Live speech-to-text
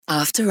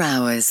After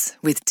Hours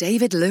with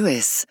David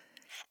Lewis.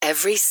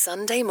 Every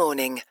Sunday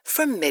morning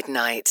from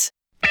midnight.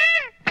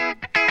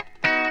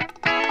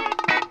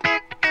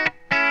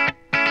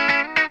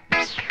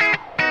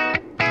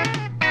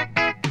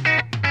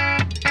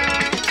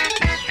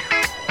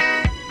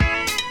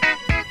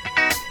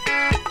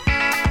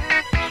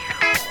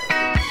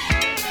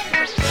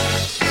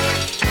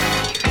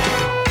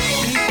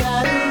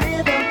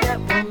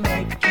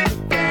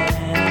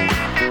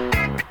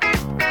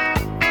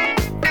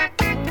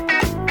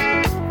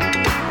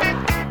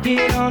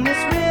 Get on this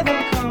rhythm,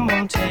 come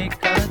on, take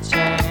a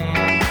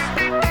chance.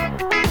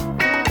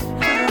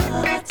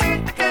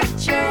 Take a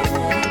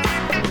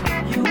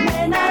chance. You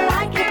may not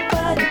like it,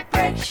 but it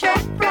breaks your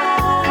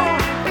pride.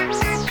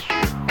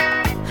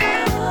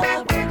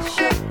 Breaks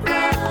your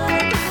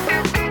pride.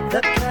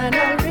 The kind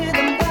of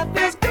rhythm that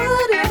feels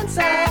good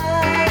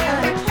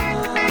inside.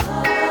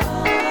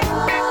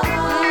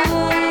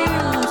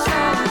 So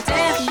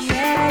dance,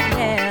 yeah,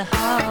 yeah.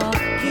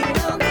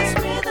 Get on this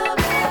rhythm,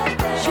 yeah.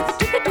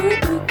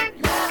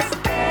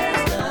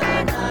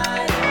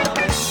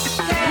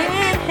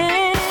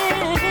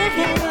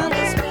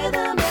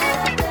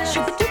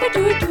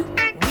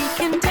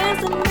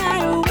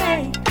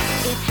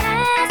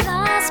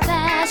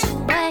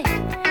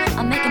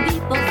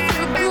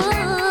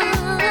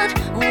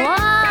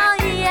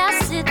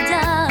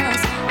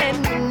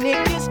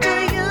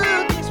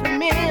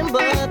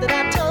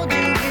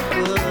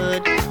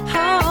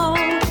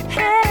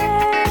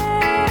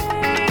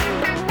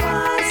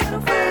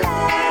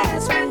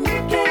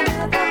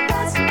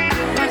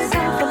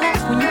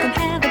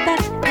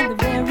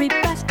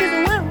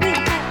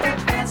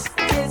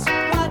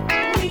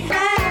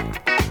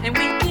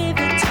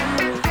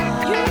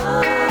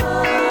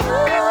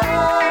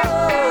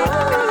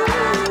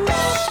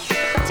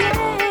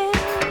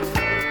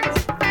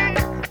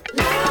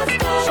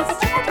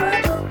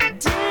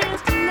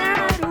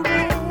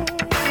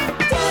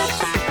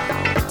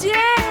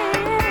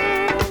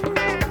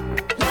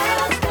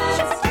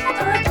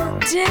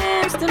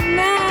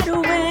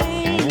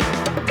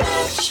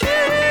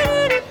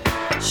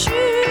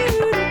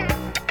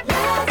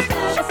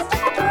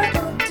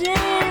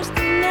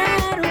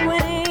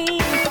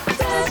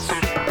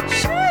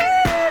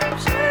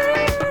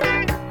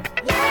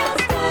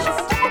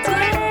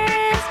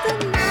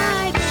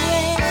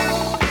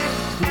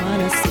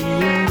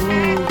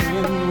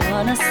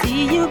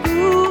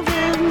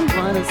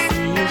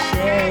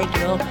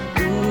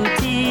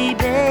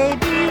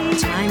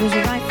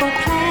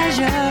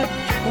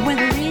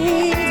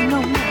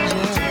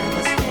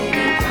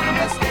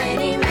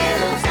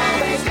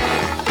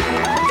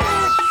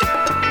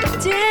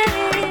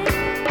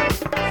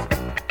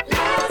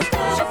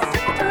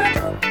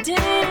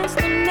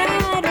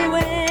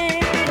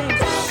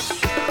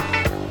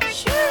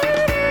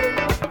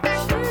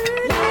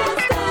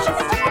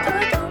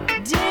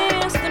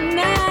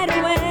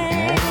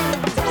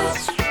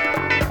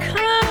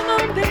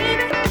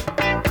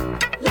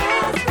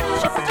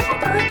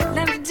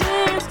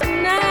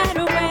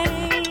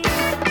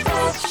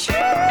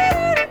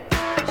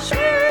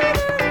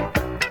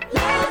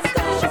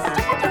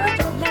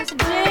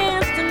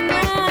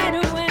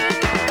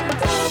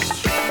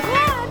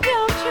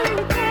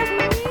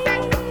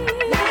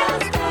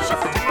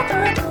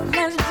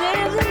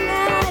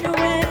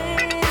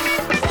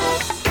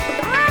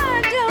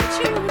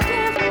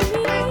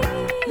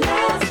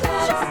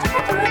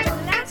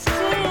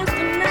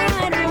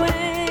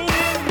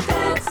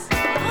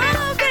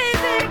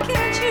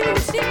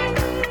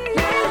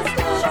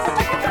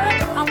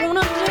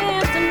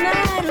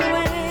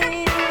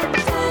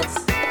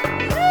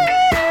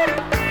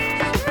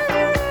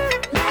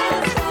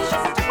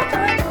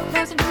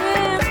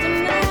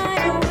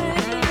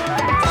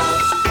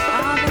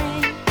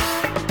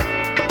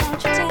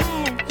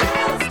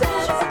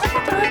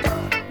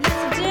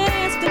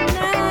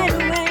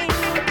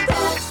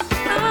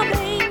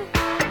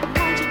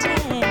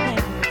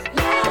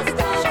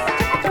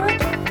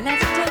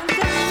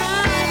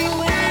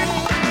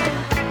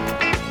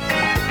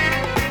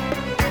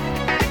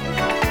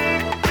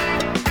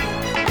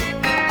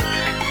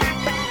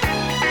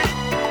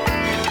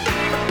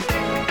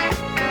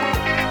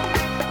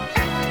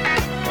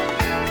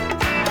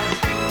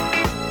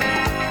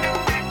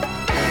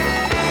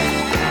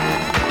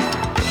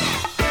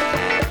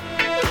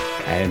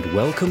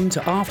 Welcome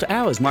to After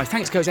Hours. My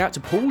thanks goes out to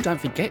Paul. Don't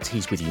forget,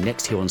 he's with you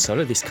next here on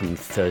Solo this coming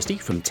Thursday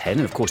from 10,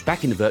 and of course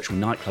back in the virtual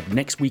nightclub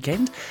next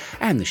weekend.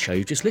 And the show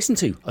you've just listened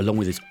to, along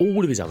with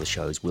all of his other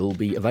shows, will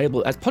be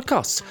available as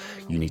podcasts.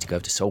 You need to go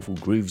to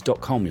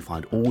soulfulgrooves.com. You'll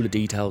find all the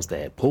details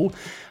there. Paul,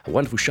 a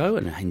wonderful show,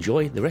 and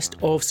enjoy the rest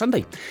of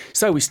Sunday.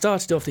 So we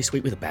started off this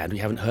week with a band we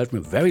haven't heard from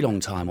a very long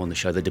time on the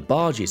show, the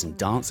DeBarges and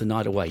Dance the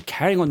Night Away.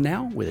 Carrying on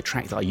now with a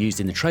track that I used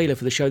in the trailer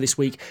for the show this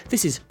week.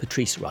 This is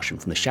Patrice Rushen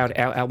from the Shout It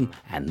Out album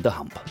and The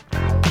Hump.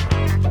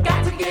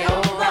 Got to get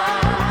over the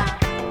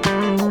hump,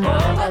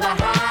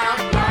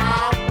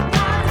 y'all.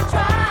 Got to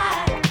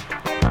try.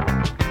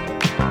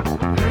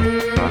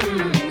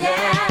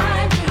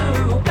 Yeah,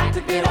 you got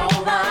to get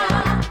over the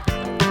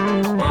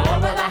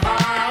hump.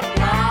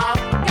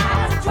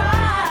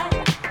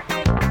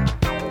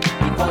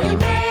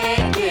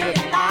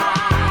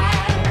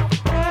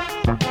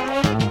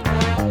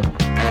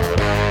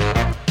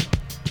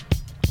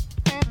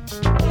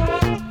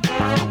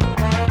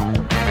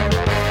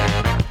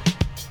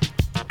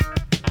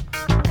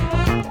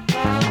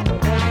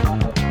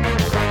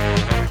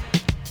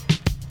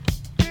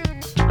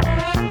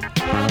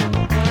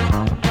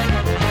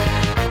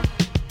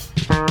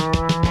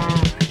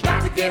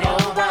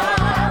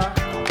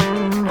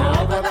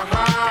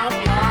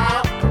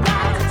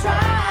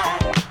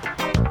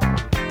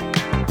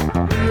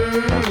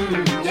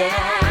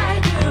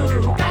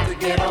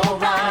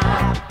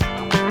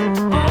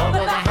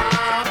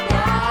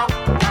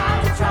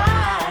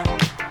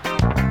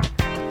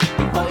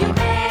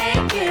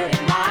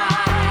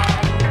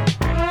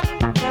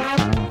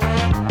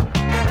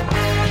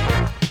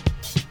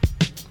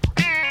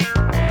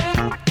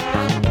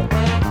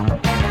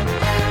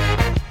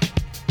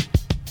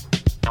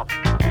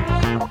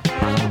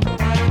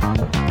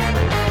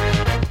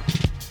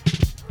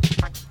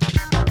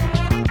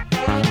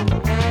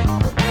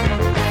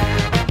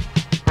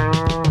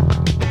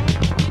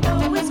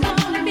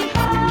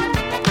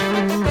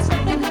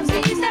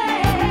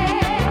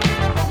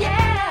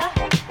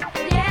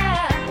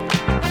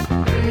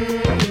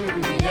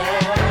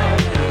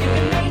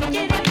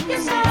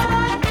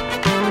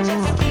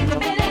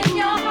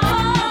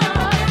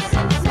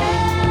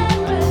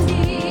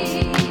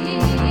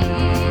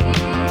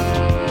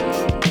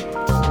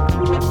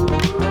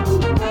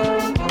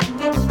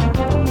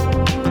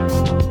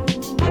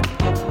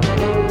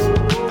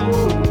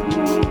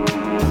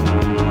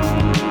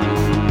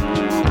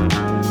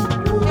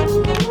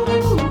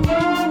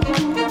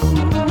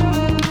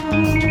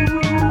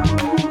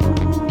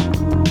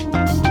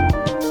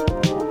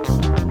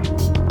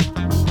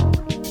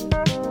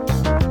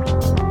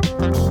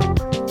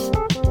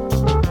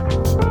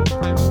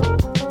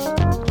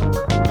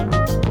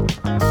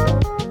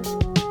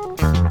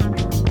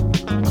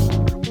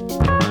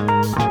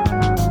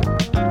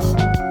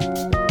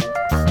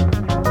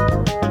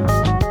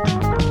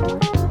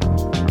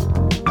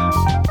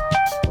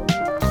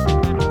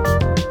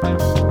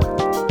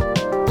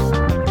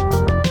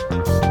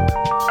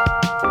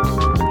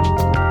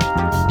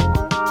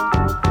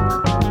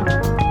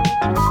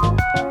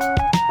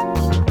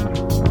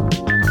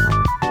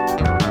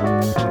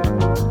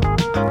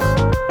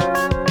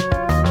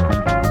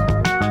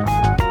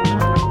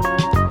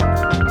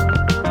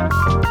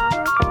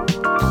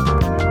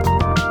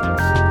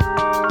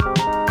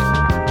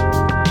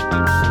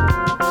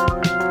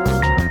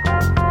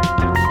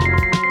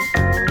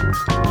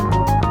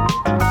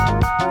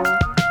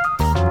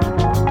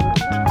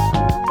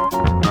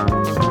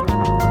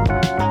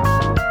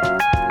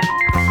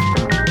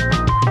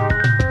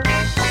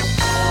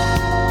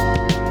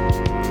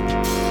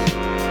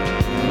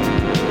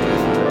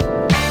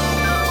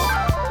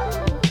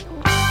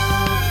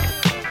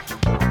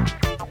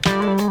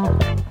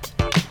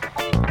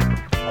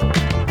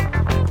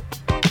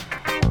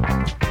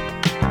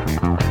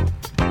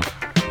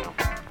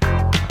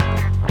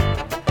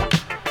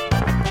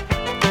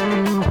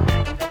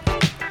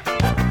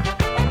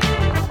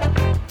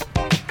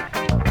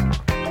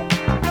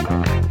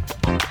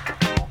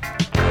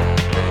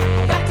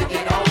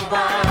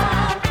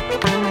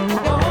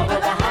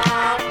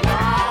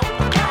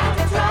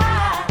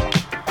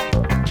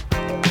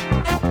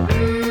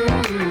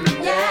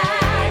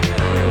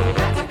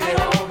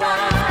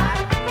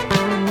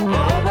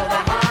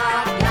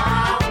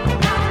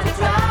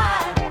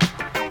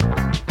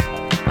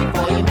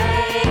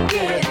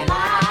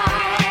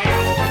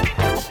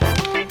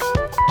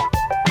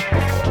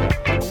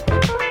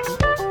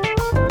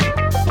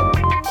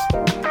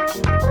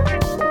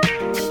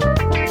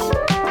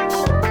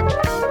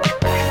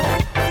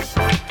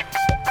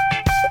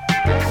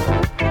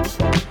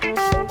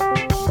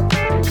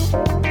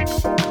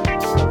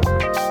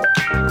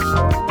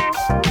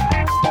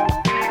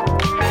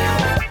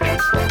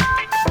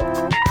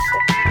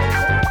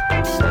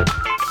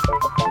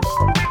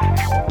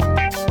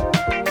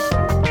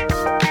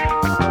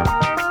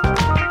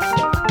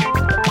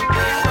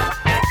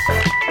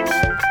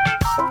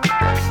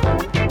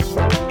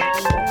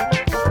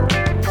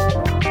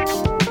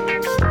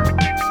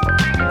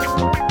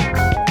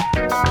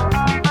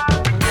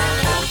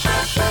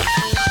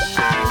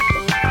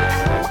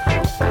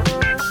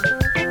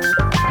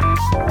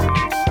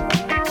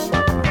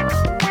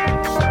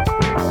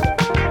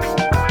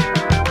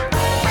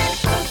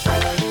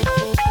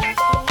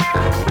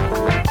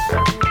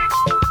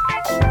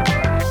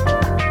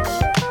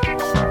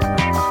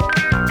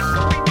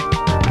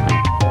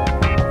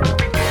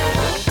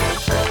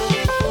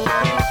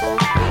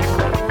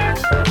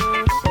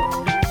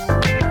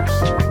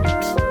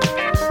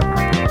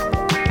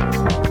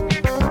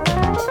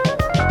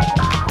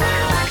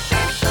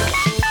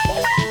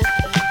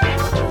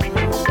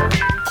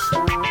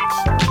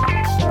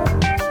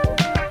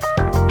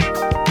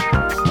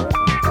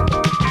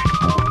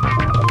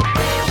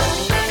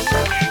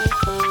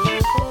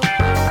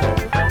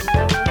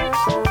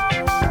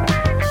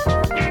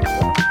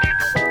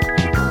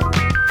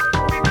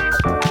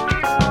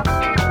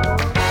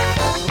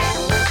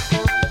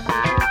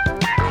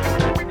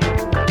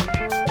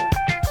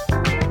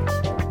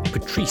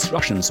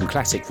 Russian, some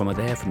classic from her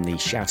there from the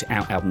Shout It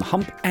Out album The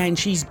Hump, and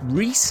she's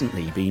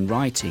recently been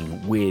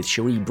writing with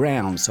Cherie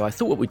Brown, so I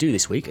thought what we'd do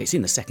this week, it's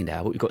in the second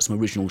hour, we've got some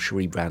original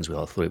Cherie Browns with,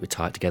 I thought it would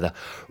tie it together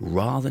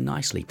rather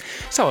nicely.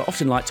 So I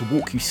often like to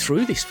walk you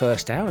through this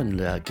first hour and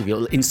give you a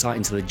little insight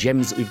into the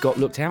gems that we've got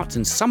looked out,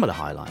 and some of the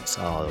highlights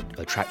are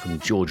a track from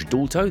George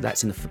Dalto,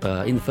 that's in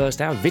the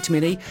first hour,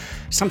 Vitamin E,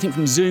 something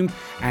from Zoom,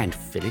 and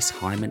Phyllis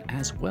Hyman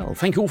as well.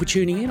 Thank you all for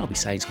tuning in. I'll be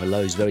saying some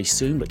hellos very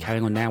soon, but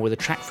carrying on now with a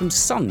track from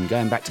Sun,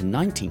 going back to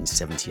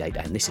 1978,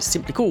 and this is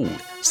simply called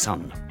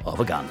Son of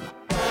a Gun.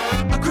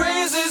 A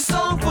crazy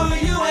song for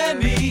you and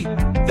me,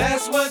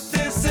 that's what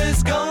this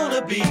is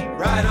gonna be.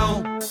 Right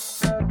on,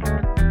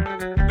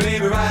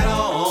 baby, right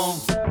on.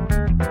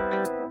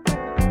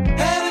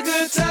 Had a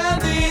good time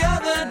the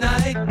other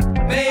night,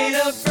 made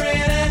a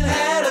friend and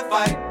had a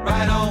fight.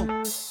 Right on,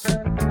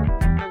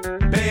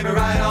 baby,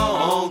 right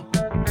on.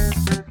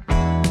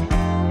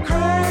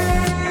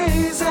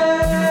 Crazy,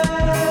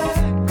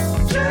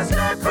 just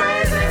a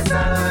crazy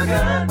son of a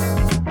gun.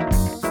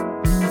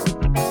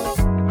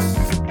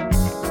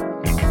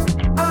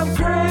 I'm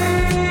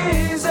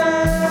crazy,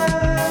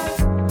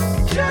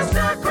 just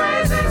a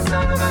crazy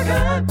son of a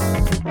gun.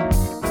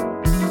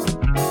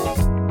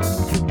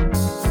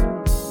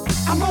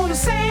 I'm gonna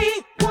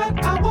say what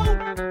I want,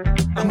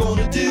 I'm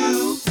gonna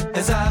do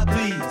as I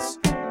please.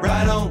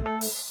 Right on,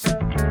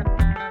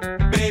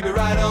 baby,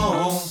 right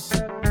on.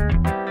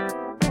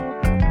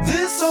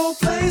 This whole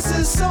place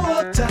is so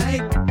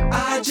uptight,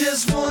 I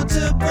just want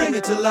to bring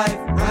it to life.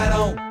 Right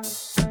on,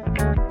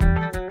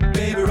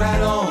 baby,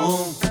 right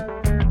on.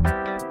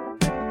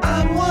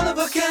 I'm one of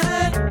a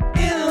kind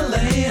in a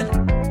land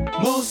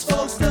most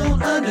folks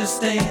don't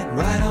understand.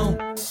 Right on,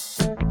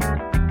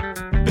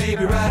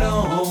 baby, right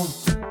on.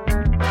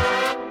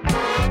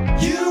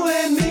 You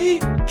and me,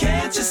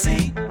 can't you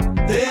see?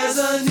 There's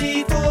a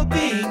need for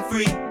being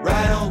free.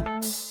 Right on,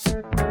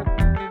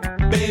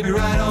 baby,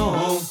 right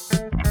on.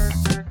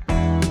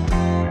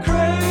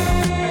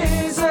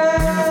 Crazy,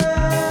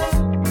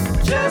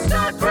 just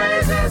a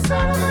crazy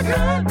son of a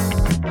gun.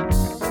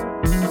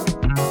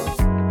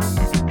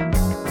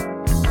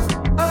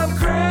 I'm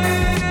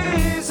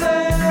crazy,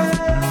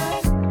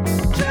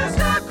 just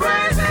a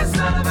crazy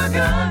son of a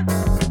gun.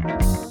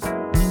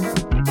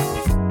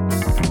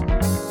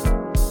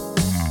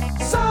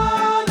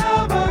 Son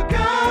of a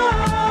gun.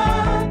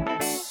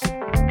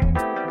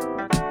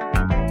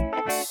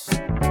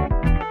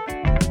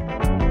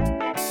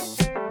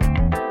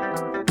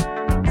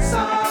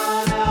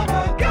 Son of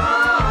a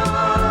gun.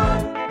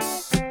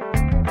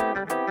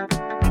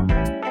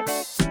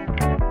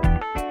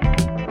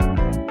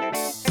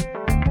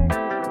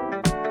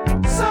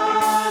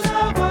 Son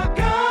of a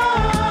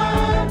gun.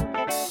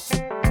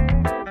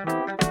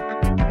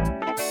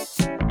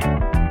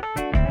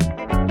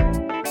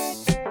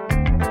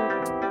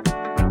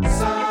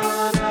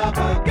 Son of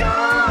a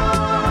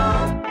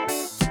gun.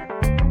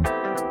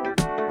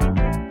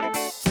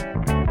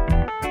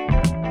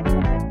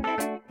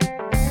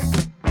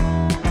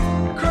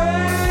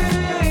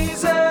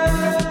 Crazy,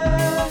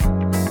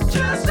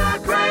 just a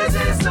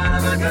crazy son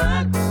of a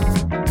gun.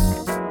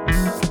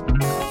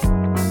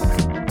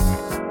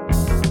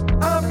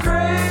 I'm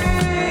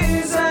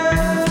crazy,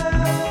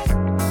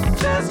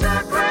 just a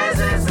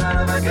crazy son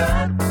of a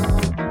gun.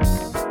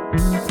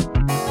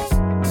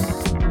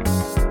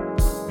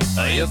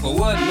 If I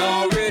wasn't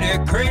already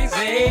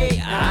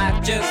crazy, I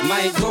just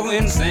might go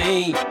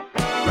insane.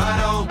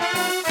 Right on,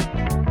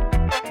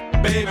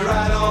 baby,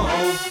 right on.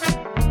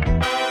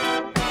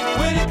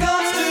 When it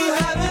comes to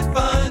having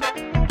fun,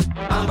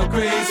 I'm a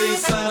crazy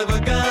son of a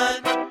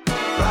gun.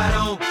 Right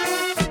on,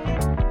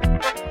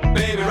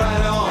 baby,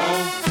 right on.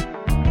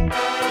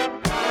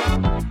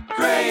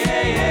 Crazy,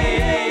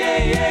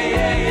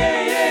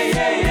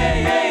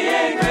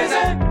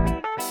 crazy.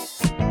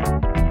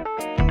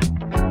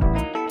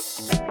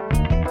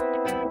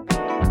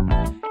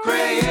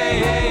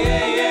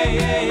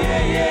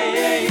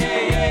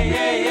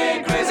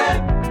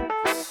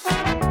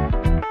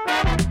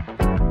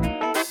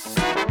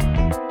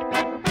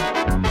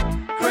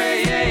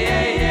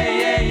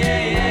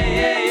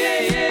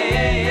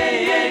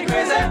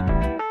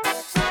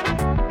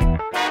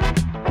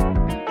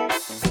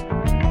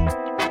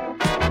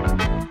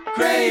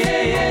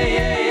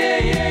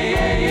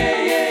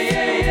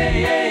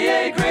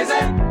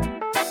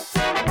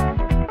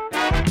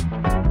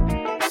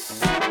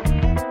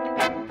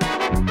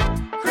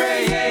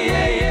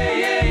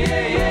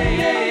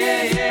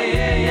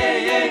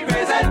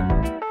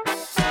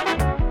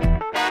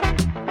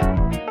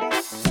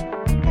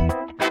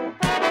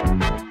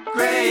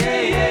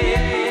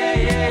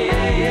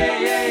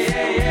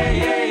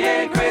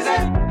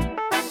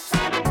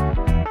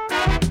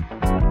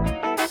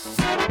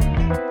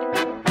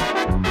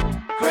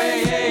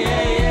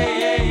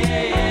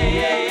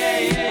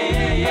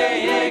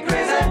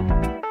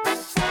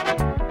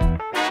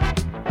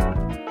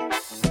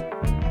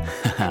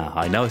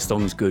 I know a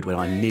song's good when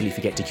I nearly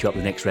forget to cue up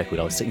the next record.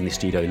 I was sitting in the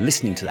studio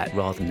listening to that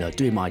rather than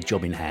doing my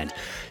job in hand.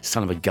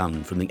 Son of a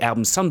Gun from the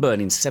album Sunburn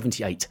in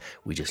 78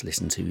 we just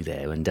listened to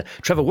there. And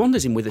Trevor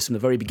Wander's in with us from the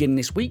very beginning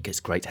this week. It's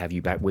great to have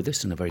you back with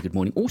us, and a very good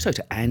morning also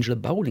to Angela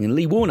Bowling and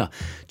Lee Warner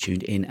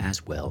tuned in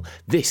as well.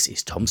 This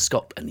is Tom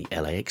Scott and the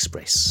LA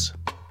Express.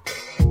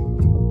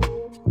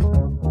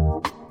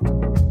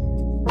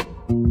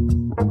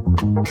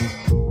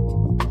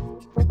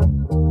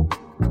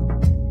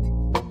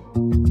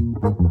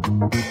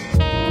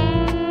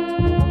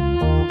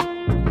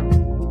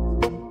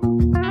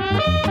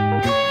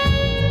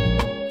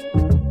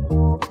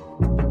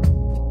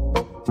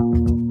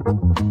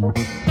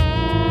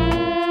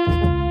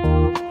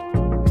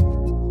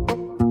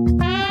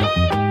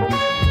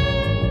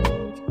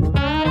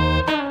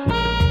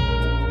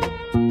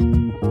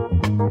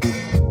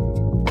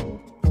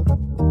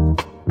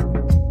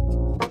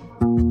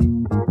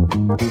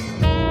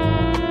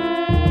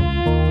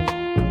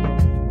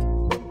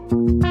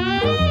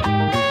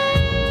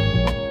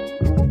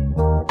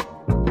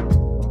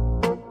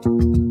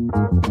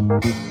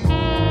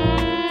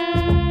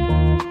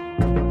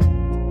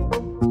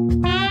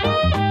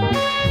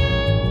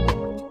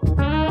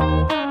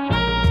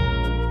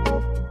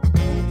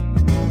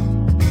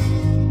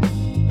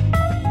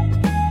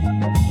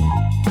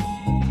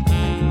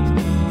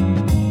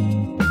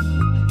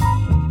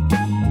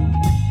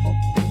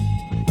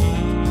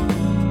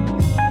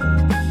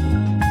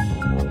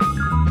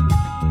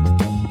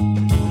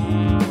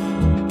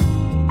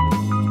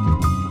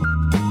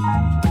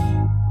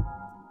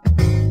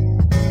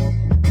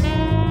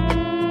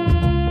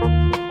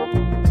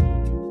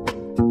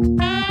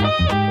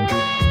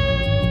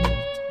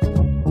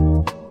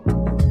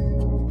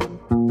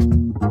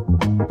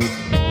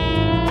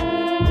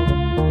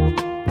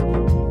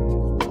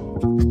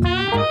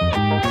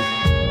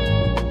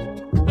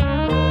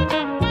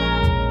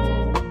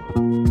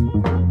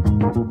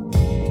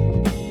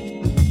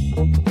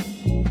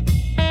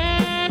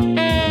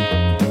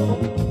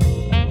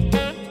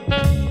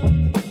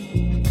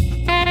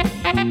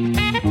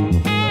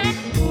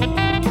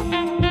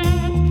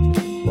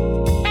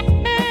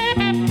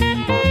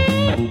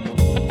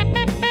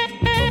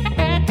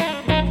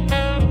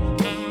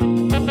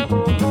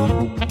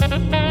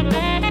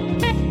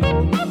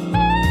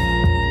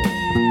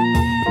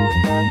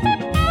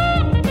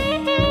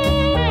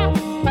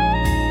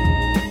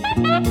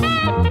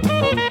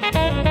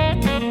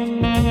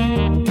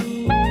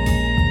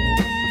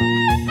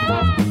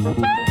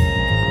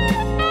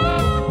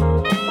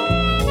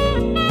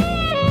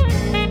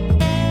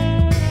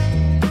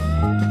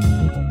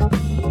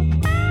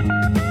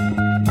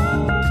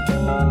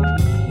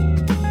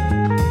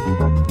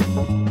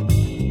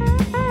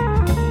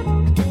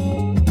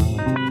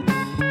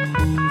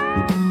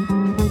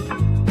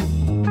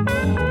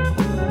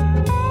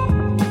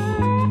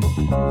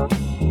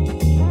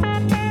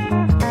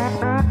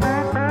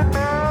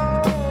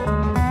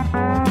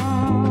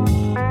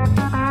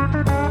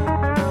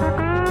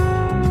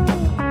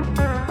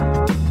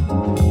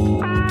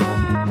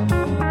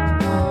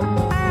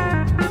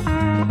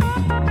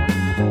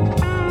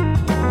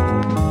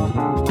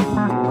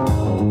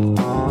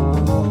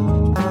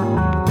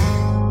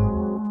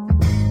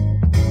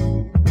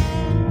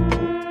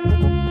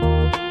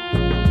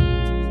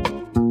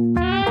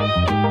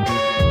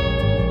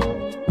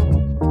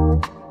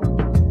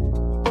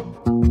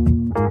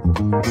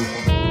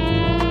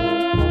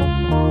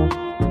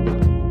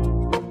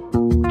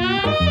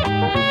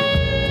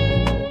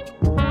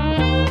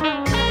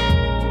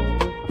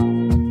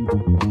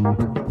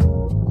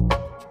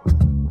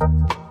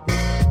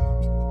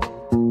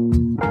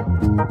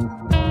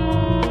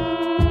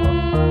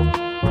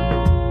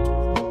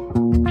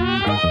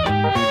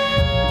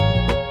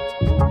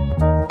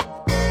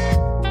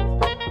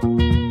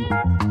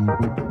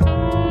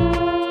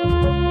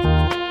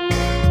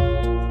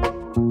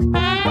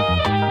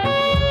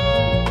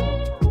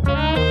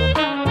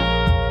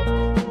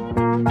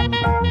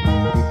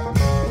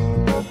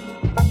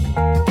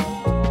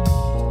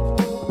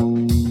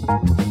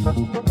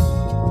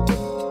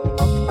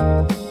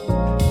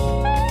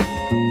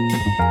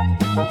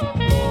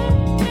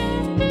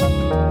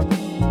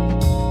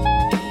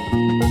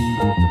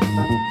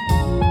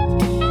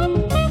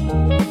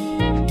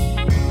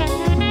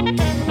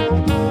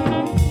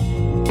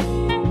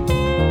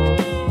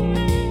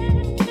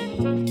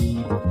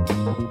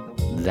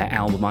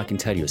 I can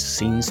tell you has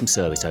seen some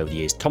service over the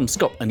years. Tom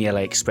Scott and the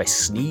LA Express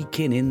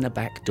sneaking in the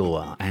back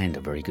door. And a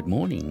very good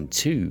morning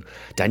to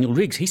Daniel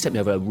Riggs. He sent me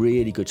over a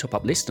really good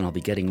top-up list, and I'll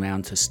be getting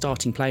round to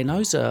starting playing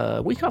those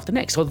week after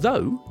next.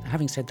 Although,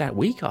 having said that,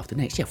 week after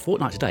next,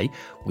 fortnight today,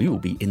 we will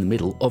be in the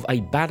middle of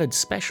a ballad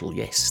special.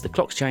 Yes, the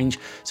clocks change,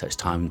 so it's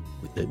time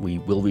that we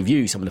will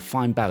review some of the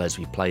fine ballads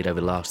we've played over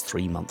the last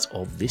 3 months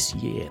of this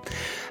year.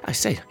 I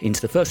say,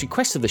 into the first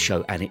request of the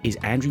show, and it is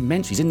Andrew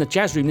Mentz. He's in the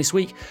jazz room this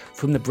week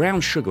from the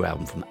Brown Sugar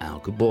album from our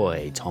good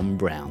boy, Tom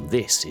Brown.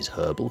 This is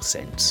Herbal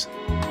Scents.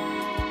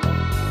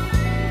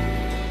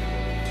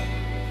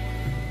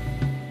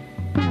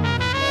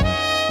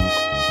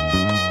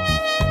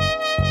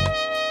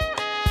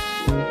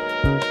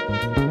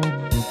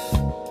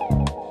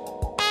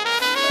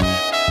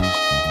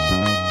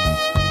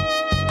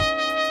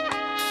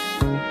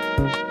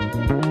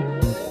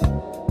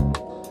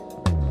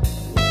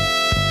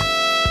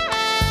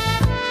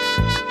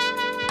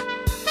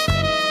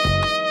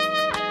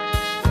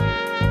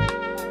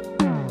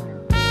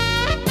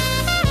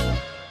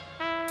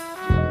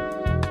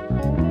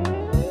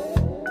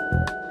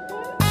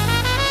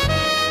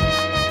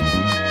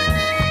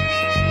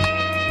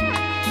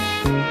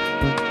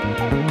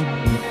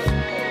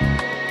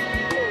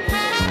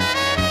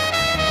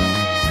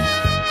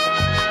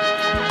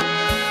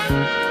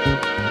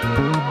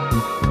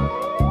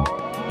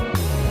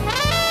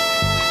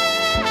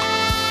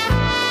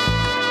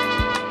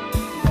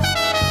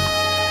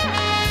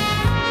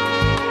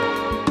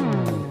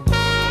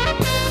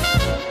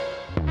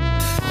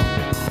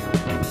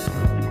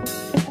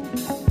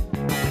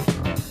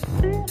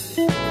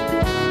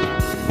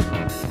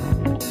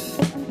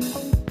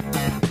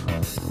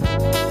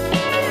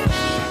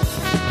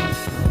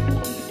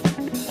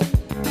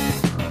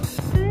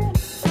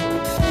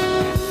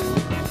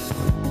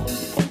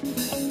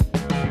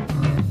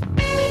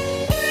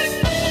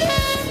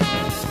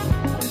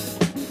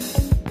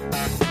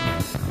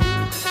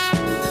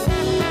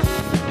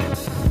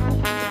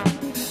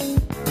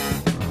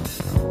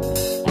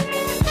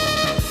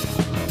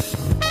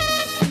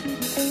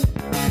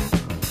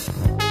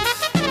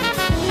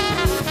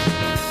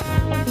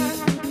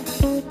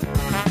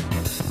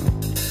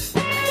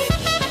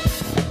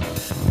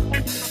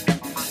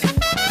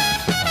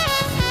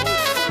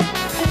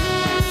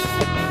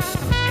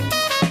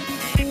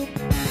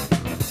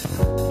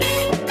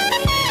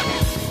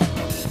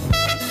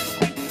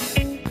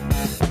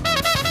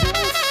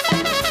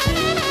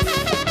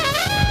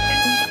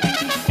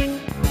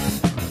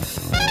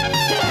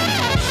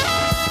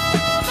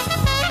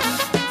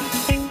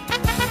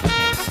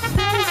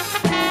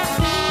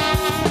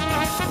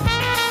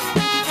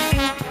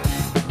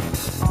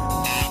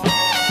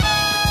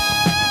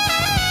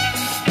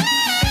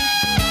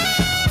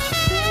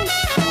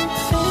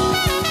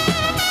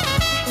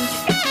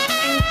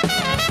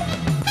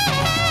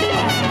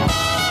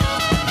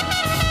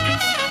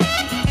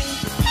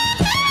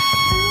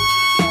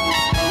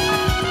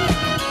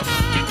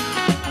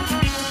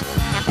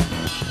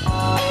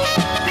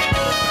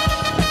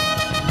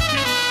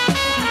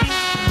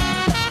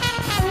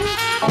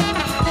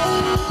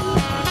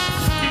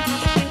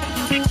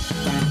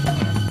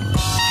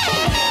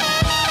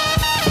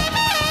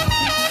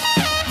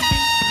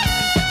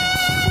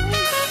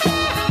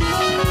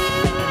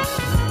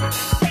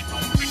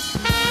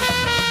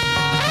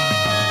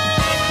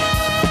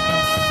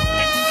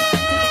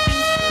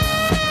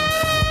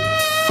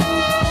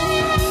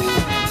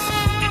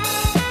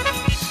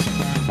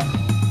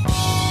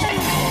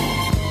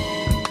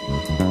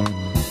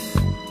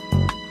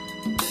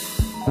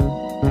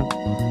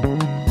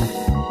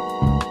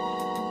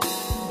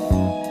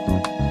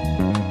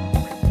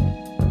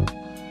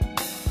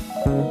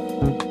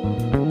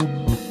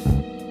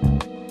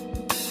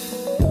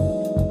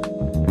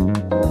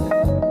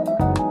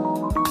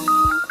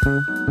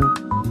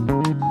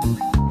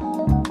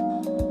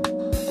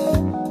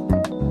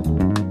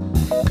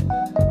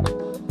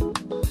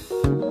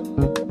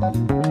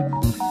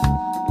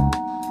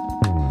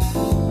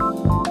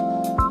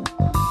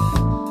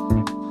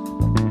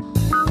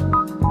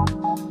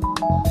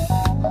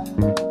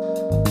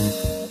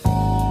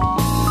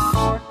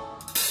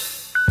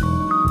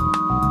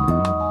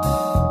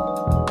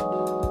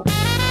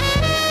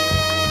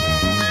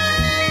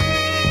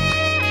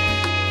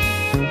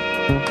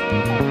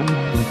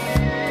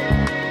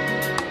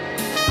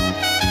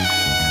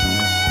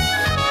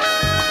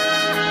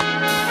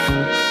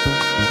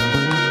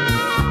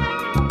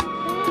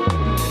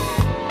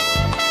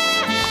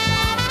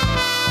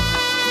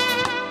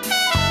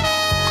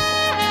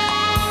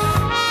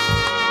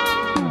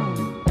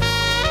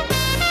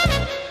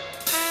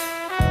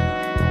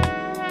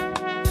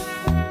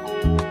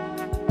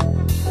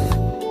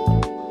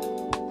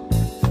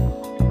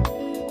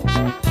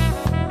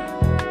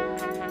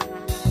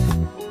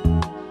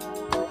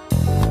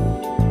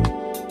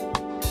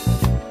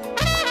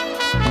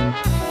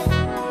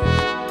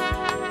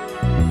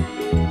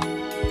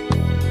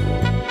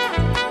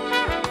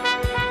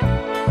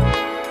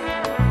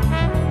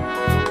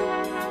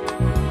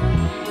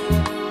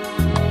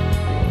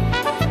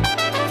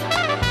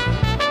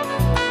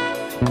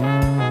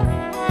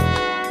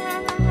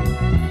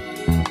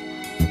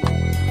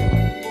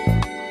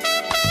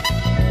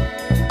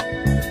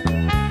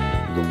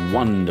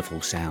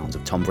 wonderful sounds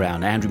of Tom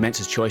Brown. Andrew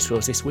Mentz's choice for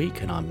us this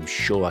week, and I'm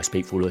sure I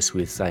speak for all of us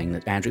with saying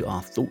that, Andrew,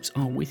 our thoughts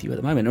are with you at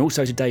the moment. And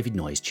also to David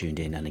Noyes tuned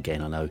in. And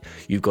again, I know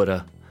you've got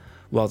a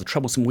rather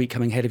troublesome week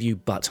coming ahead of you,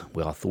 but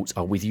our thoughts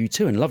are with you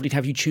too. And lovely to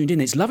have you tuned in.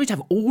 It's lovely to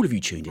have all of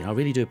you tuned in. I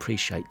really do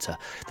appreciate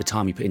the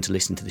time you put in to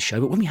listen to the show.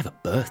 But when we have a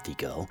birthday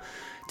girl,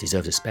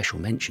 deserves a special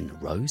mention.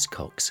 Rose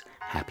Cox,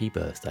 happy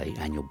birthday.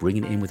 And you're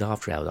bringing it in with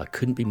After Hours. I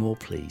couldn't be more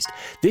pleased.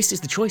 This is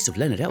the choice of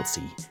Leonard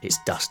Elsey. It's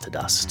Dust to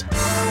Dust.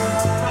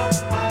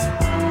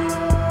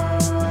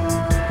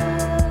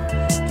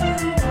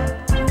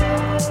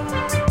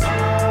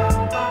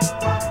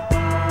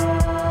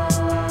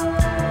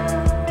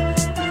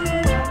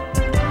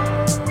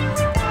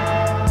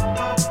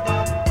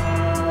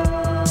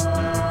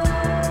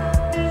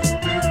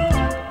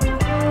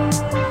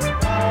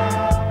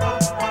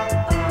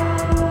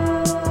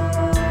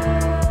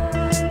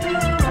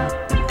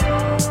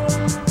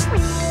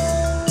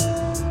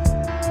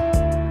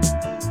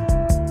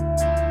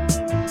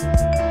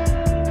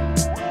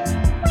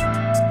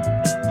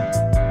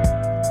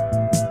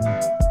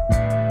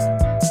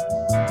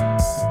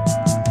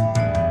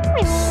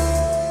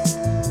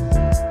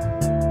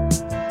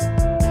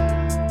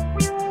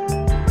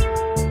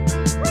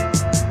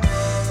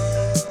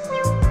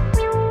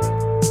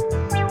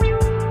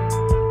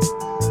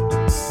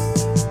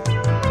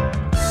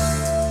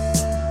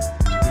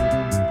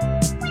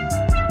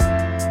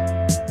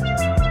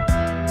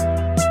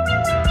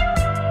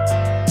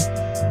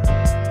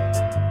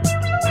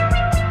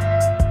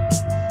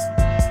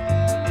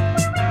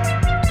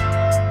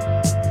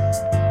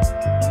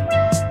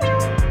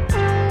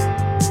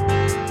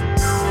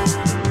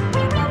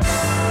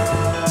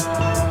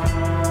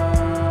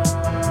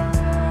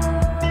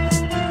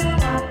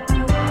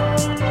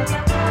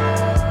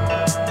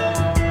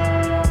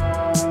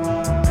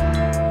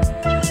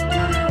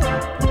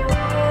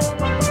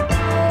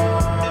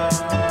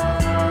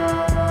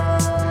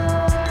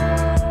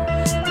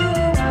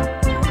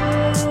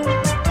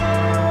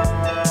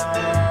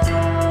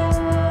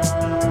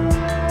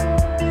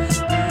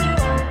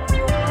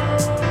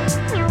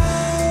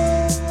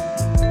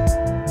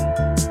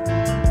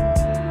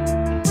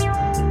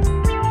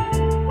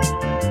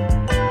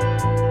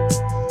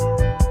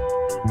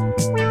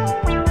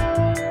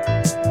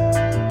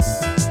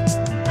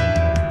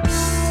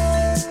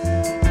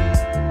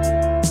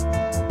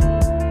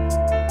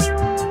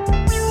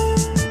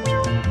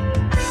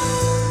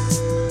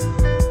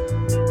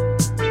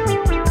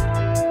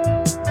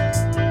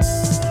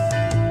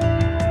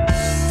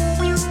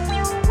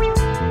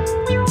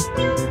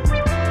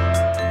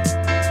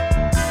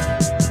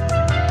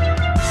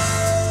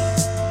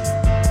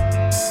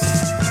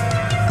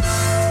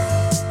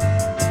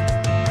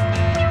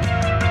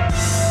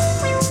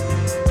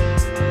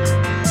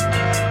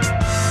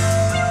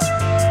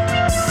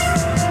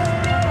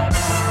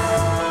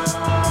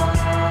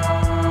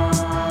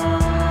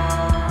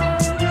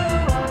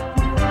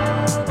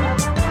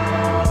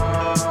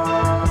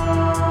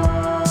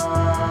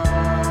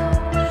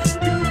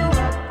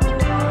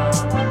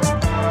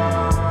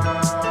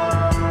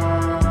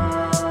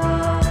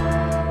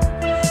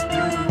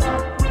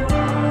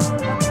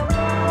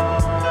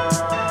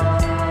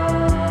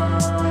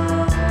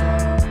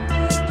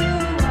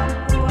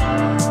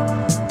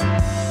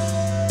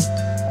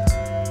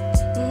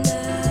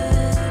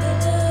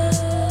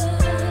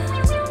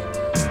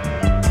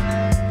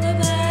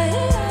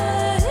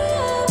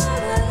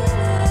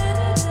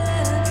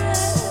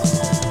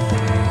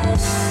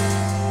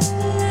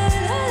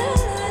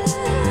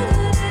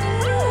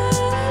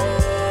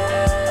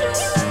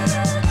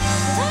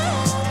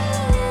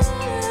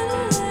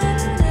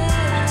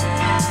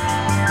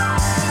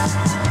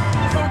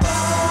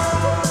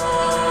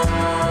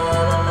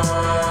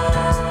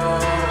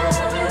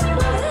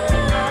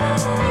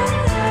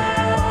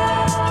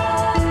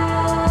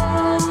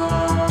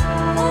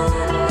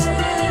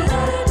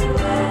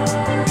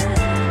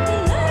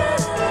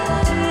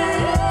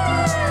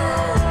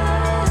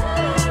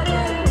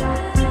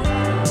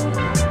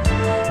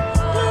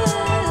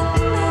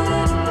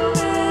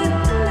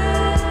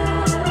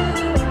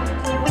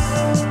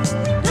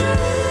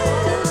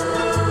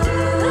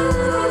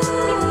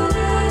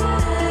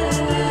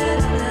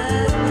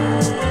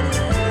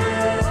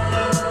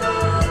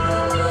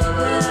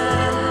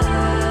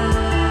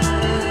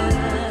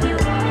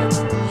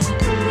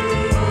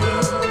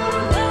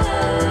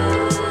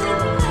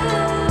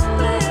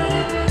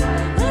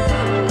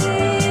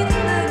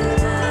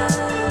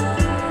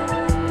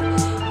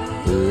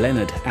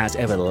 As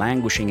ever,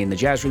 languishing in the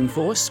jazz room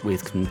for us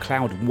with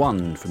Cloud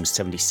 1 from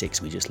 76.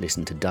 We just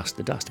listened to Dust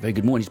to Dust. A very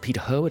good morning to Peter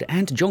Herwood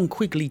and to John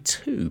Quigley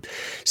too.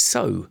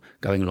 So,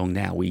 going along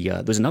now,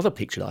 there's another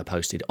picture that I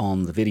posted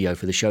on the video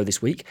for the show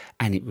this week,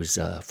 and it was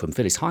from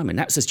Phyllis Hyman.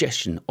 That's a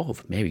suggestion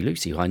of Mary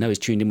Lucy, who I know is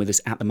tuned in with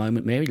us at the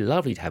moment. Mary,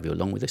 lovely to have you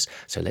along with us.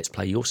 So let's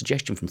play your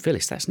suggestion from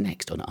Phyllis. That's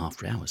next on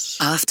After Hours.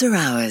 After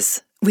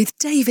Hours with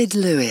David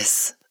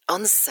Lewis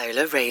on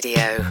Solar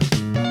Radio.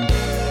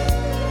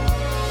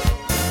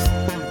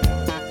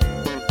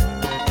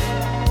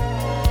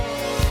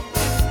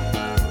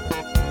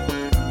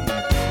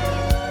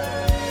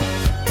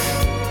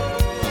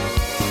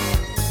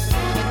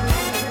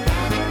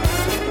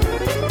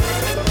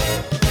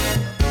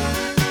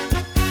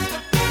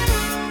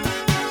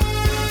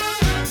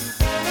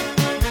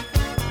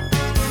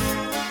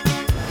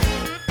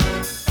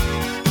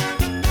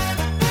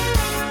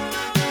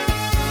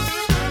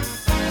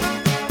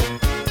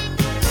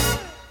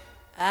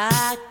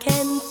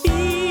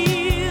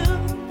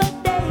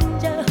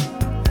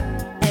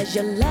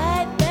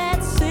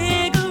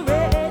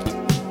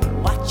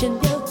 watching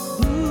you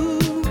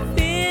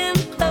moving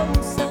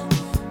closer.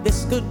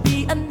 This could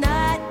be a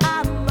night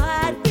I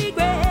might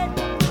regret.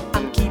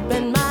 I'm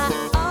keeping my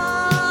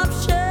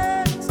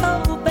options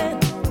open,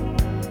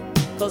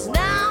 'cause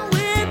now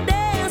we're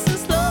dancing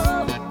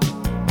slow,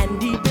 and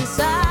deep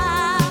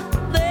inside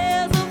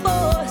there's a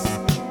voice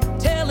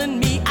telling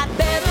me I'd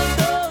better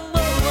go.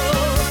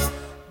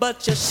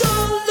 But you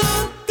sure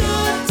look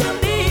good to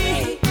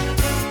me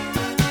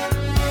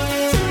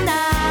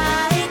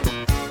tonight.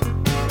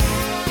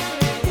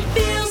 It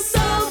feels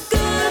so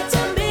good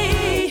to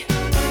me,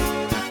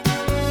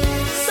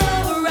 so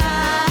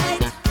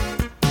right.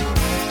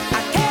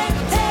 I can't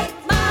take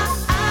my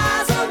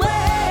eyes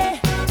away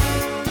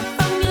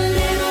from your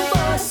little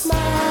boy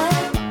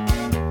smile.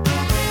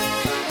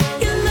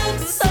 You look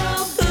so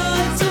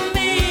good to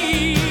me.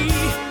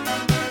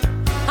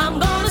 I'm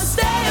gonna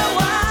stay a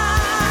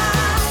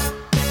while.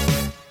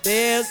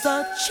 There's a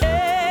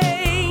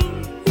chain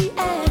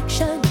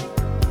reaction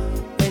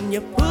when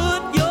you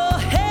put your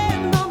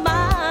hand on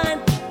mine.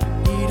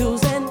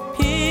 Needles and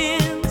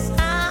pins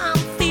I'm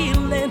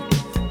feeling.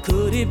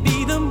 Could it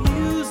be the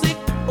music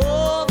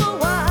or the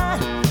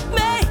wine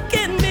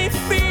making me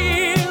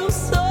feel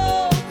so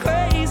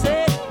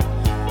crazy?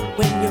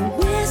 When you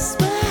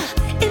whisper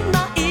in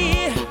my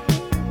ear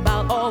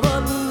about all the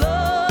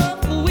love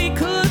we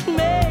could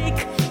make,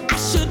 I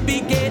should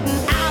be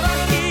getting out of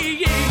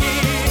here.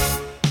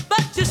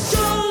 But you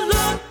sure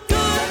look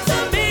good to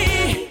me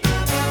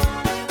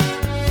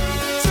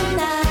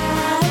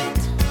tonight.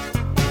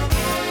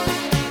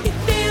 It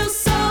feels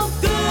so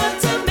good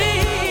to me,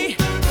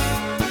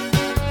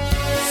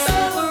 so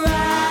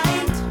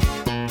right.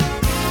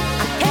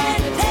 I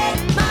can't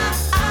take my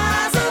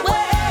eyes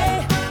away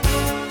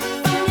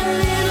from your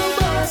little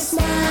boy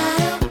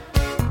smile.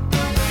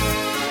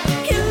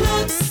 You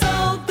look so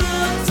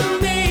good to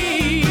me.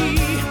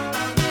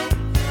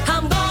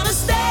 I'm gonna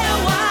stay a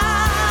while.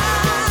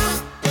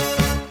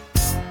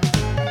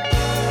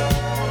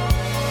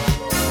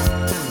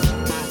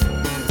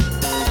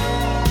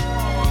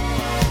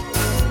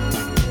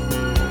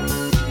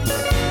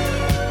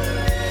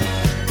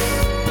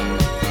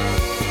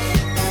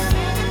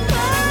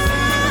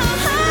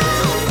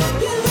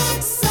 You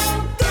look so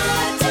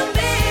good to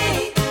me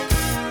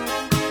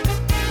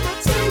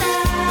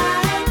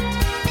tonight.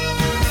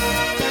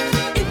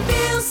 It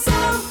feels so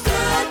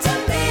good to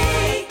me,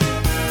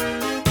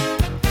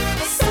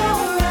 so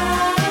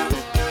right.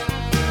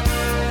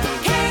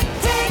 Can't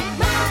take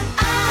my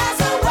eyes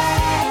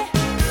away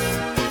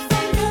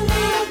from your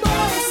little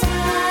boy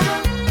smile.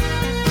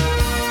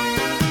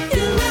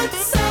 You look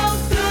so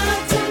good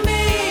to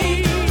me.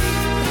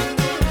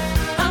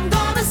 I'm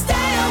gonna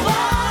stay a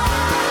while.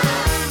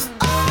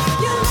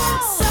 You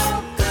look so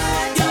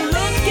good. Your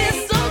look is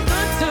so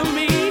good to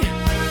me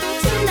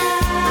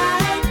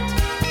tonight.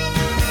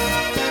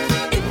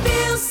 It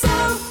feels so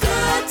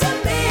good to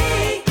me,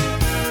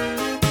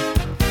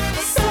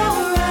 so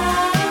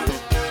right.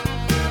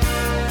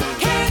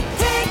 Can't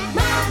take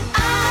my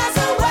eyes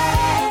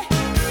away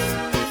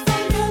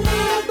from your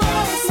little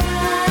boy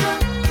smile.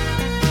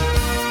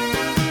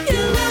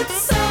 You look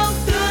so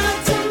good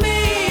to me.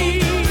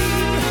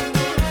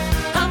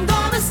 I'm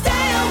gonna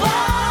stay a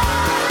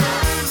while.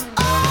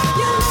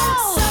 You look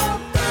so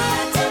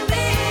good to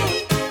me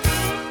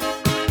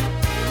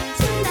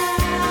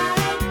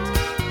tonight.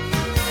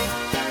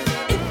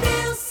 It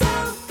feels so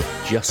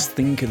good. Just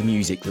think of the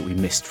music that we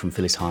missed from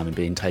Phyllis Hyman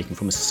being taken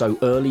from us so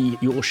early.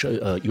 You're sure,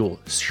 I'll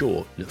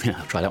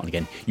try that one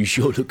again. You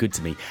sure look good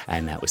to me.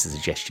 And that was a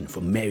suggestion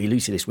from Mary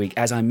Lucy this week.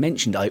 As I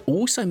mentioned, I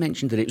also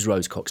mentioned that it was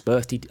Rose Cox's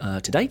birthday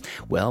today.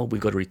 Well,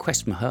 we've got a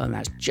request from her, and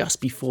that's just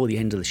before the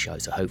end of the show.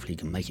 So hopefully you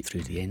can make it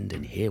through to the end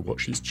and hear what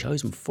she's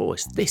chosen for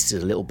us. This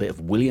is a little bit of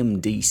William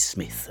D.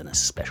 Smith and A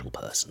Special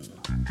Person.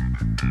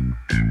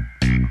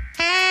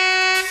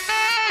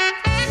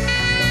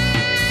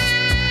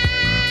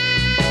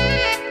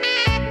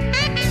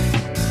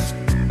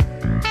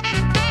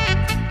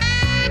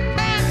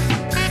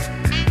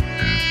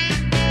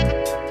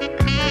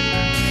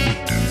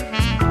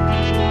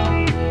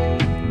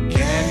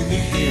 Can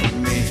you hear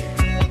me?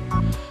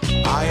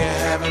 Are you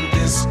having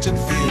distant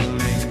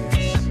feelings?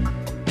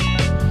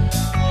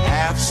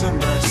 Have some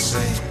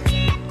mercy.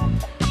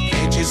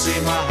 Can't you see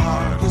my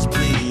heart is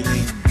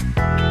bleeding?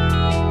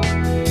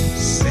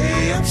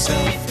 Say I'm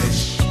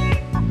selfish,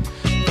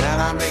 that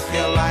I make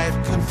your life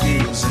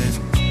confusing.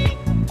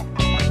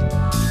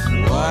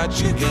 What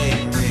you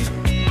gave me,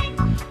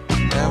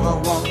 never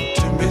want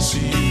to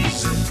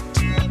misuse it.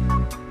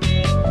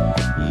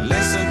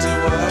 Listen to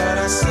what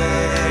I say.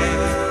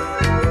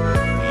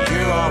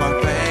 You're all I'm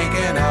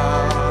thinking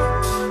of.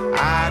 I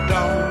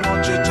don't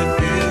want you to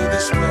feel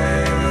this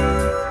way.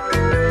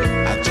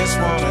 I just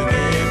wanna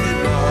give you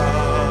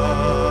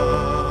love.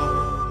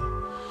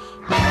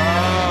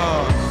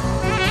 Oh,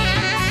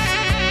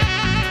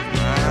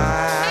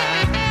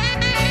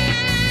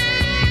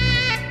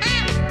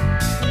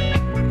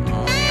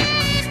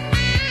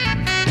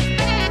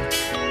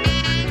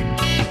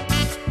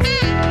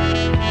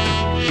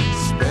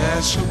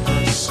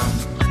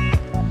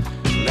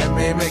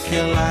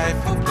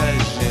 life of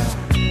pleasure,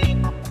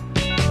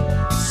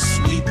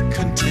 sweet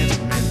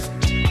contentment,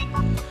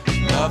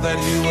 love that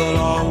you will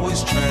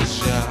always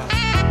treasure.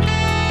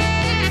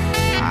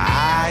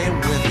 I am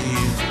with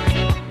you,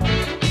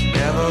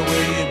 never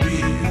will you be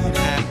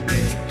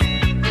unhappy.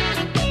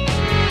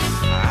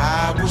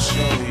 I will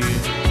show you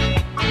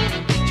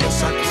just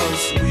how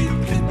close we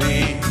can be.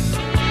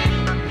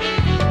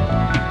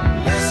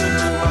 Listen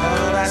to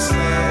what I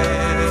say,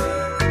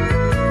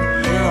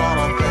 you're all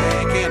I'm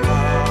thinking of.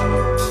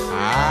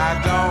 I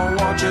don't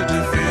want you to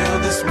feel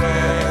this way,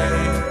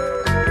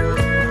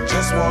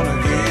 just wanna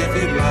give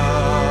you love.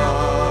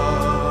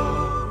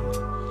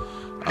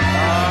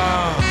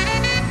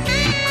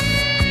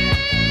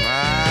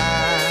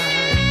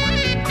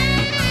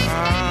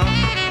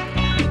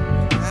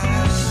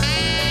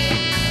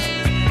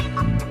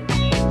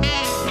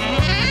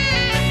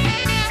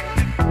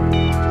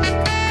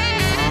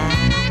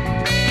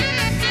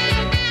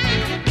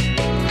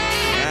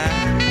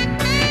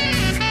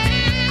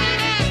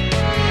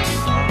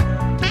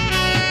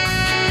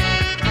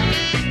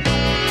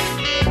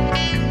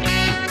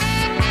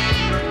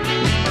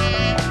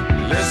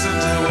 Listen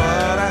to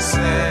what I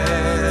say,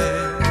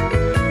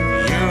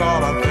 you're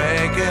all I'm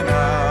thinking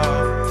of.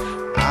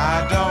 I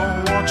don't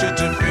want you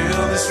to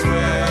feel this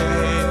way,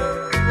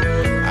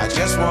 I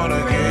just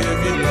wanna give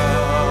you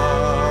love.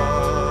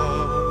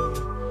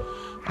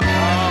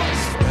 Oh,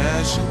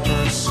 special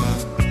person,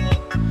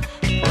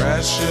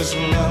 precious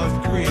love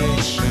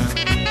creation.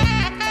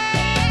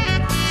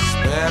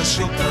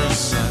 Special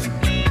person,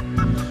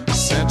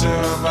 center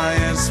of my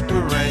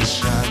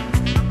inspiration.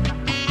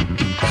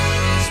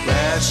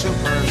 Special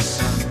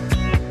person,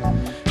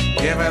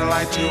 giving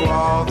light to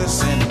all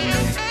that's in me.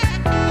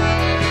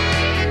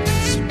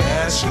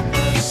 Special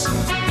person,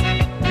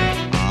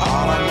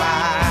 all of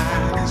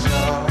mine is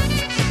yours.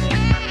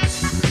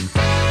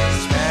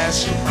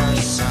 Special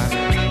person,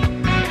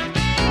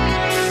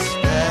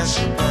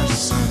 special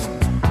person.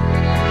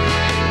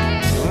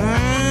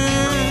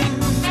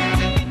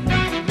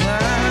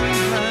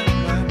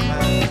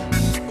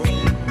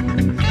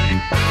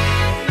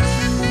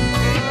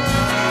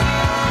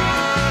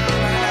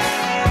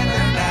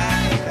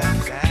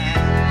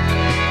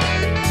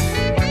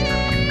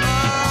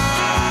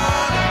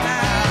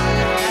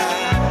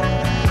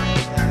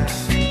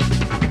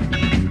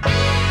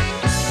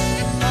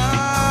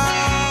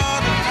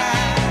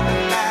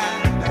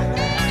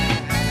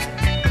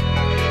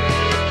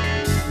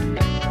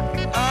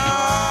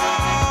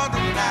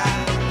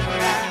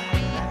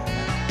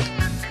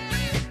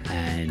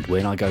 And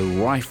when I go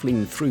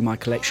rifling through my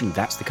collection,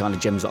 that's the kind of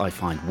gems that I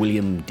find.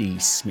 William D.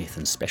 Smith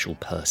and Special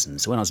Person.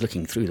 So when I was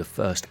looking through the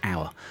first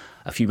hour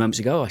a few moments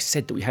ago, I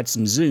said that we had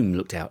some Zoom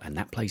looked out, and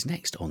that plays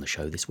next on the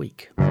show this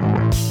week.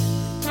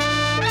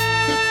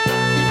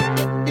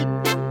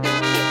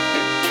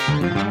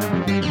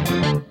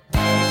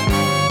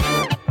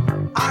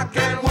 I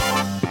can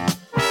walk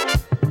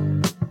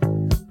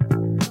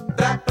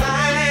that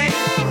thing,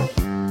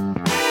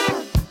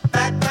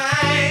 that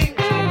thing.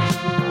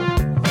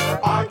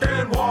 I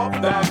can walk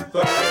that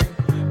thing,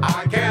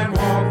 I can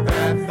walk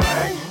that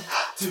thing.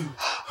 To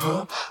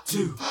her,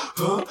 to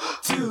her,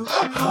 to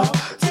her,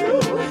 to.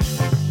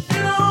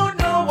 You don't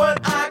know what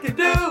I can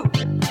do.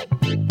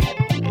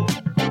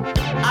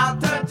 I'll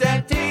touch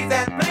and tease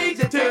and please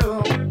you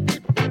too.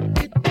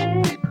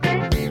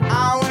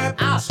 I'll whip,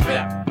 I'll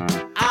strip,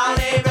 I'll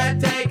even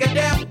take a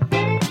dip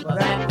for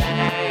that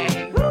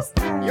thing.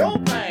 Your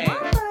thing.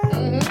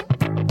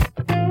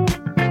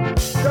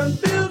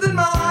 Confused in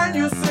mind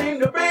you seem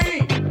to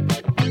be.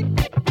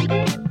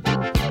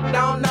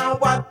 Don't know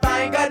what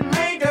thing could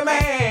mean to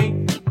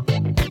me.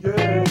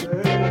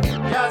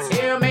 Just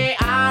hear me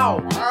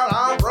out. Well,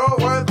 I'm broke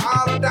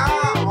without a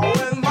doubt.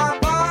 With my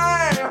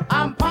mind,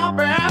 I'm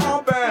pumping,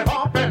 pumping,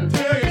 pumping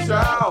till you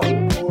shout.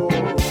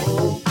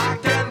 I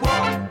can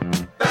walk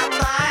that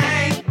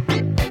thing,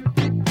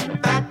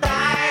 that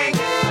thing.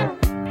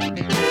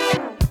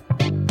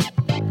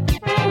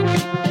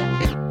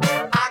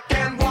 I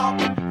can walk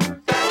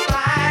that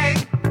thing,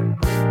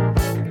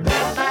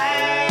 that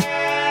thing.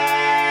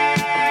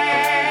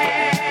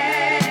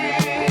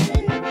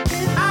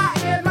 I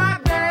end my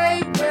day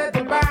with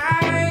a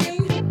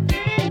bang.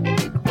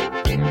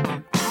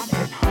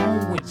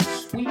 Home with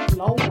sweet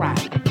low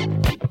ride.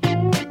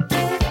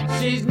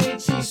 She's neat,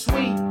 she's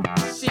sweet,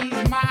 she's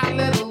my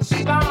little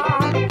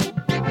star.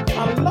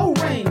 A low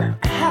rain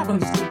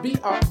happens to be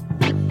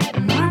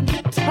my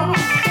guitar.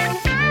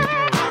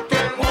 I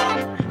can walk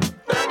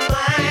that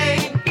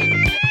thing,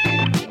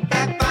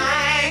 that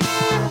thing.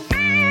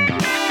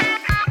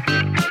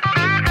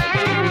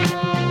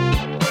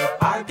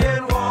 I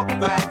can walk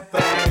that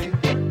thing,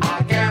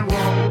 I can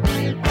walk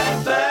that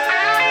thing.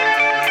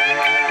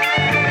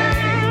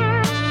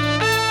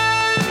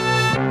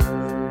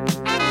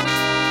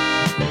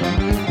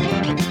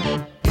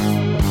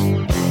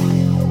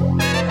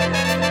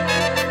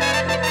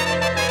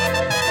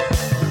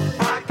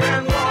 I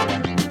can walk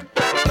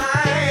that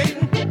thing.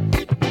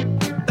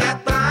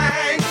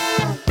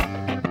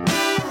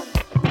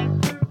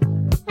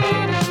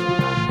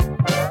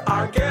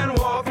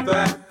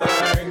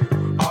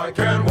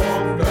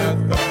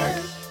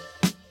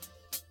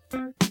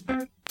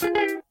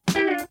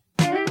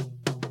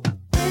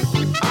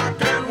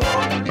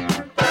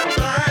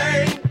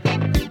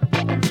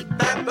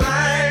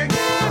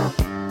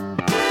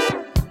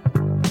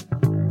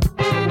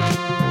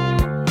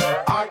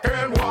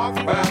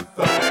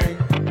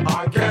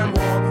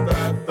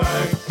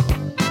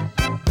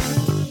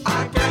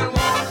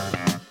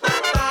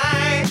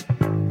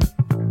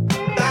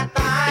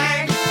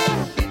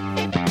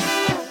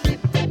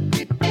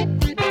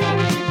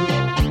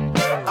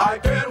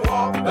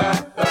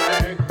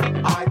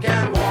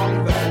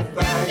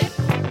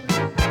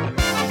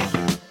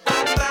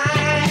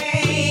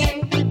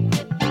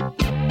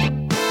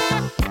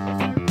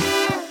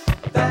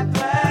 that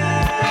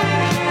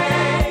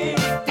way.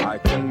 I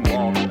can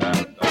walk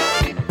that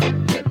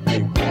let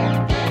me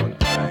walk on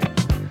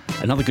thing.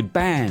 Another good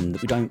band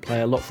that we don't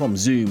play a lot from,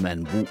 Zoom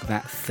and Walk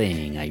That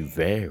Thing. A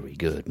very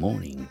good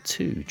morning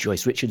to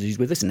Joyce Richards, who's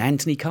with us, and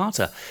Anthony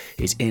Carter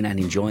is in and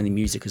enjoying the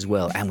music as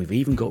well. And we've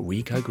even got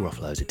Rico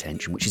Garofalo's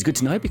attention, which is good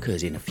to know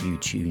because in a few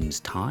tunes'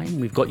 time,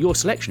 we've got your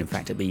selection. In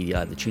fact, it'll be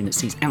the tune that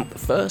sees out the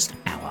first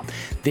hour.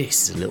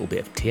 This is a little bit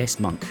of T.S.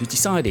 Monk, who's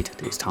decided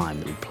that it's time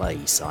that we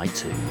play side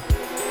 2.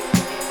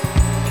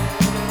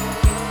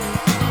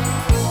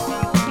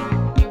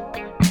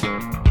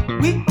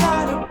 We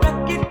got a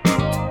record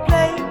to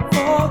play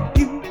for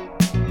you.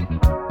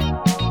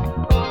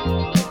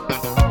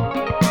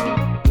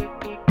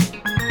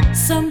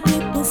 Some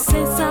people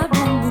say I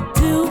wanna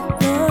do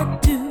the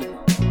do.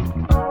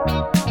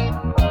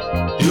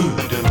 Do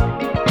the do.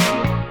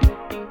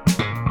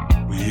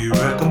 We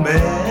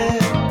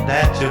recommend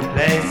that you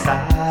play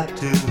side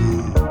 2.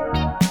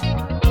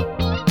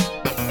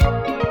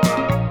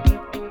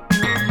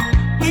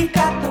 We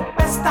got the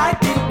best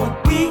idea what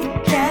we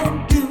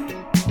can do.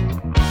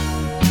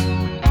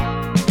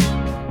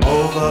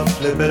 Over,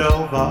 flip it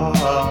over.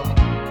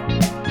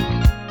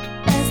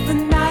 As the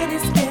night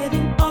is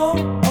getting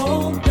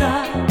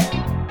older,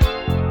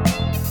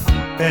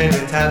 Baby,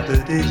 tap the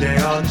DJ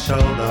on the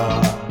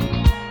shoulder.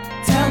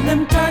 tell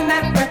them turn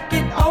that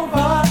record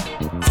over.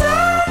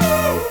 Turn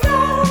it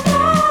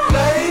over.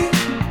 Play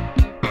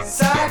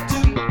side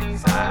 2.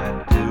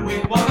 Side 2. We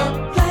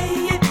wanna play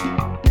it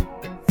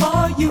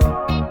for you.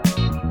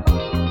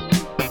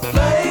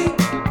 Play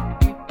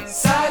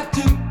side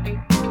 2.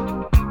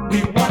 We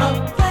wanna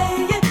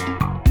play it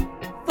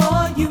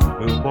for you.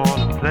 We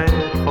wanna play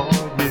it for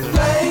you.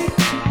 Play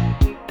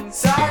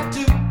side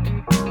 2.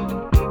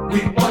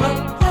 We wanna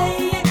play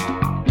it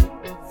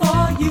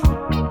for you.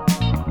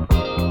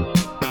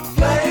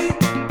 Play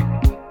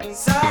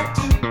side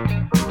 2.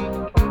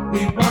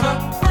 We wanna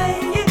play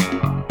it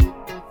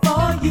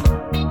for you.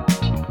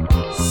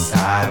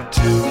 Side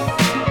 2.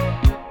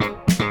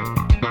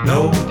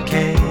 No one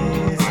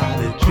cares how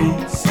they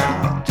treat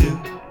side 2.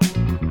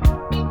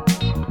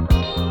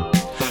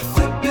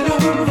 Flip it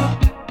over.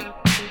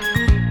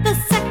 The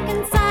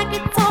second side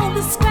gets all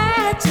the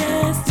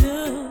scratches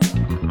too.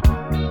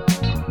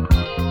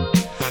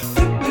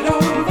 Flip it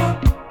over.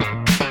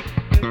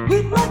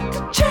 We'd like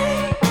to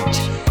change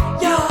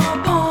your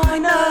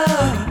point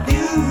of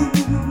view.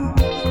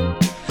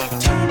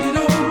 Turn it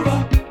over.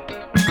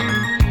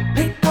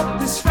 Pick up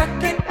this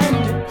record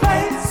and you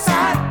play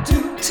side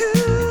 2. Turn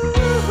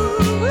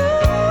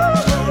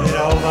it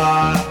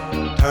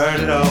over. Turn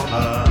it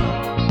over.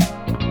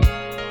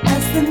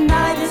 As the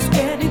night is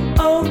getting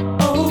older,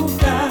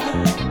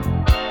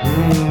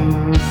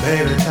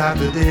 Baby, tap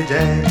the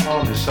DJ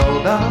on the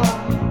shoulder.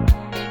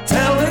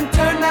 tell him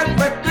turn that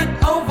record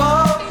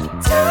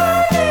over.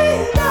 Turn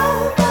it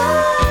over.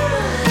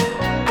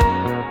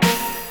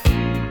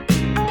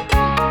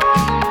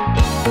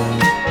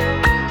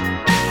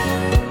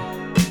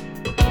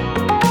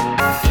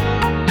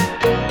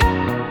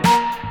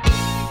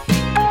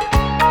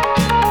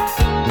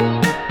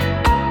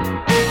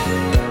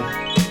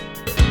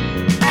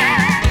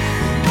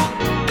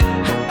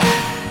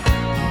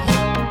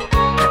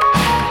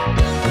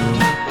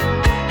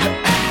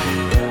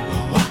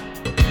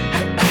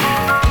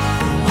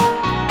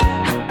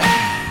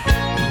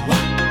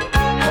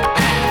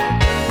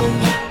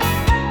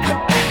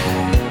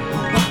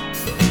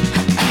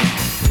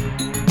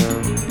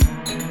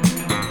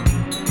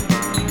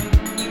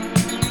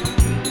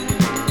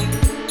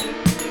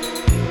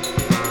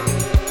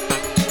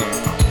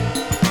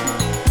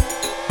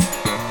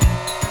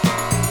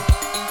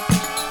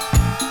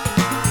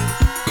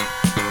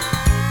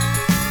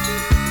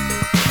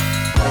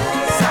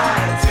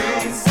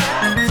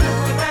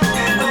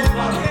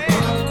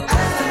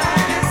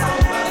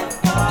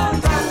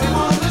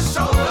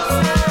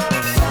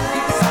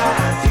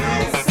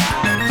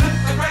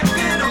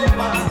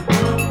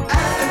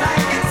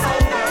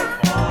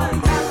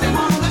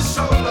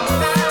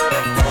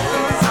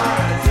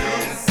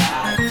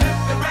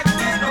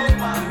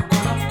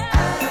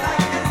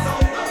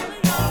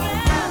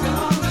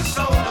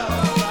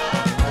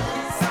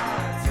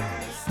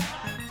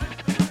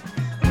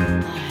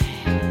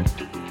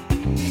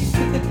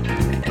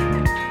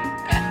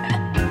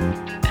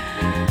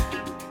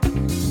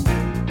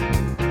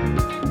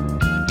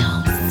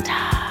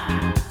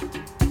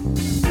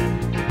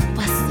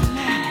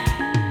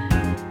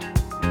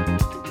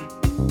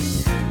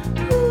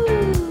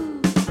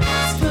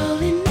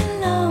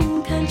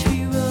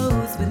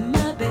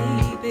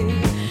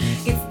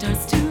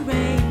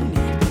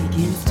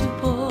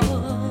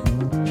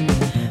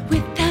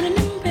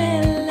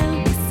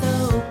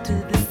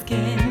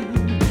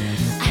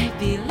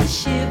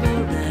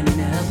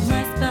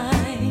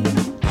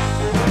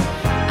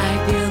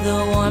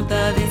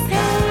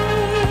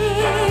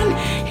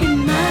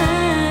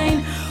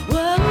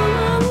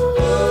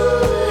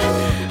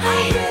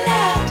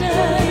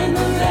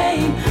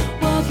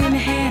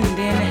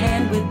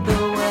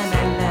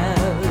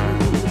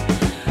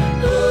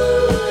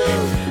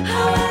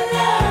 How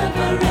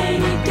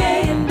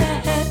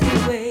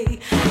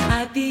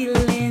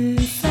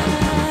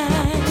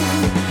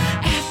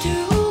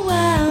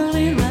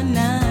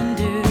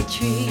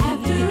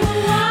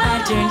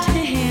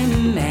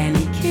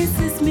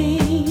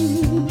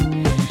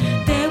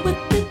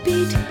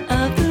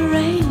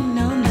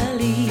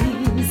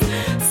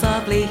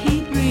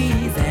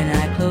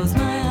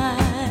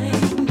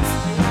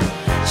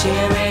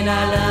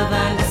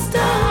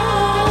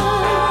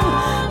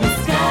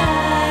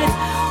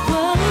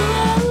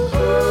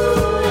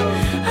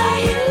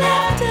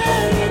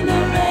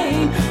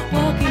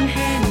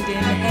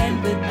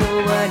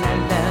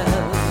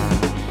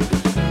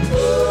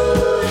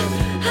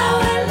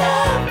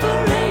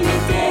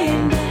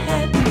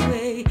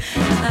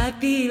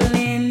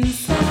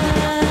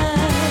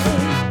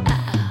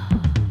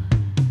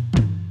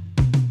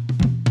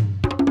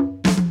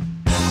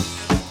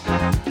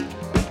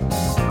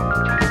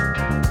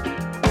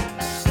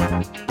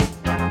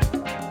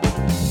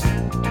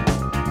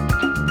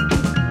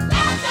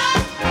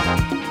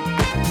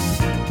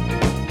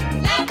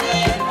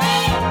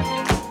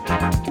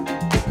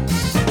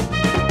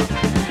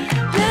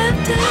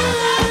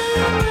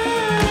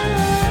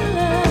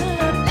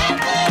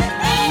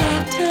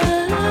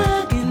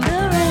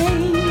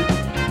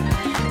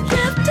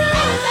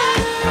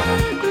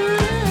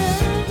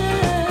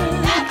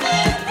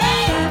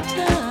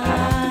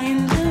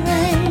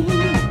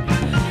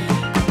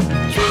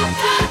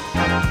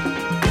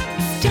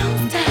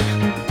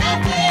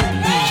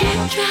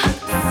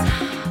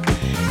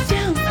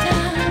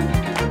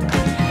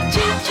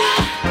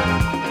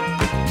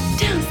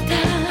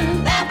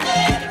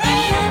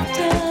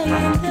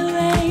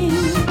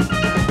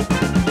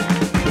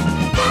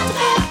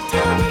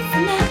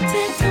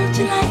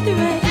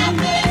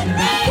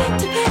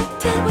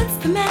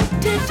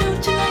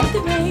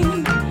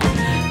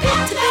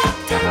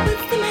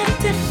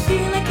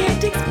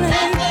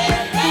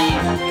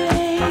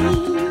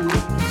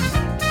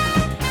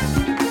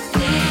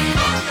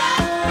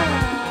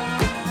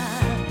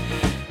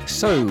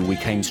So we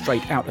came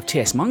straight out of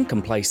T.S. Monk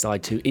and played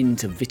side 2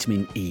 into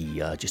Vitamin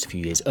E just a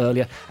few years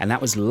earlier, and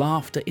that was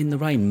Laughter in the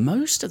Rain.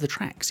 Most of the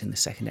tracks in the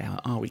second hour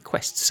are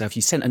requests, so if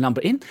you sent a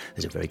number in,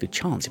 there's a very good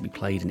chance it'll be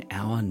played in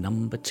hour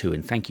number 2.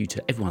 And thank you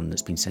to everyone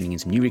that's been sending in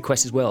some new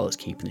requests as well. It's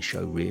keeping the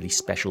show really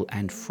special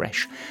and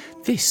fresh.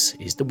 This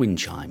is the Wind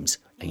Chimes,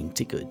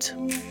 Ain't It Good?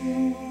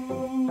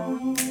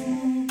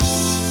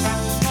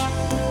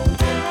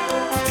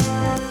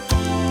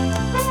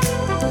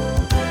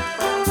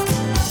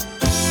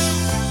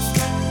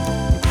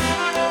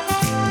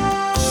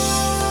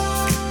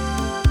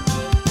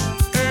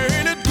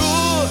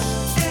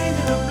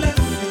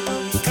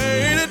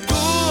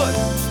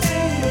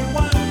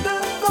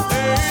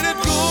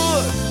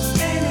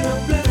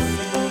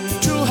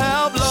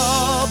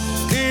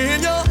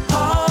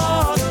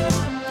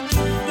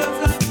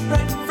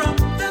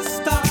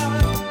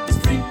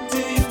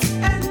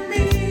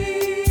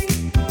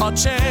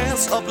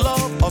 Chance of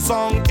love, a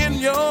song in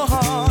your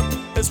heart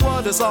is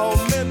what it's all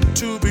meant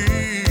to be.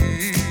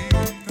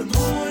 The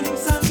morning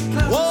sun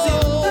clouds in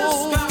the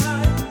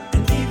sky,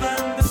 and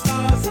even the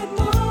stars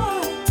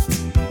above.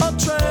 A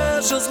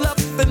treasure's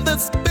left in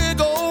this big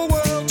old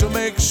world to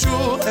make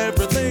sure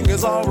everything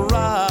is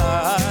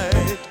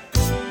alright.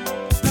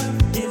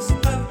 Love is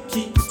the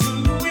key to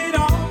it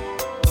all.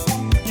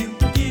 You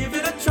give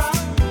it a try.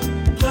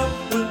 Love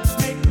will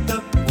make the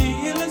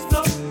feelings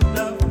flow.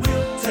 Love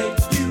will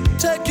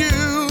take you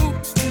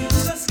to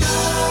the sky.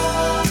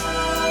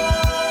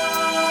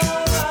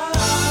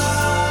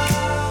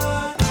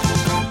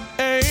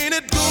 Ain't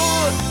it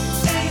good?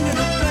 Ain't it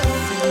a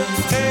blessing?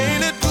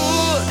 Ain't it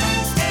good?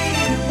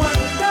 Ain't it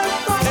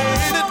wonderful?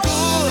 Ain't it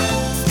good?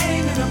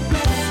 Ain't it a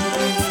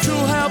blessing? To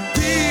have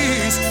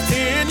peace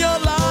in your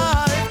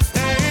life.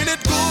 Ain't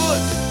it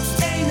good?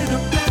 Ain't it a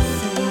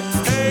blessing?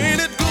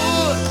 Ain't it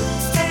good?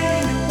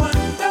 Ain't it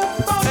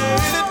wonderful?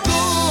 Ain't it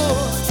good?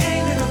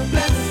 Ain't it a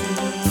blessing?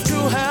 To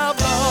have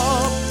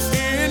love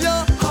in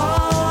your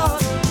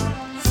heart.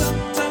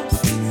 Sometimes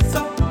it's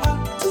so hard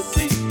to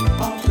see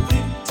all the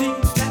beauty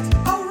that's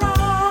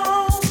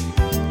around.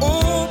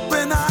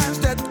 Open eyes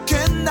that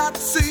cannot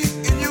see,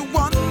 and you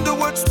wonder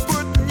what's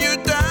putting you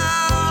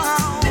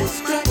down.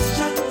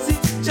 Distractions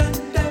each and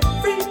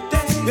every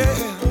day,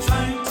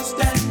 trying to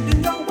stand in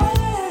your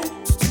way.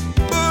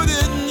 But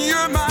in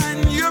your mind,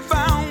 you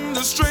found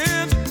the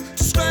strength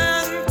to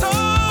stand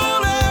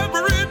tall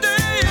every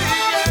day.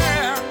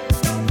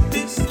 Love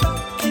is the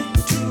key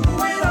to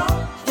it all.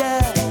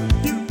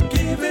 You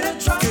give it a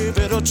try. Give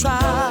it a try.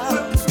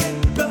 Will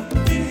make the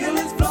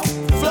feelings flow.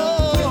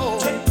 Flow.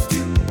 Take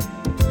you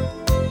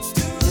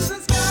to the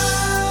sky.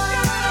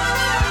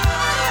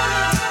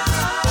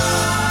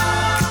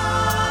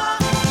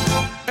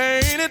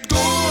 Ain't it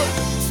good?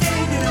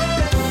 Ain't it a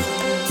blessing?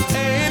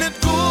 Ain't it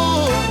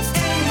good?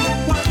 Ain't it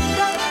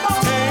wonderful?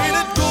 Ain't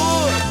it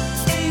good?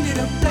 Ain't it a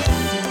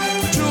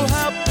blessing? To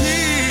have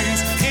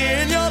peace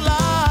in your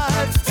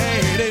life.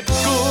 Ain't it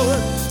good?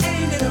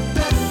 Ain't it a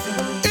blessing?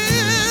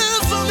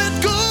 Isn't it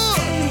good?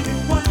 Ain't it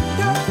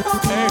wonderful?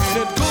 Ain't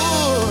it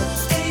good?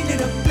 Ain't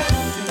it a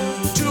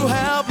blessing? To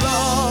have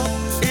love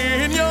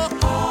in your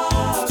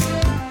heart.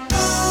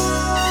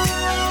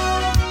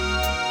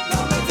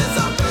 Love is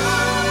so good.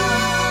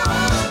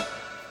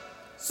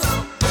 So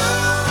good.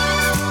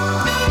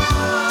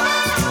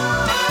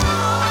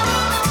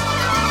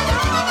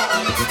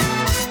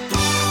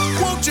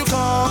 Won't you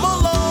come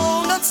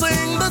along and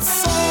sing the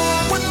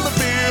song when the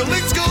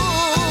feeling's good?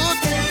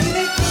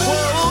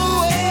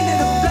 Whoa, ain't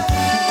it a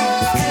blessing?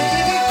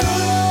 Ain't it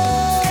good?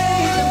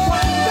 Ain't it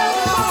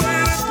wonderful?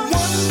 Ain't it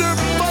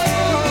wonderful?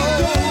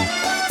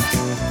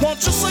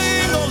 Won't you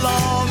sing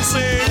along,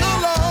 sing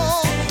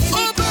along?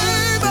 Oh,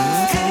 baby.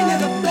 Ain't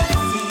it a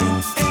blessing?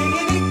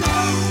 Ain't it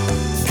good?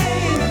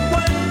 Ain't it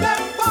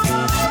wonderful?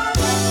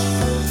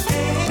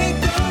 Ain't it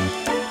good?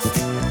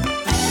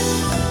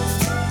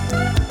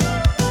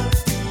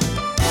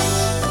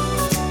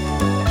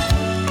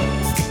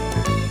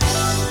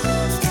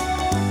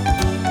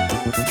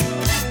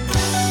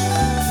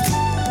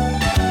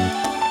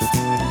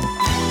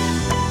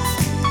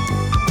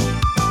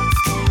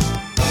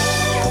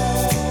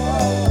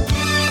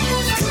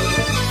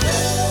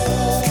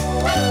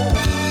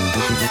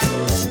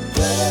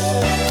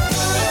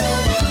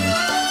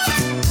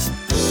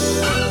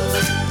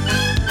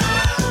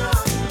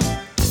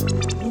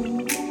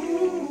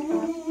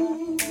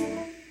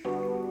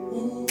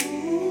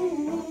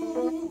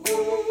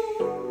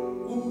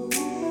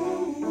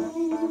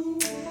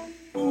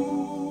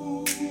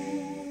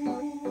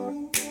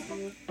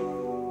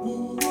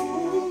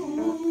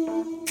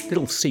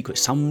 Little secret,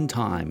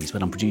 sometimes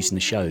when I'm producing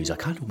the shows, I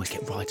kind of almost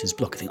get writer's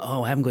block. I think,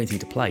 oh, I haven't got anything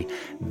to play.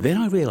 Then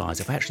I realise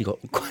I've actually got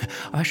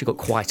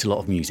quite a lot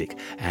of music,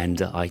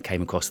 and I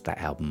came across that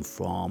album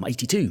from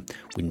 '82,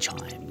 Wind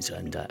Chimes,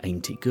 and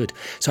Ain't It Good?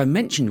 So I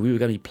mentioned we were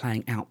going to be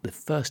playing out the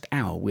first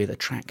hour with a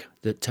track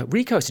that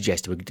Rico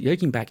suggested. We're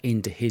looking back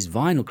into his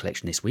vinyl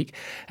collection this week,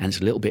 and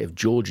it's a little bit of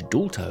George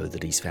Dalto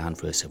that he's found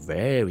for us, a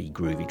very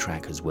groovy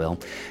track as well.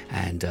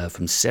 And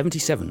from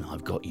 '77,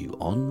 I've Got You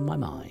on My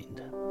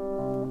Mind.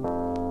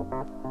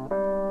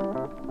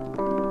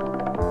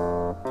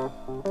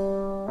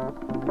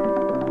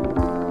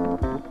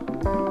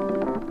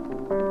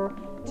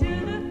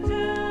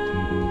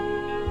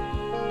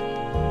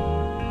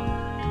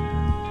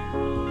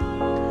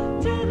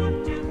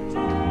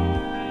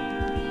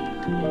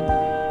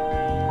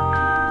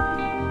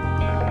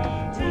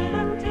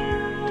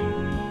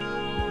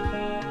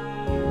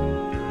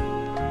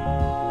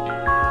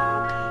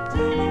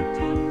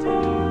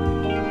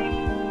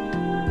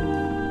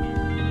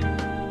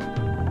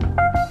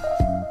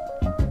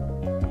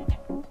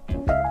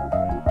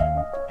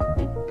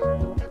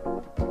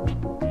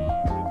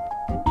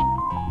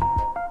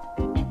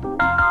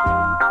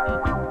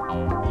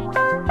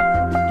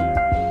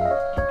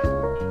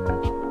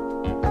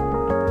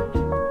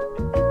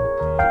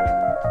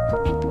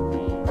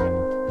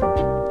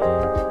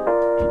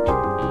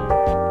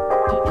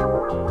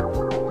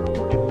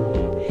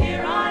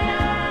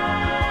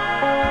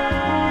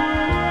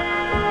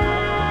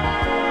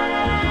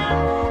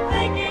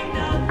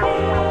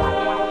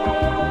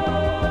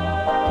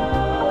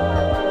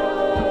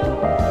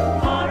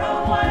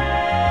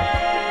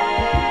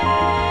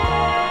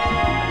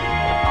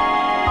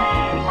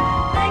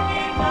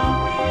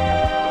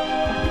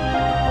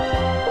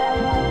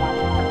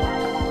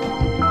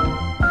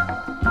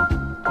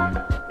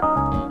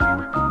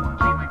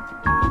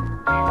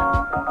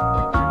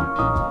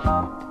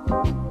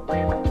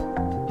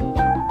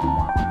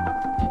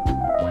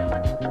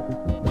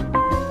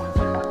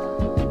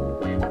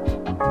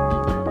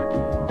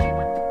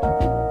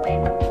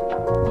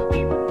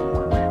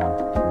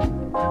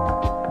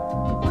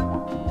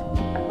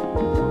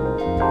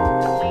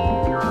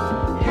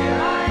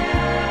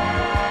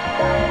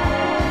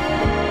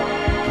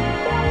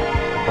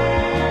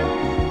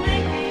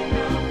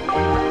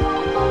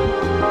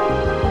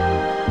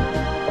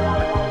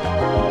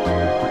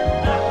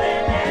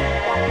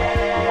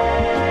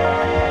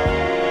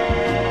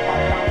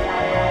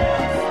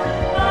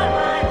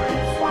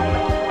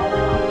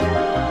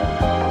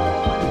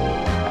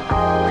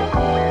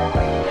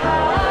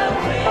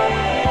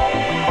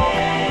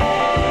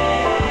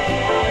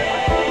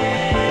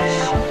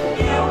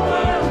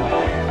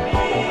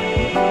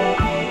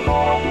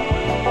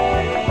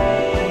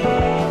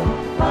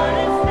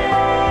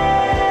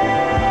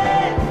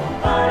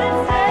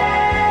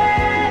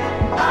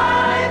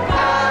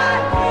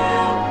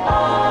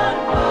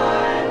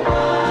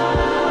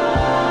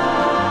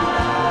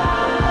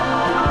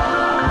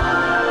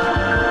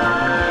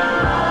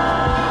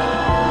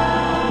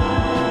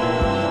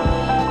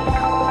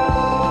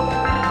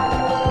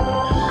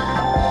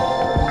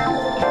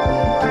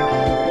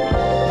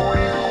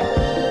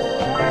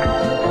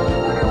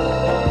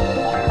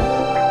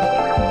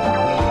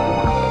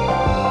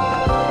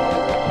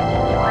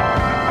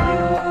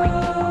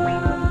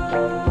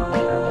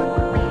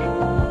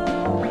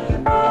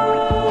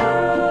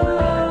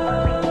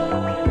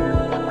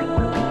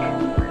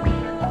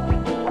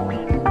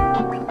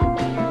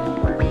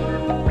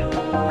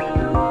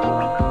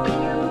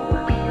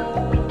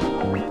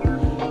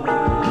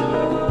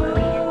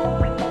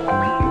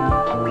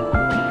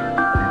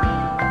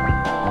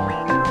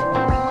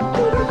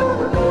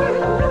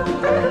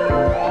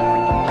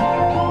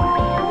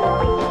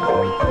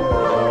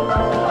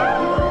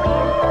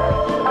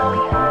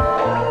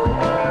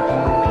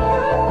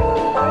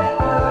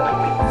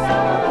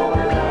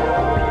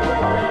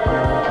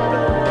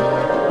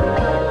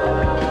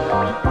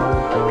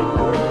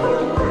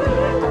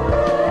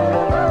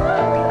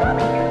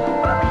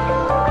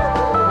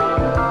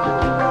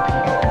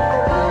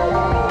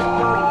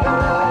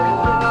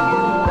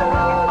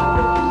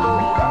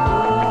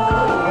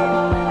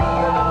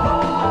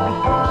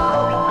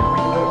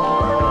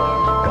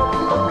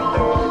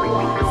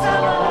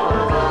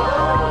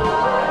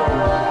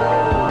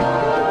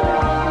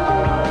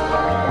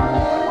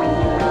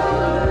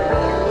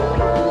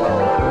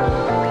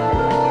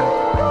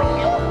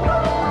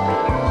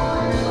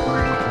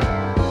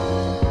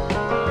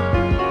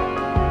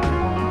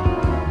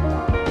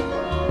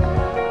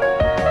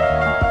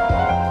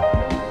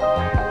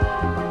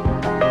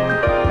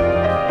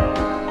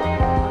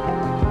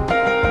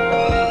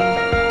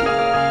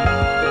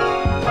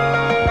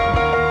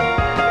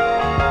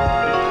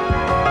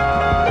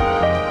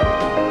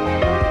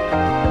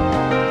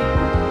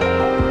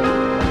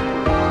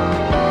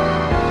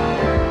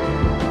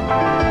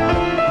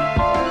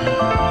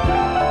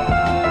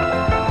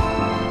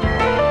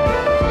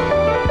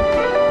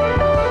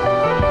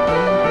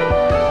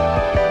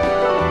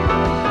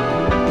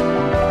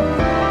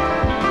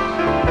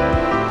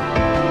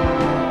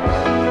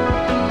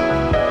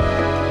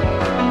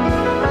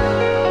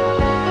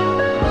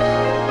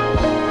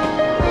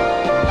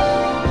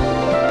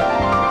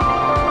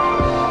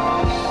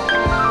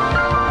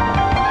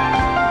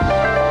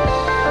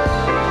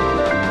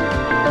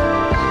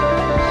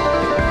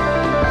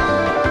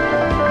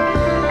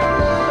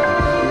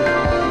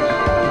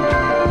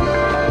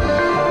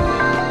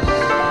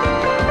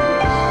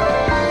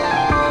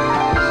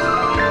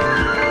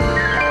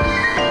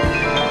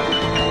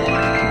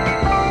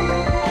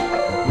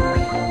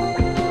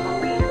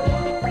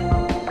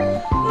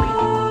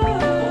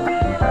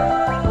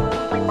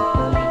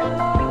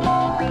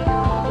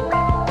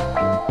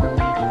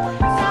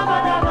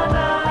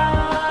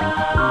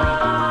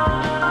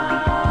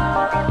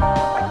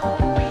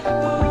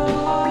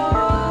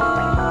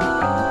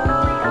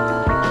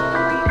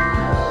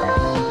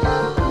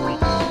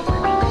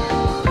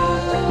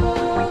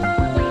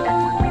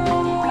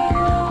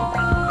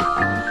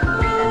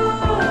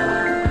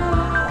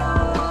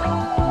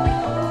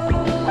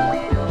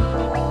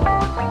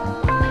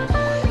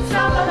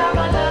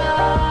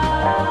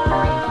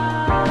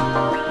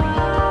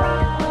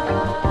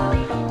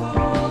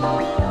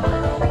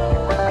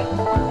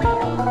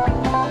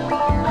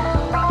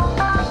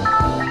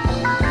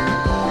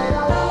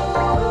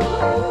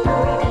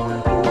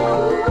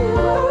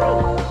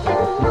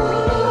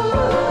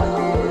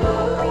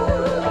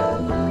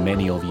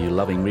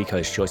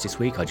 Rico's choice this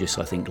week. I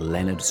think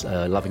Leonard's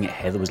loving it,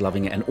 Heather was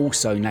loving it, and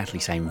also Natalie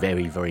saying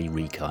very, very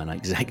Rico. I know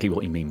exactly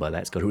what you mean by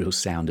that. It's got a real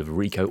sound of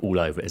Rico all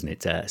over it, isn't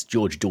it? It's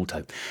George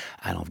Dalto.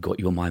 And I've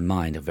got you on my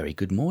mind. A very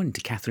good morning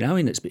to Catherine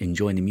Owen that's been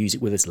enjoying the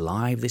music with us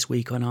live this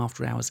week on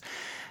After Hours.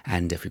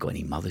 And if we've got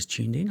any mothers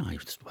tuned in, I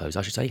suppose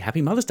I should say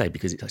Happy Mother's Day,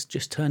 because it's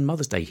just turned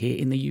Mother's Day here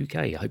in the UK.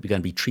 I hope you're going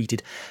to be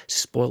treated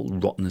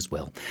spoiled rotten as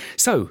well.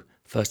 So,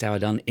 first hour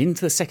done. Into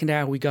the second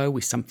hour we go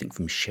with something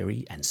from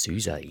Sherry and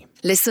Suze.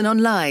 Listen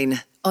online,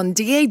 on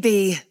DAB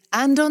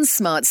and on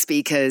smart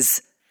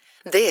speakers.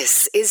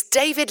 This is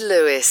David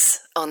Lewis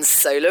on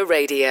Solar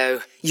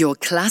Radio, your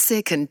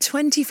classic and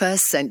 21st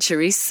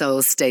century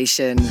soul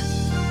station.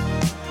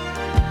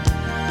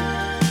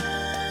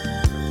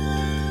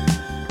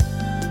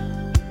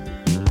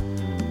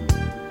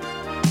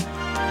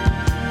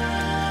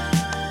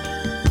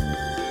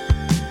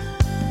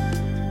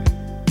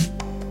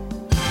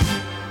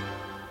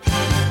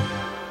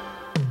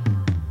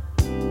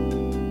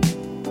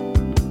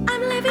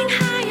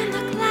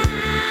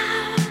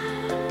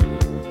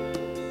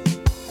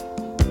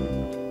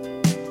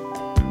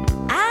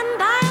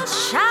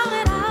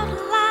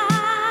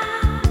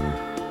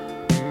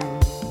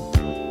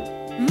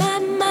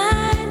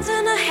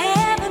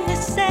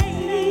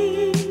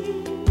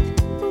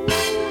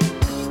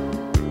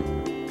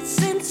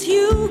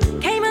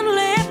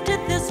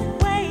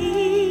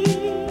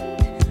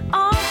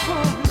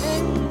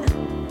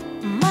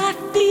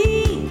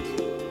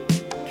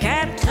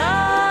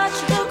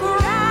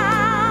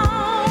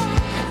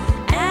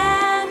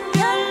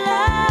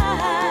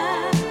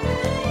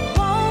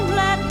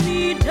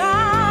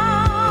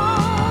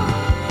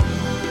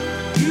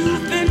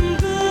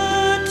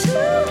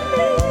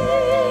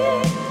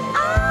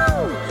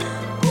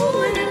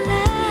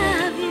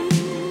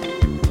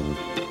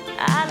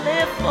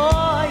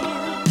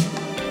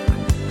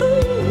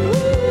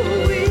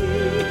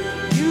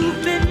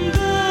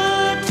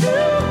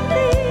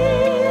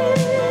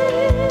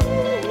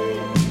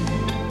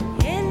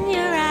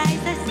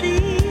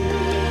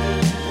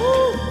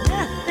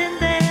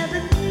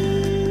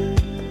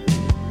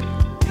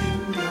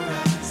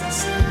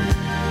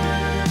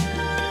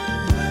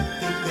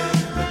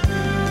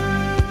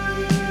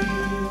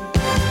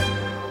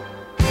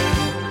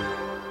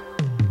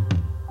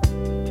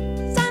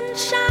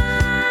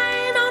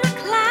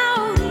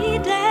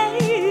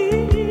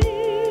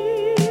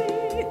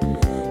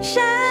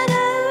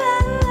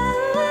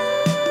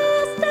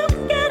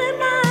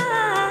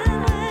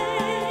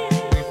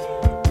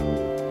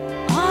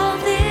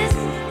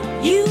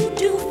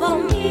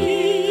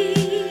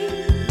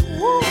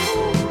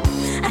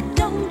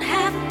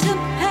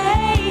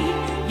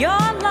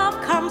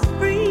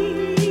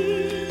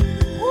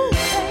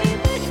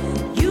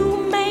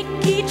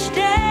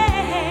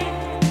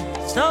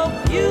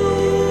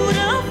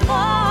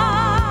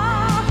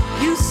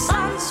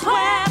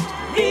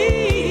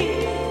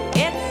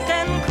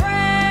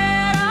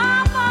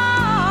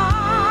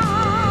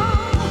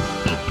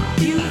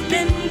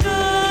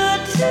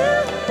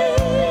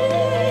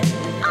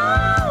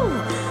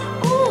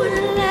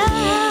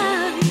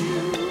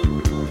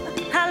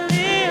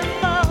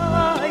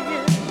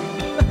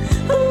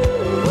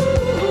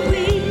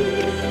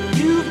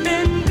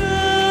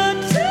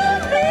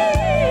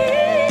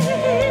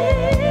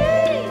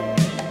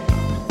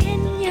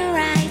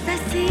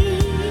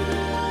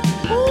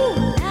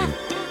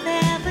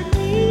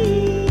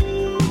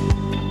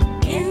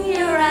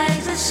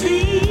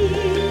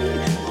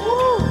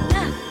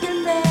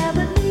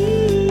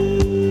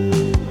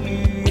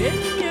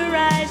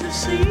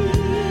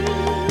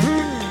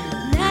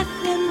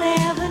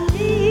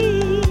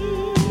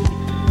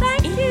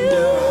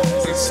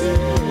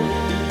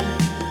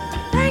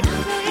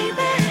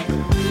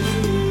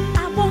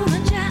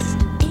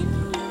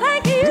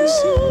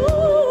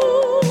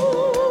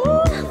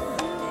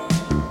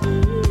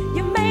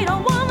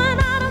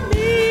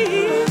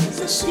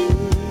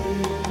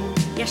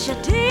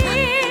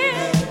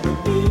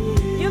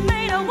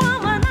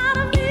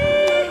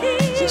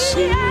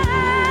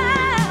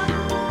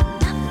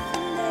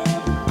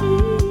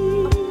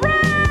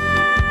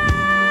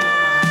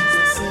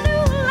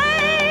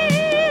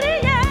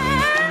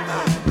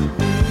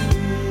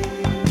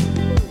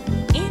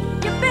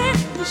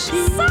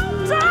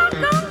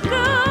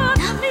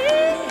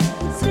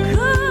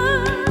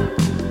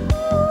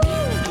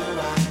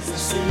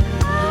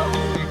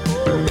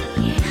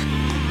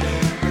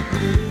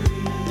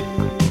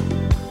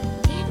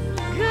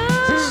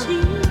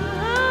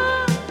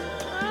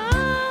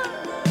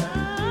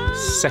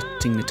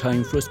 Setting the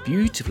tone for us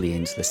beautifully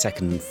into the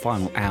second and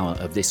final hour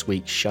of this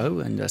week's show,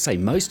 and I say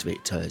most of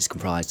it is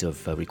comprised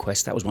of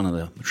requests. That was one of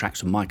the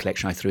tracks from my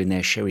collection I threw in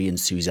there, Sherry and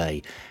Suze,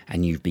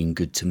 and You've Been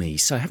Good to Me.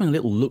 So having a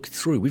little look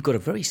through, we've got a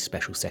very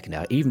special second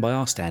hour, even by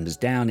our standards.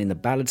 Down in the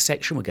ballad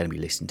section, we're going to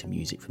be listening to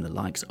music from the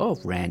likes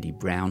of Randy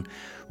Brown,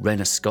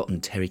 Rena Scott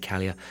and Terry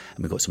Callier, and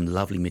we've got some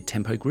lovely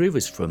mid-tempo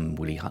groovers from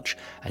Willie Hutch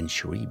and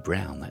Cherie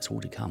Brown. That's all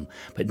to come.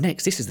 But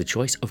next, this is the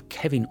choice of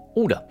Kevin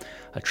Alder,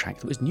 a track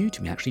that was new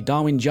to me actually,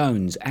 Darwin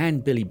Jones. Jones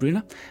and Billy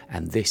Brunner,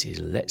 and this is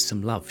Let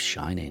Some Love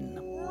Shine In.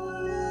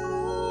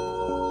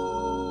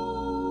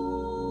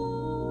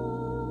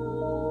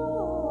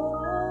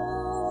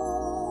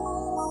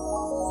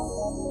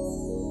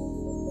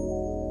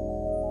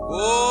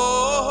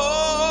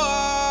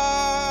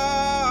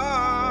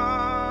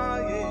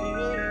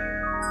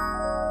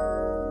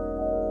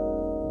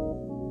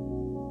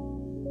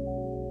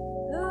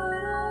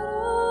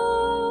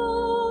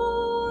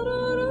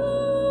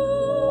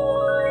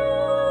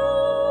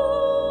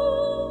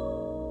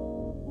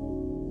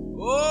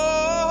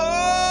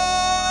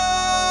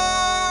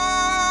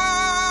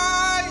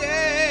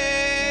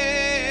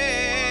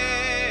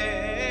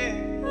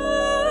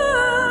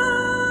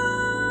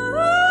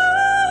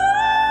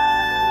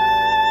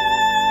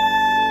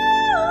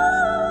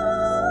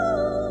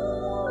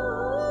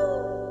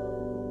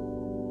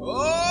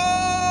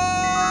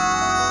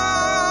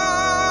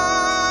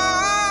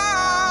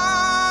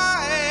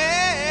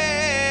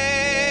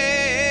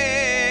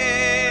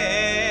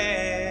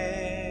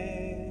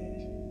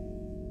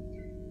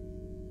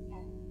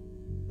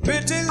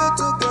 Pretty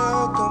little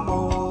girl, come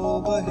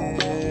over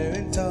here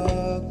and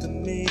talk to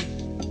me.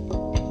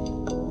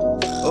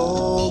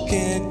 Oh,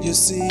 can't you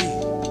see?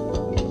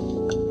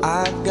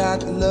 I've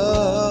got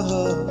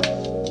love.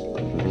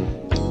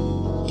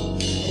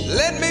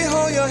 Let me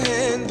hold your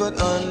hand,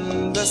 but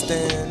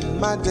understand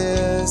my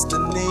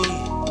destiny.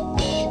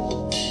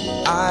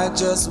 I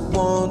just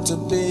want to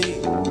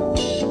be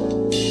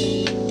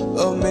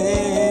a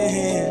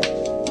man.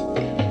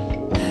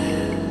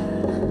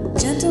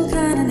 Gentle,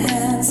 kind, and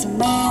handsome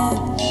man.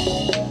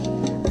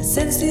 I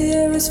sense the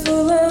air is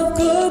full of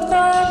good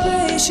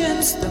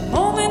vibrations. The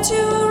moment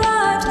you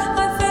arrived,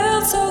 I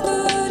felt so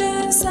good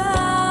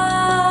inside.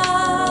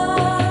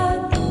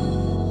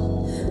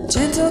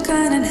 Gentle,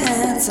 kind, and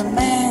handsome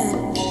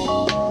man.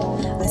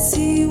 I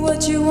see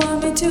what you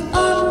want me to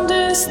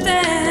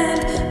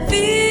understand.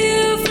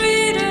 Feel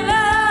free to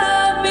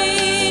love me.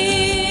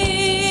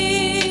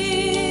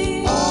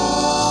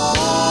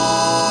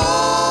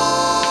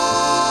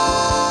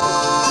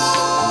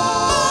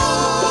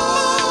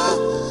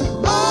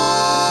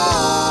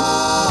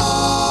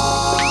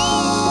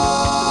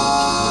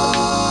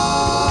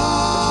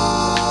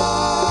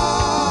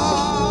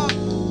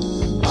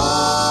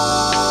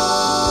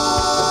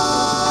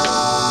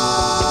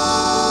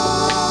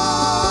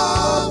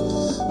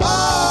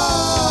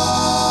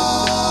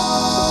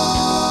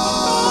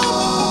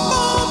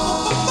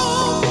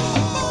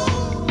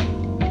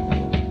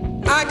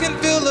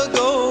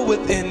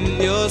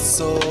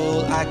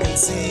 Soul, I can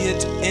see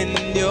it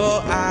in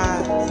your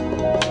eyes.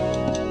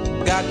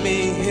 Got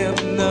me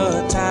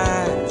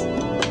hypnotized,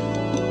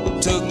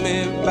 took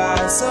me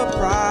by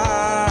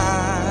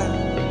surprise.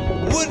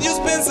 Would you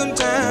spend some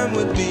time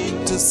with me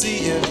to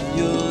see if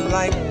you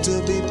like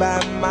to be by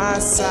my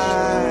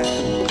side?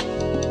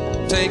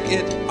 Take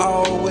it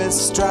all with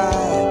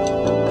stride.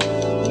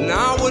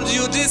 Now would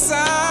you decide?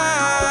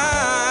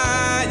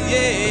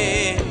 Yeah.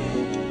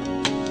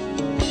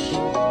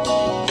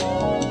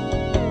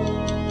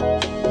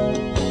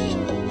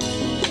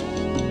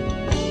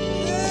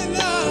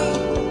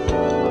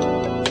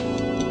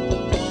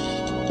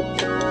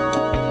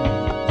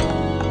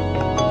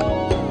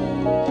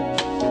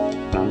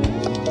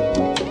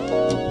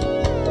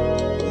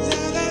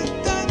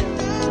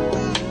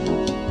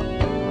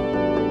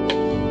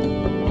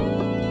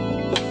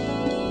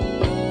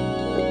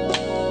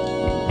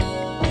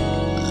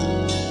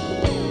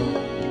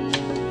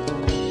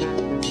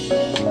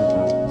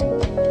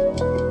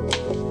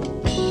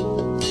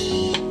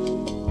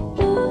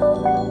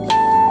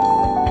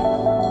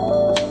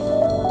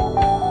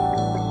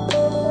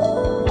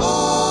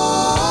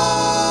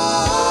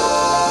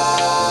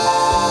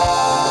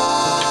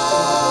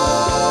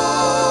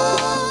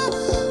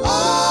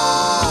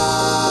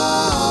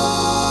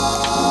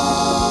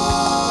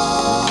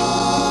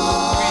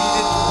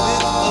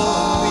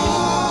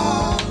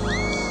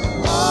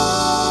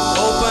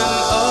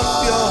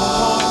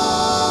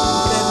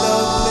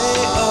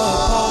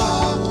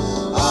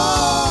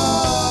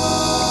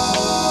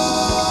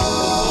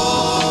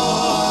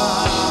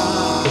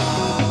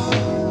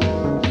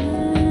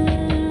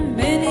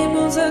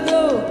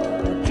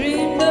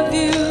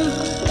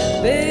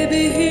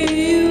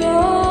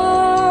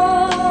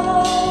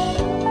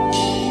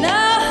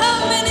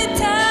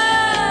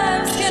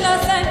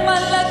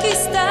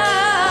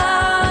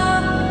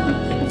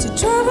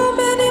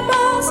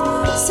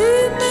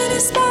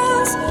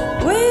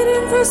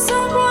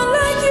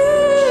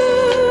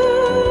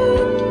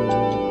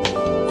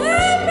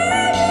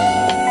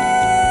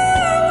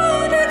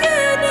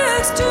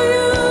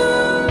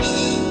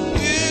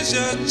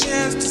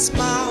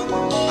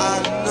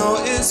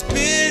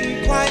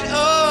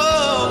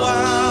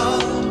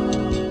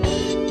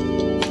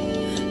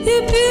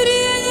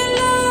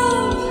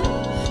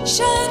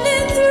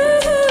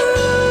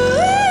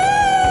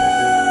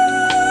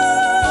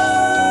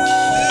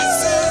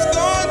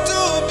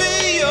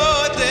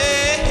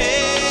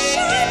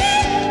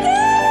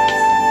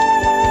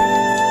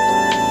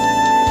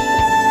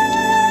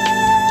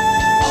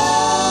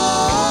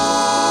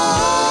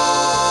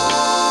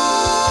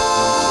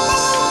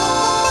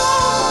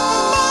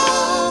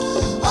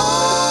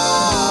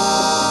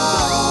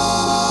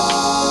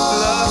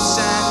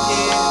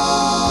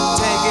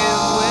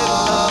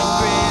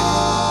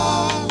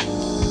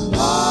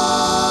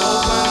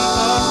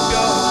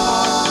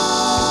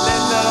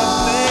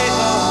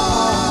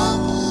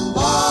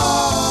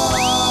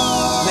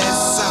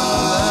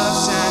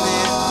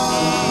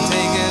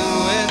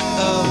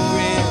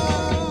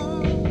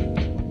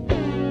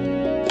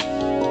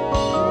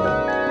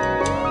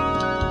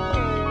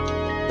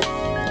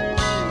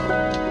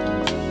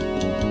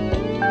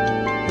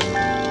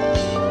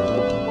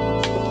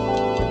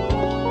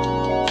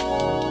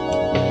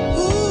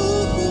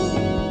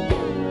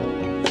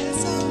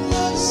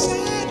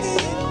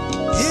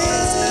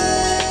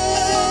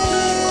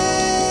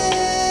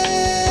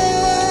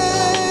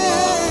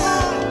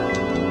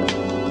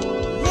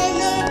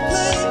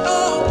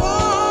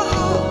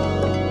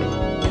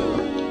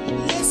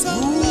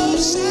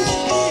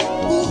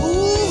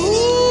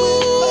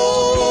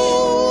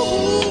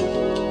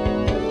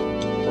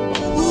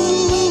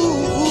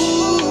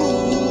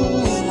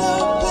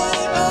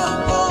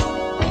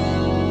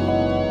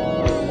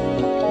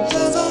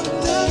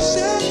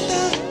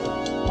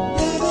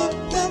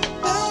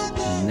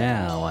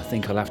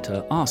 think I'll have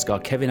to ask our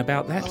Kevin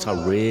about that, because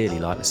I really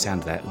like the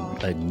sound of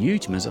that. New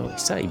to me, as I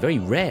say, very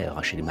rare,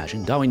 I should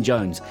imagine. Darwin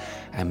Jones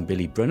and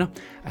Billy Brunner,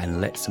 and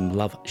Let Some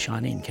Love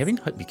Shine In. Kevin,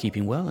 hope you're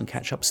keeping well and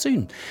catch up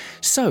soon.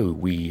 So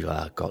we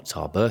got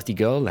our birthday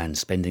girl, and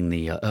spending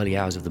the early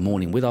hours of the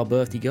morning with our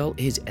birthday girl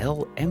is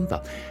El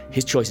Enver.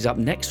 His choice is up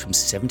next from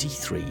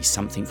 73,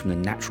 something from the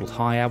Natural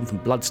High album from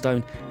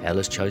Bloodstone. El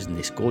has chosen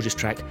this gorgeous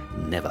track,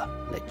 Never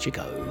Let You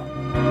Go.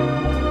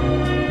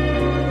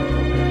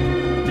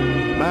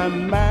 My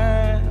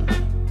mind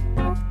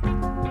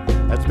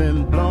has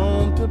been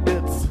blown to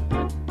bits.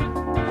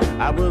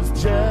 I was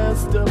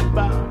just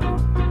about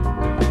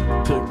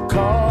to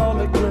call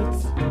it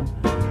quits.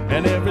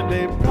 An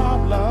everyday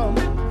problem,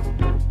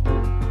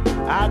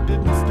 I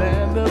didn't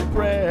stand a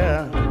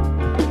prayer.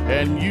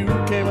 And you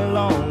came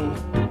along,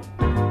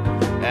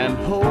 and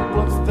hope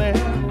was there.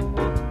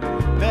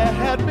 There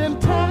had been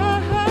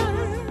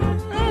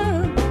times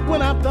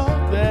when I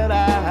thought that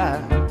I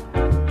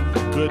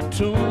could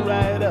tune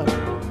right up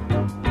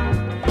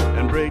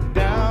and break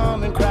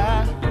down and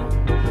cry.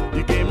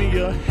 You gave me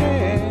your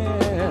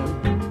hand,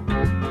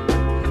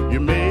 you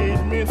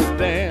made me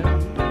stand.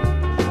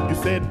 You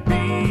said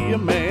be a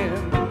man.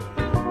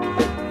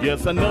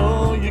 Yes, I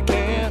know you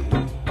can.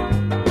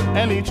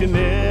 And each and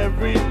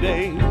every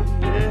day,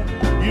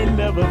 yeah, you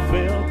never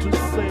fail to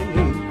say,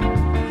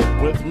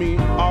 with me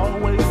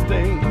always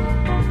stay.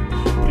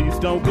 Please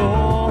don't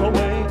go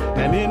away.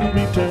 And in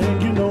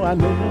return, you know I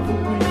never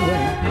will.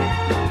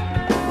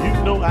 You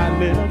know I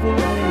never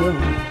will.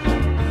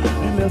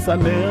 And yes, I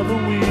never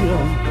will.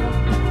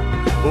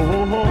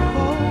 Oh, oh,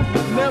 oh,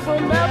 never,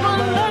 never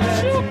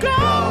let you go,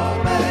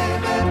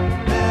 baby.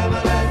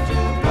 Never let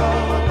you go,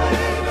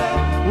 baby.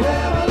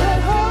 Never let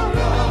you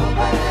go,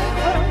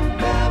 baby.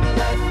 Never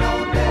let go,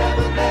 never,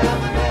 never,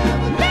 never,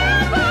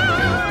 never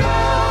go.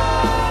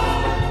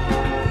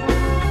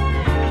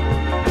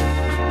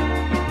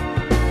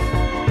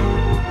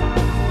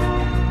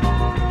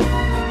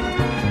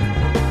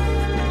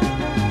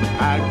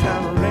 I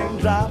count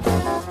raindrops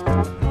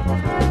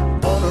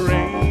on a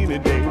rainy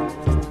day,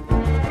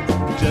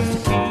 just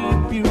to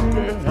keep you,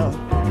 girl,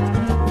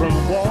 from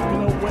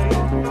walking away.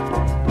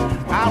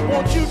 I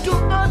want you to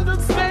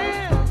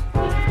understand,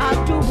 I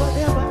do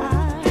whatever I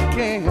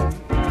can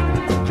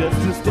just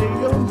to stay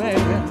your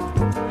man.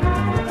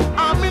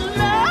 I'm in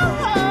love,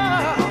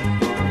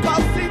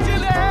 'cause each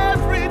and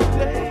every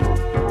day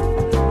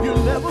you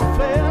never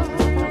fail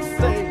to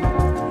say,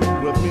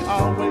 with me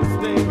always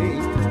stay.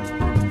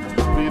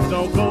 Please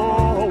don't go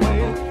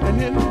away, and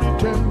in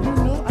return, you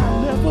know I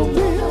never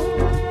will.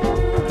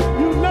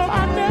 You know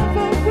I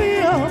never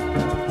will.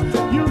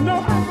 You know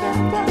I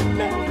never,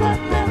 never,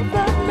 never,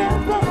 never,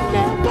 never,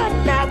 never,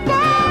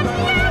 never.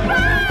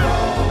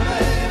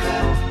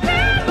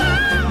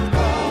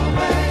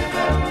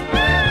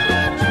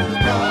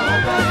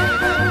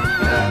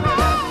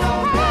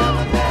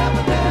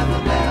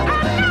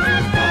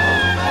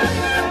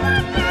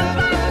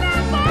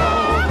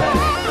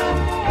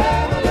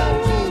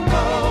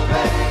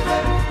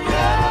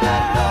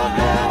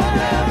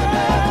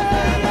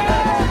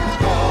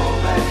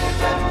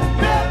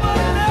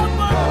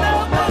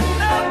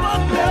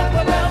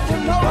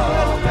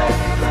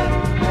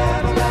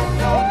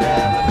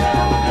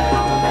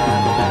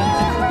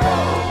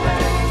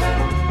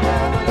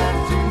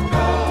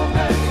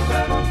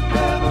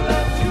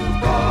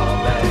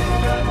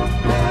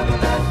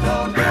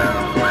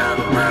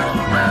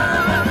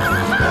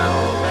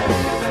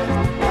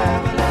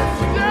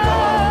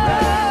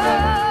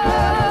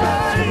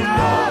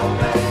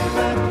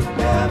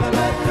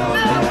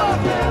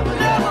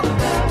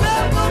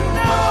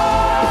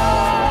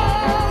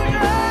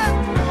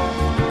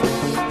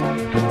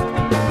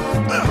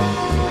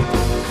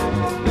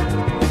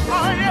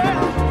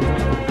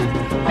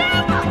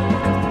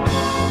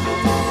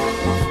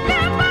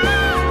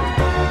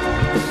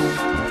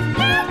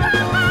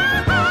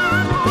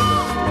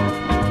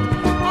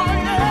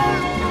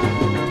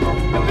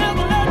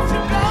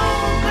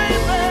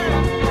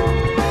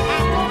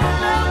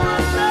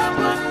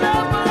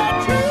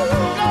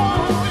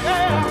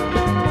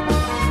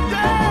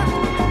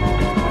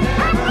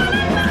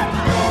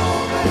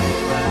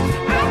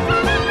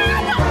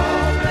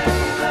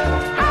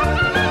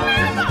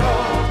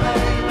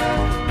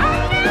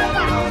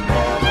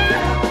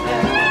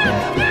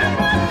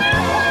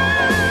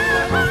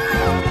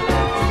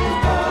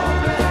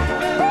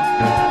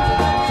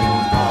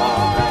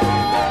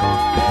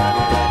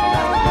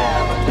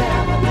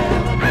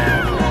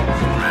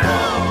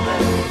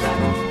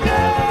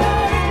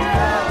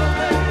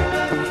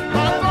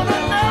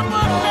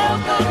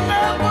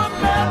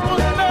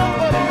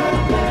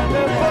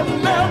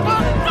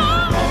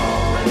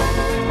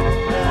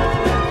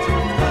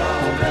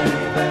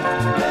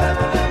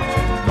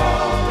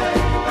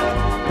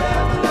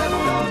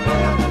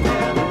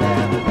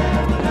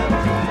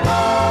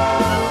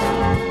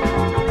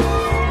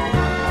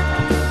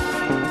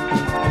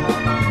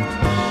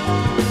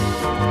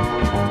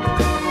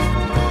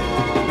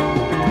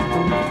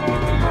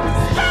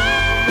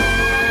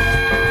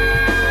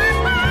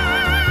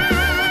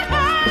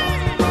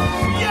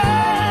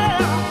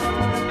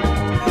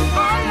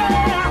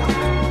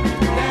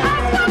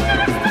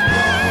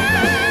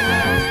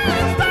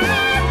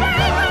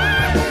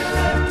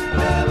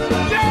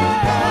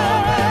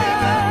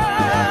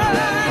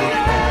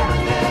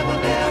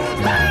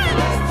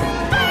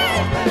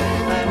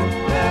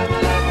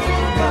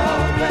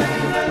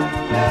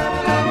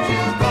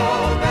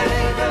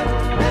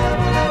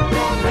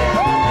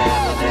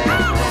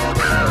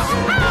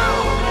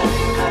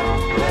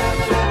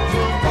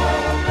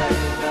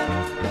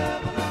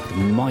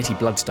 Mighty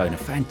Bloodstone, a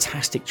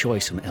fantastic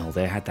choice from El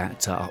there. Had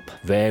that up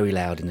very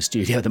loud in the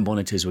studio. The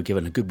monitors were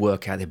given a good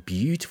workout. Their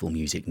beautiful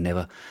music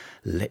never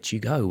lets you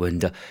go.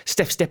 And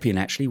Steph Stepien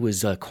actually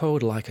was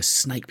coiled like a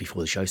snake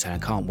before the show, saying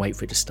I can't wait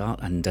for it to start,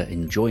 and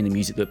enjoying the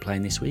music that we're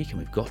playing this week. And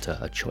we've got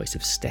a choice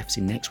of Steph's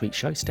in next week's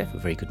show. Steph, a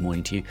very good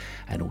morning to you,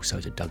 and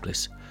also to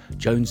Douglas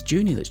Jones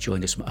Jr. that's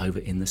joined us from over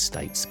in the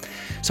States.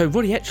 So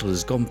Roddy Etchell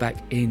has gone back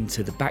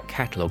into the back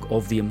catalogue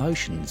of The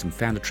Emotions and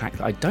found a track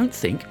that I don't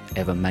think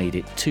ever made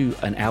it to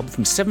an album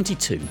from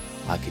 72,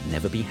 I Could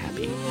Never Be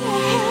Happy.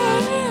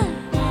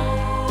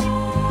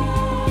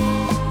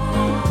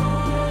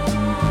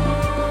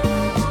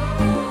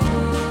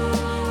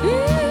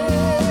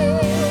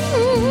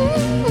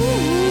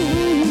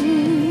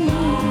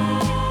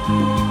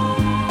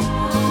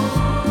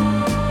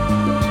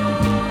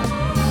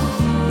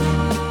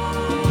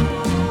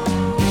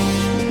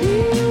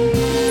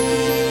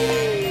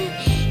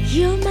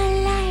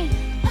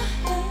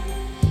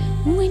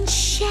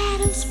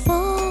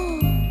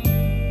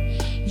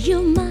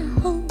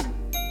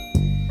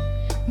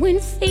 When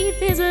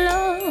faith is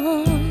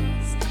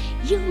lost,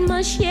 you're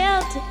my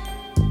shelter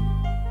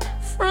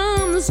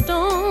from the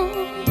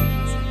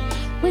storms.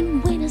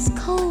 When winter's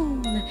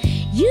cold,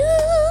 you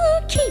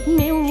keep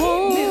me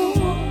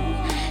warm.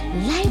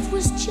 Life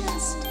was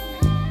just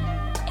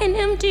an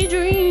empty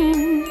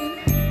dream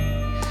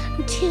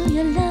until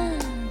your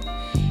love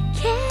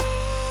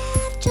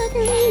captured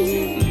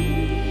me.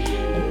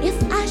 And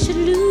if I should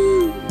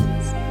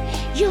lose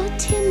your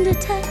tender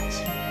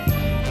touch,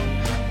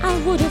 I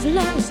would have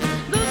lost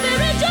the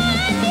very joy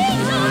I need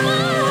no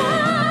more.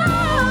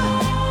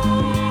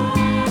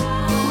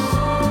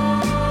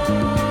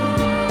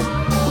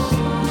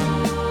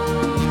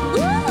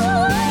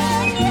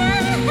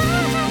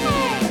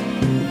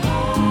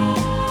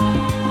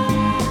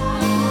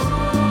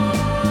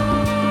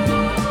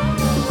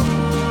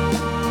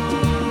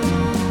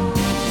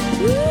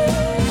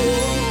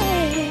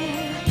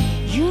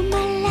 You're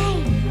my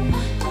life,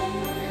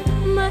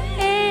 my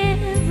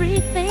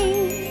everything,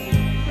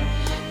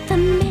 the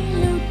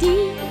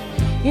melody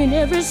in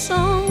every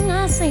song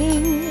I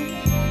sing.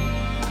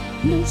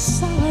 No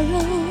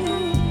sorrow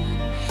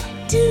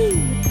do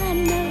I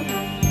know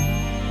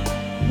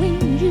when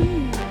you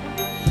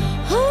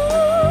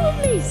hold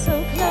me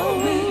so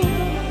close.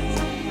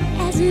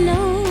 As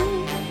long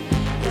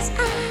as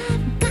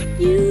I've got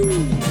you,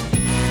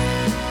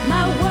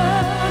 my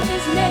world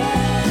is never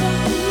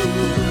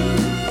blue.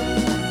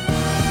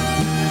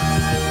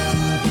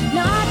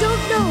 Now I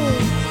don't know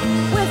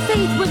where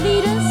faith will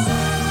lead us,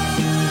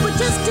 but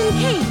just in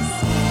case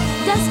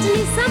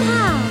destiny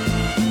somehow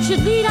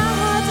should lead our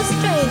hearts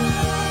astray,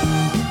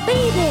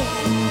 baby,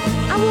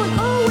 I want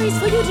always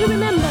for you to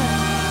remember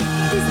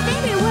these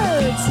very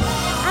words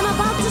I'm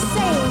about to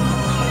say.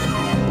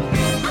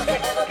 I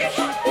could never be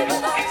happy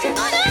without you.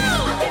 Oh no!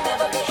 I could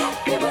never be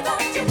happy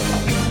without you.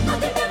 I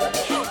could never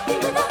be happy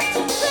without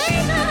you.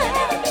 Baby, I could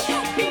never be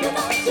happy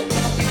without you.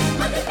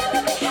 I could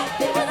never be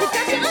happy without you. You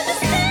got to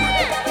understand.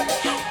 I could never be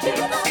happy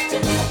without you.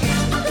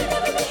 I could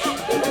never be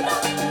happy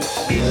without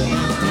you.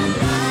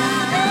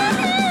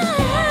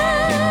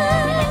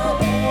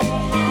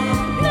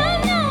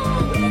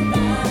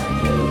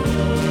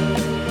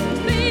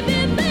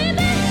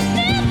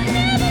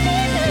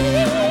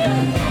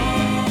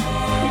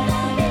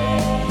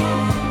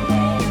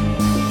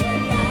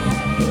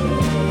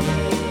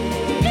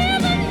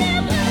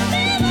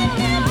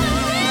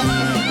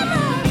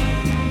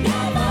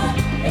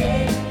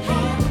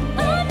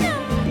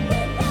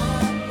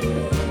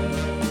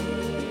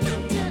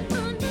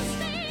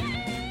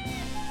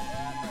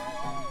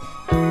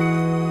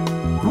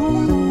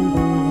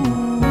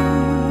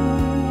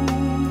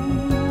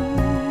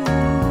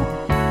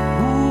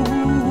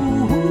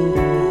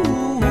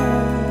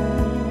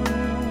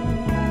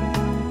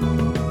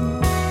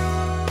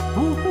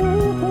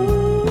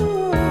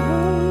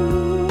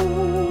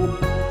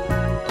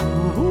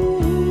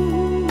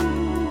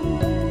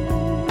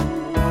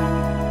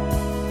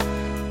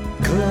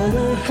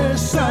 Color her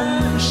sunshine,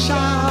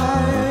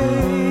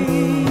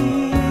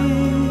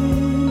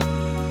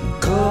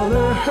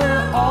 color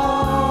her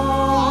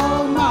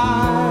all mine,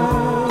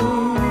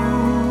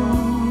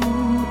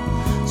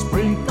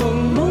 sprinkle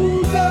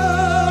moon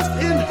dust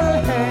in her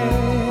hair,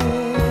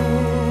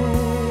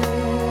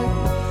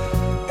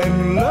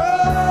 and love,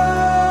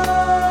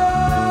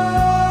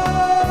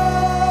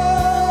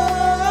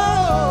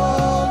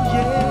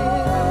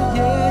 yeah,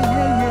 yeah,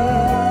 yeah, yeah.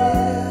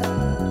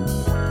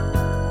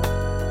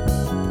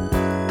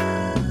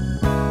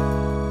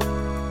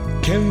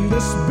 Can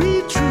this be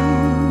true,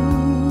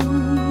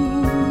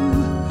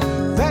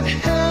 that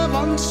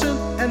heaven sent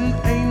an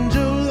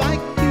angel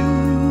like you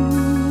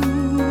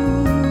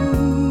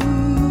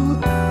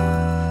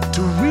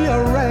to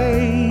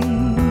rearrange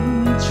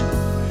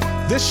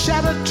this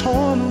shattered,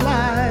 torn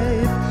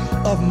life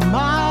of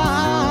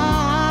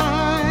mine?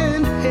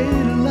 Hey,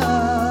 love,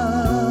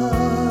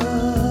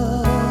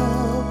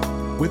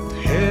 with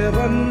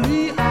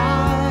heavenly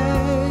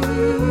eyes,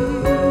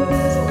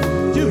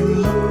 you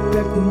looked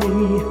at me,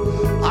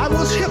 I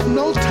was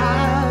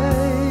hypnotized.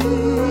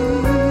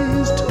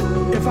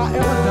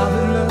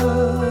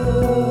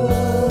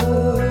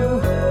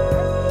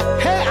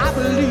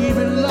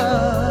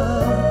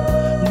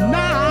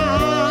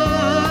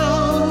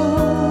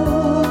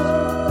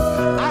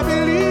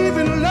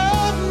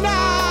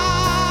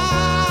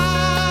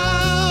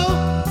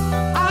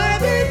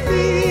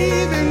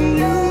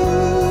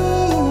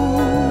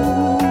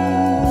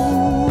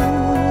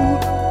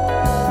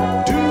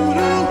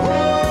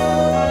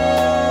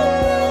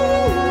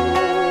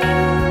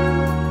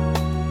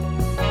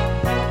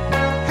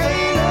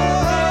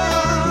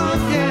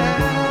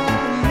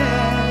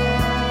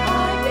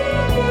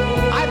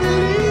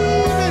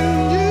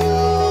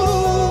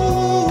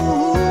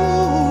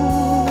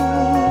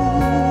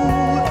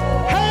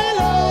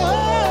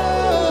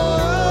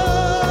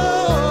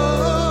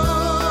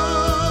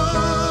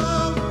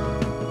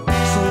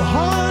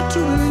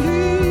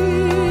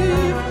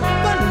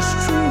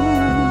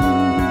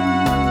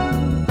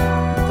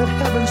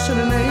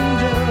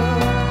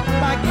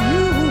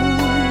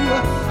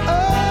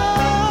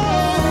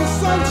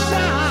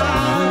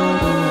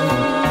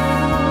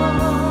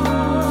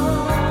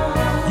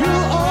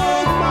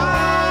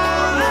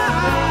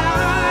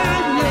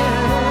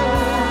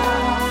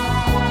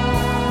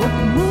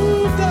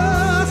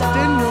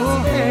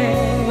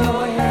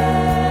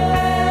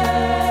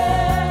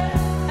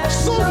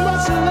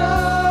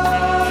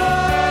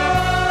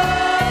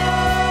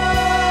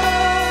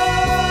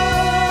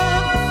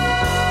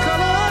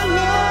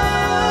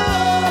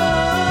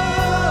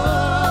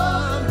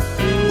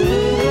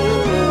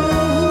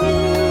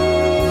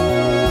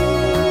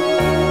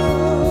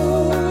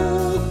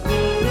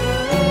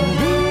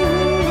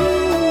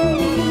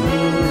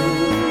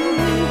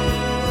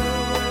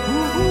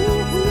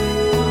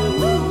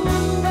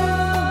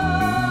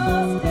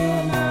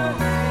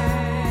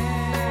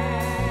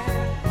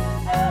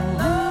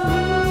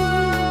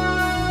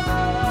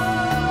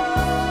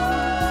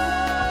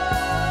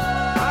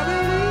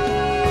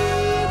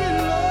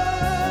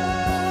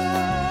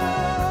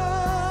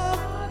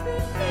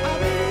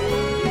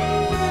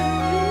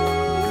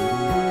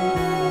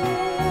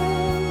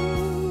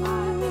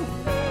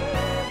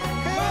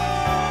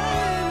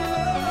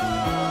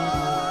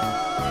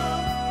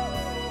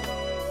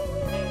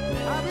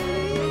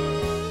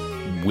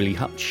 Willie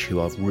Hutch,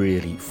 who I've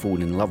really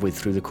fallen in love with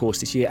through the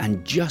course this year.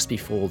 And just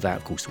before that,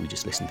 of course, we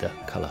just listened to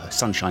Colour Her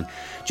Sunshine.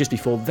 Just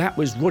before that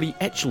was Roddy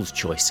Etchel's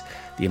choice,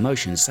 The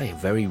Emotions, say a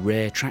very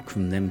rare track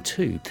from them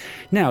too.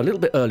 Now, a little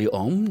bit earlier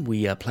on,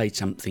 we played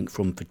something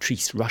from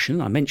Patrice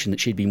Rushen. I mentioned that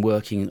she'd been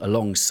working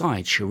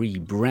alongside Cherie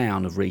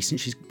Brown of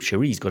recent.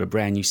 Cherie's got a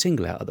brand new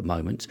single out at the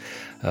moment,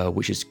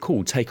 which is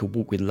called Take a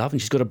Walk with Love,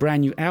 and she's got a brand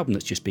new album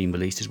that's just been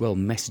released as well,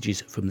 Messages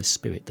from the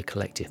Spirit, the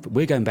Collective. But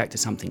we're going back to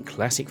something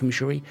classic from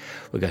Cherie.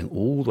 We're going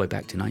all the way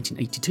back to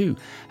 1982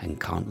 and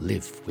Can't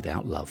Live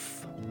Without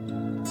Love.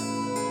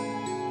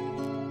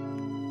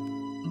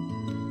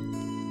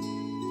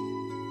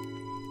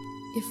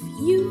 If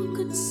you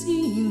could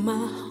see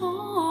my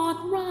heart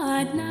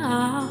right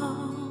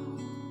now,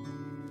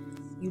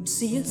 you'd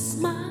see a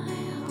smile,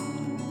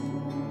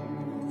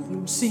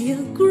 you'd see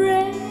a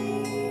great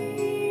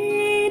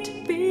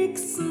big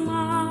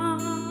smile.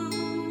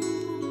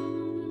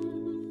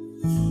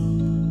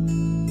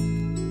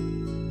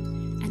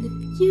 And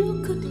if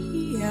you could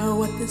hear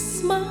what the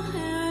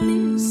smile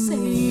is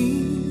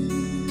saying,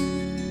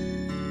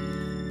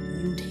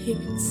 you'd hear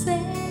it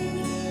say,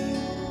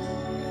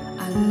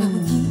 I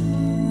love you.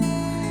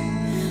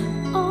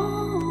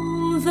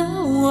 All the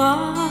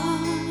while,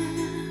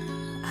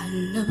 I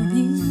love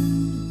you.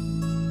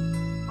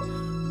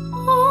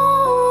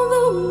 All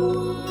the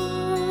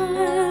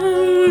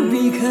while,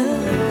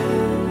 because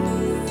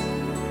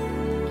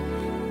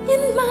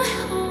in my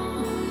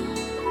heart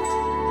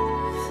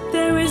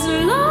there is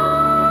love.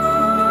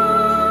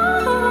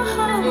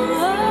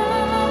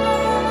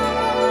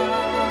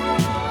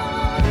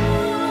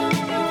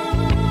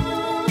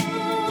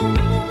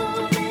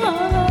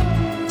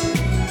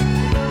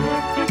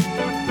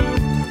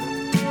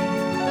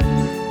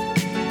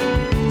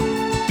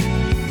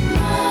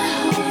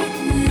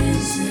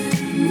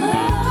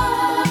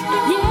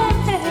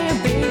 yeah,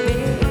 baby.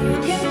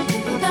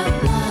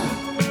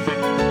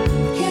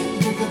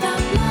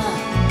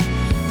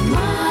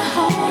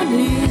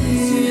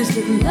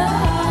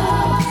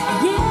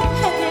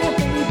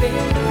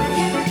 Can't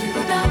live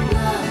without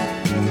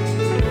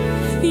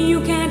love.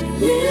 You can't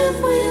live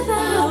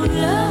without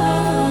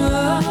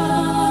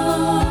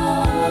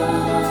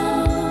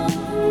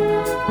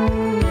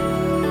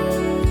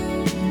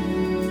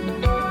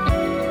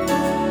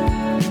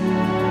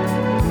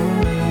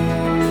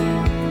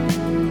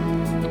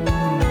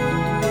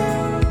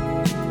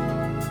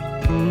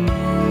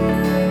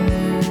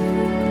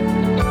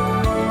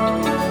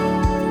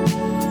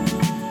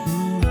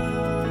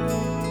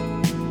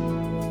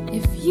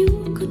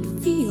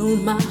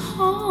my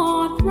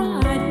heart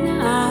right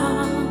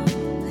now,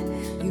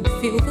 you'd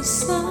feel the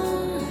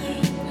sun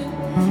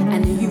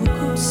and you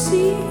could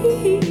see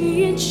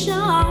it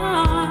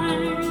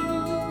shine.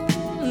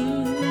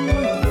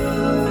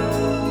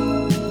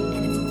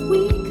 And if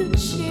we could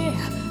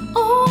share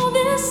all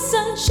this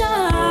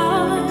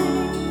sunshine,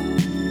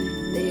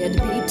 there'd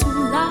be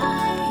two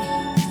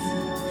lives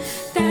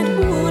that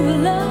would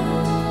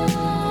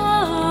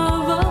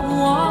love a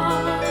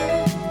one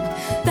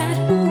that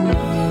would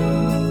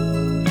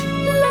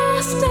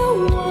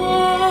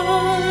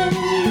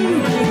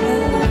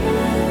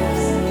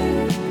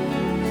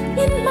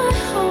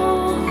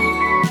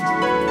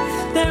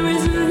there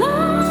is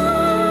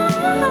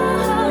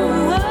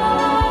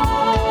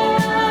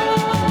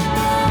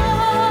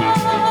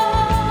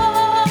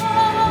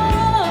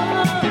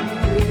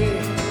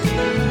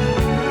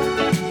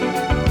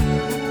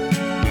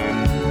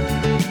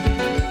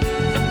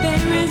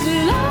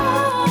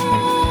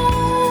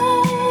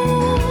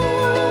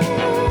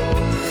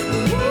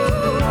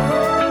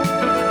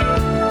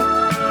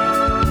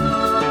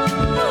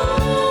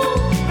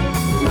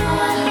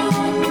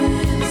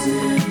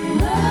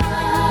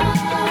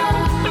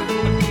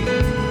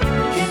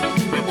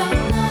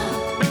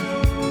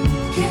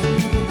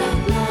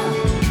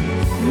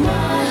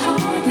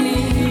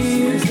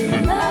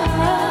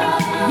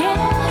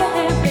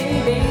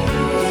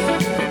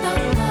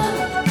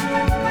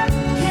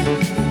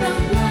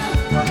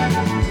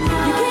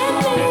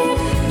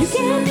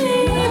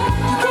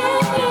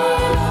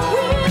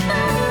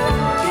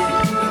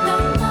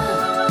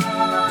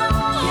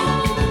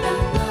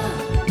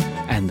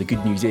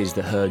is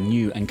that her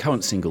new and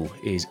current single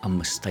is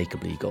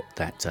unmistakably got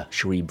that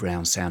Cherie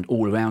Brown sound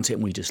all around it,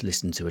 and we just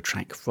listened to a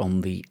track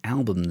from the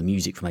album, the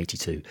music from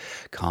 82,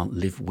 Can't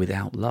Live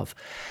Without Love.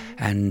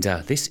 And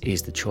this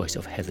is the choice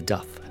of Heather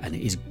Duff, and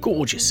it is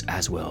gorgeous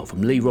as well,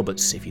 from Lee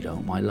Roberts, If You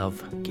Don't Want My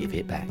Love, Give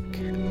It Back.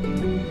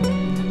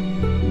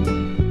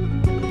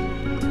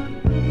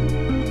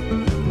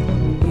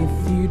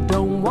 If you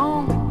don't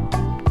want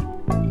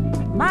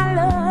my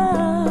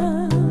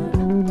love,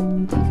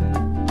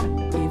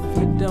 if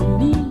you don't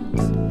need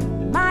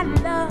my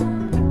love,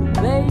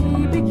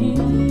 baby,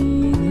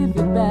 give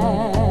it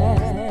back.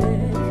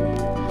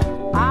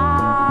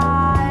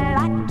 I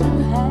like to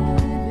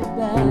have it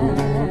back.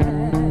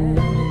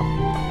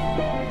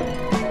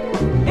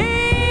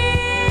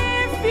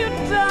 If you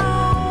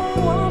don't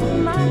want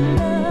my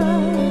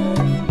love,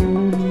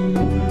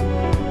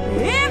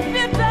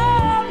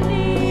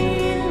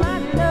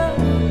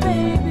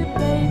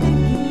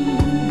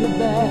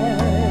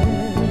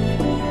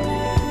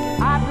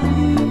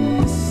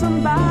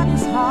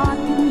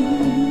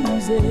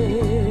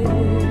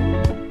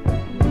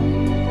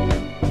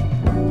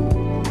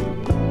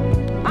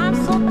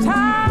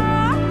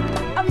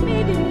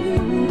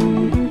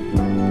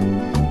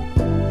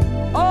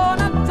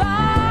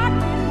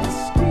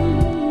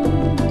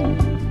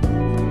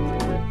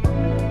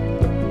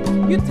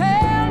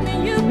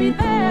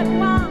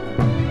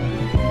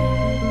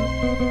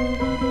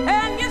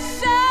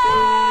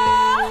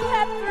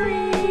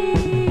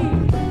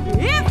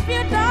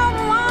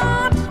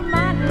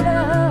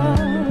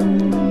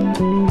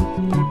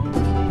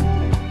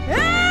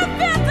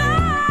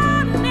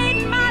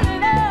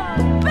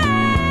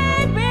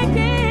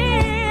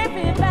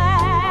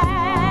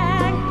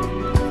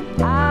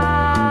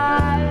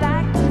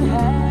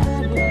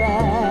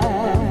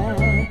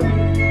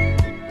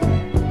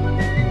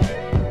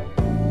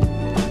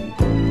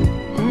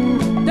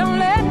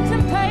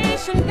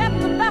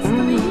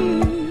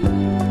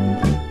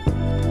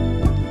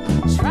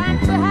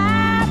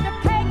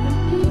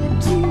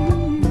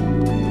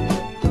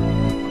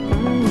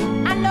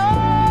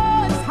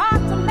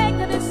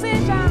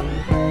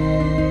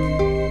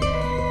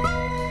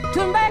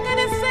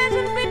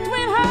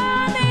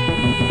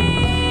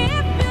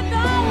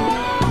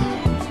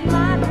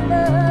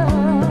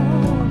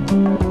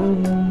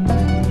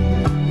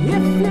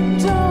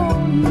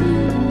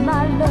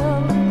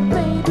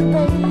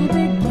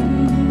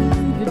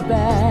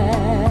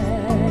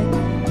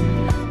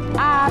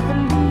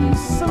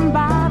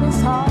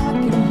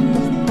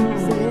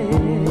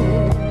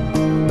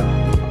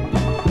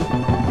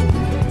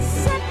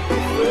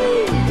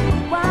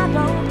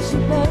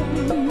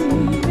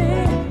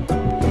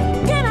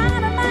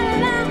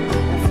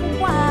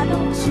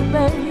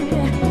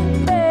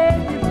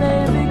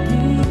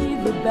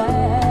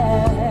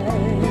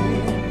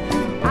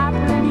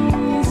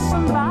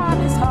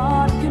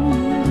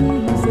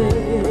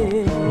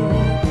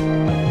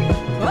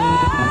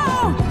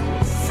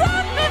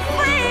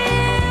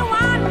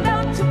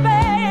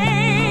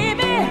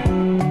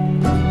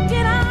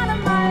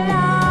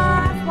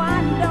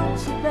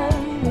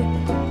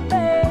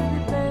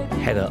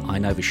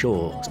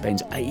 Shaw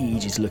spends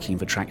ages looking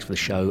for tracks for the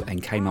show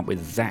and came up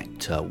with that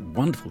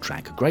wonderful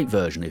track, a great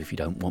version of If You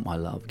Don't Want My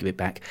Love, Give It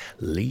Back,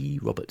 Lee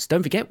Roberts.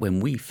 Don't forget,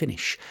 when we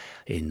finish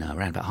in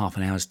around about half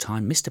an hour's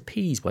time, Mr.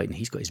 P's waiting.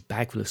 He's got his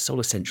bag full of soul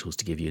essentials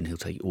to give you, and he'll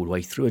take you all the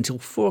way through until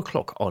 4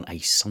 o'clock on a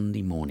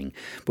Sunday morning.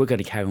 We're going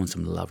to carry on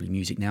some lovely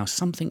music now,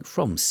 something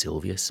from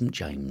Sylvia St.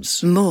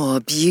 James. More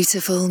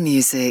beautiful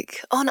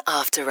music on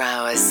After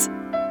Hours.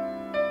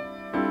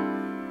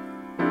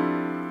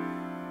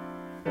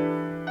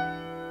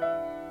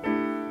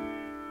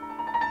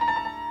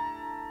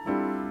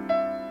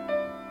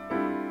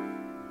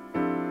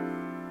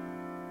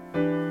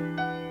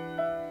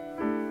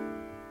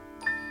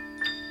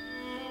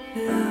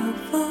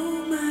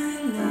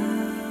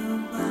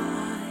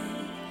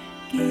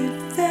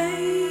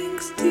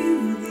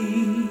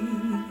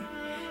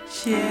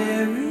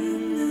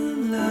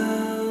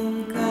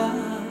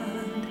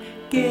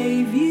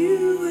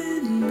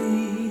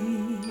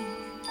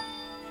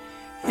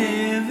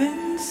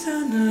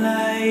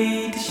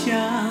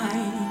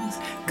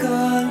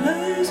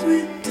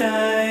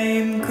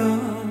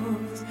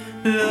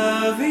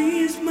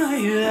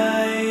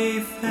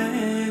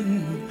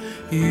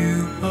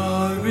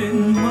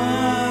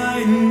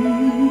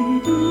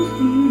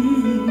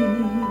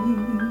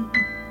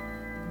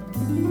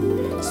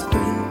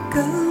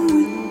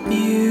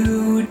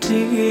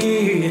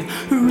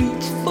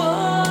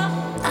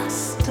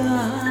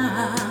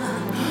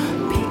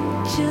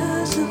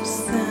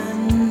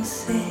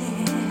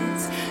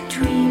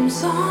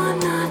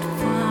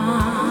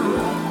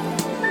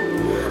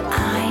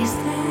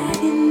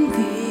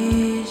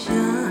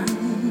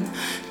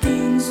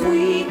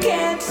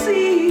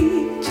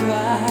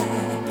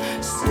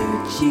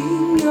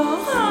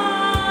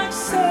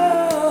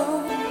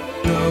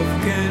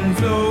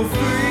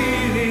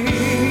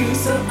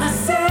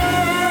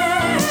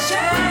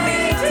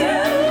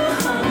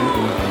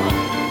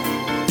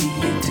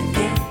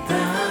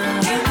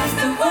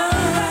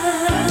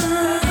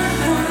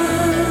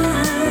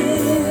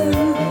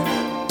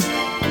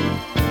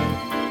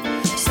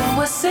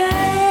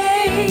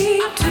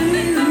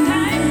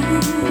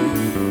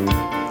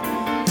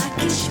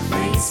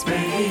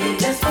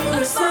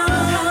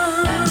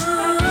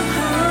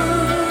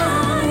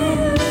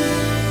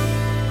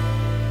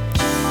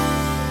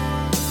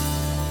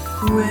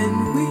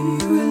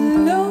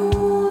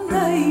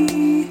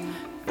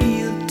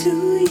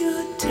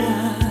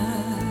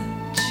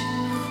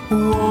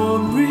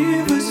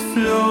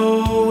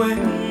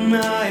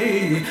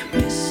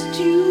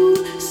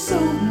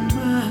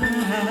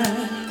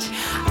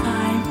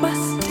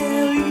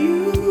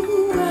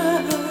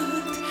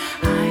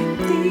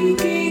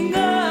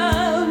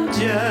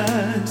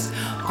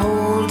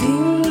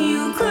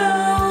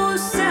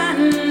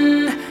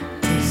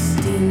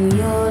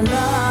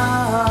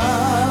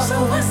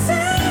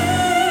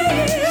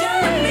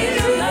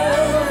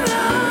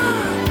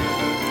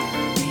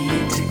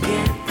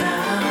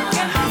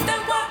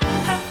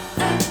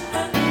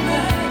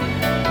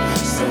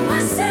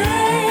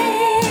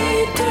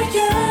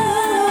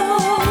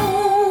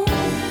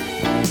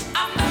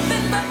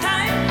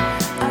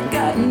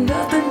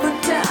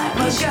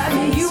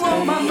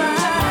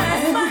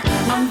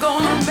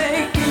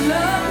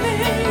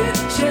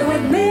 Share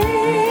with me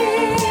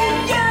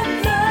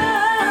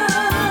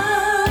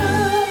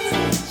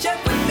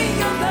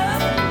your love.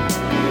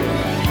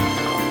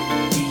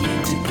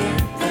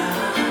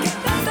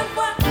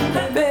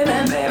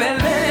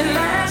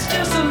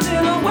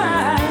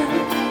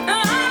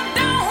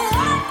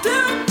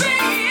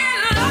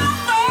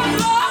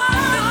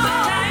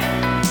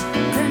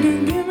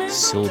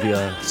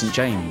 Sylvia St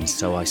James,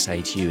 So I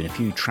Say to You. In a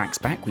few tracks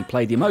back, we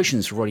played The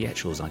Emotions for Roddy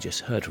Etchells. I just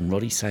heard from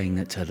Roddy saying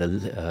that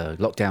the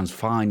lockdown's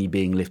finally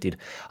being lifted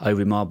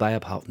over in Marbella,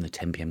 apart from the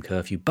 10 p.m.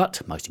 curfew.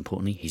 But most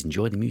importantly, he's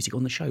enjoyed the music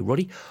on the show.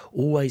 Roddy,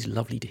 always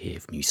lovely to hear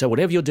from you. So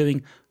whatever you're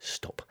doing,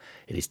 stop.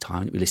 It is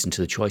time that we listen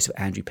to the choice of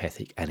Andrew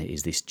Pethick, and it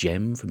is this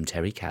gem from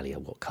Terry Callier,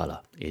 What Colour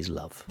Is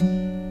Love?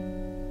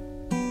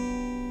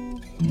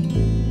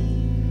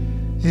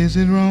 Is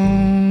it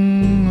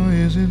wrong or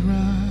is it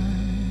right?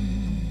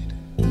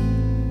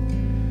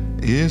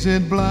 Is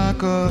it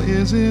black or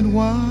is it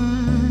white?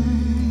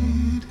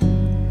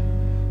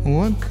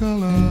 What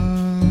color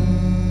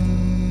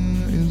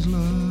is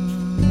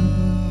love?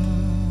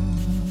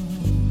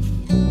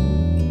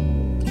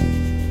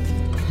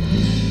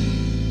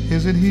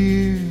 Is it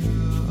here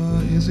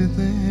or is it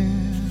there?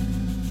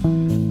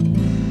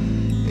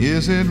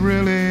 Is it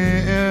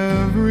really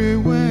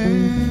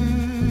everywhere?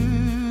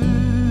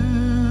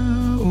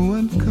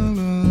 What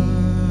color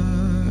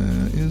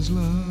is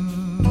love?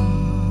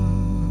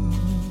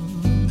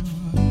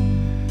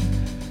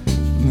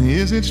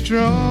 Is it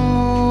strong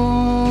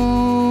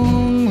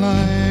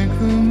like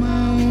the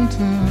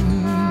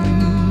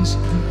mountains,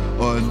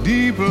 or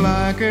deep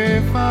like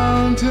a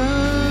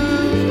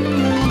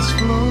fountain that's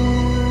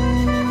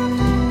flowing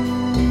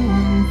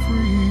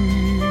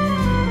free?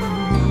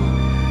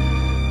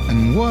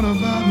 And what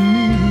about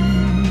me?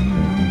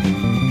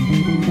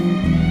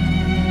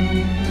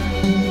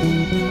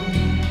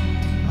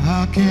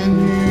 How can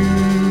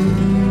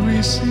you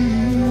receive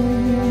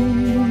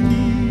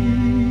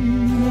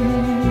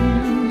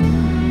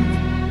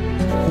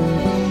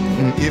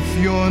if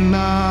you're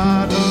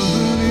not a believer?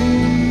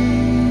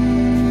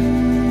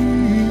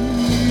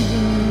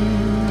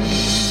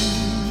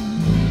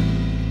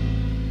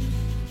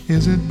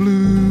 Is it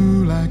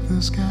blue like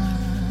the sky?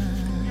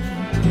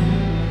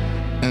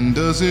 And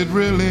does it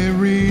really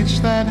reach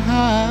that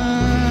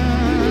high?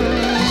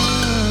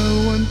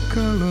 What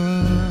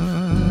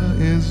color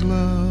is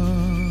love?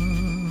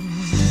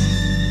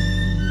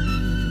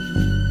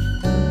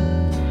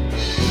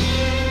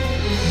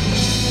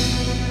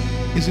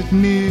 Is it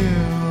near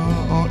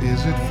or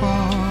is it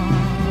far?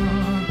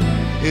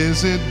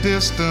 Is it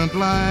distant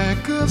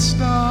like a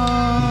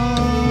star?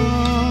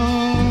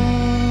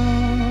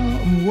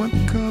 What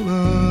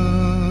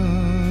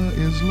color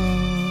is love?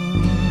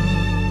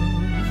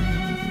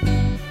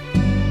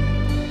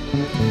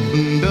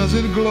 Does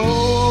it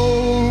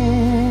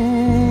glow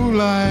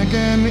like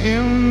an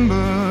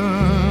ember?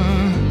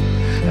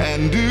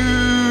 And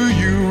do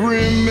you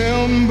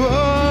remember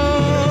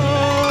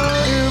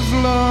if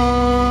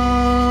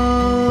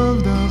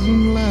love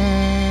doesn't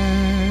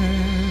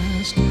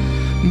last?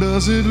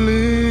 Does it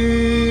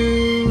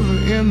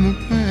live in the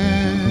past?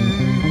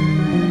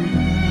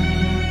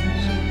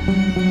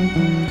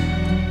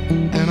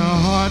 And a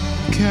heart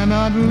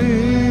cannot live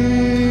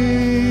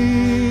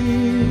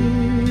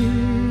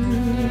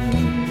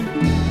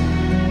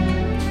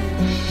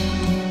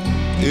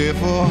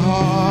if a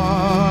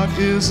heart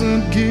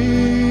isn't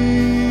giving.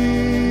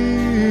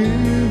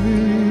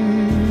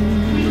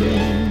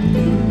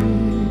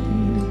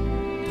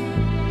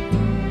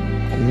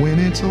 When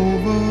it's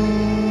over,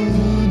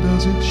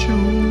 does it show?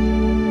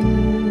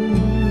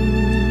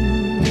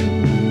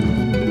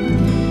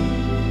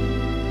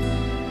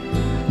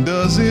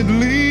 Does it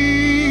leave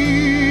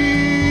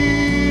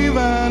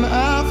an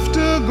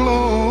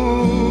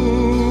afterglow?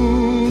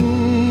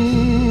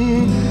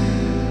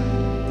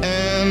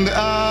 And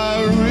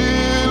I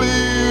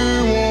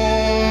really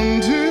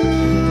want to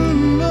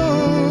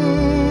know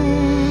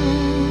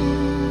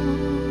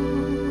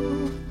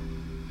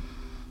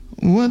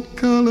what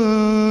color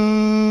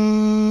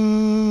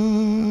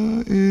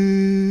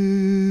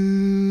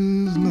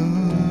is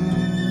love?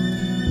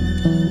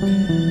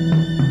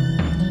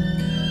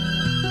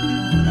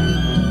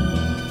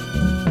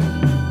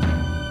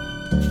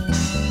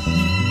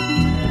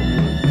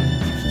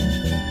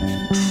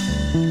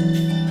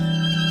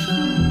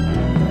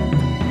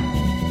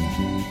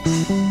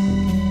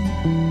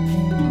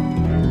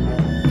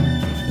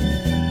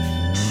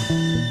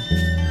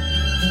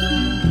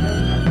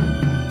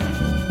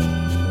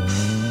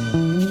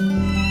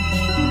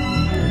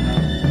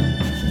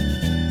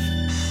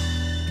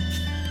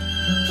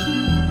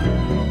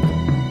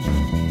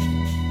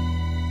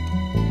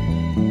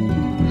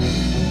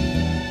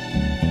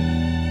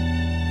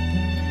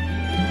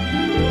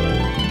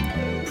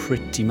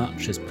 Pretty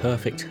much as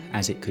perfect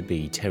as it could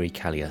be. Terry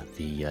Callier,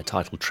 the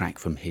title track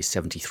from his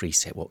 73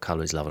 set, What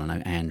Colour Is Love? And I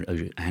know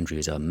Andrew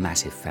is a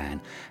massive fan,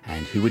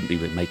 and who wouldn't be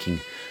making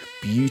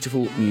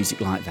beautiful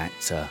music like that?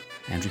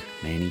 Andrew,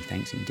 many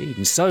thanks indeed.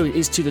 And so it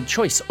is to the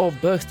choice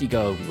of birthday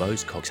girl,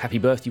 Rose Cox. Happy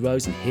birthday,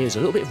 Rose, and here's a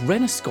little bit of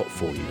Renna Scott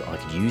for you. I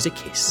Could Use a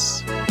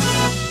Kiss.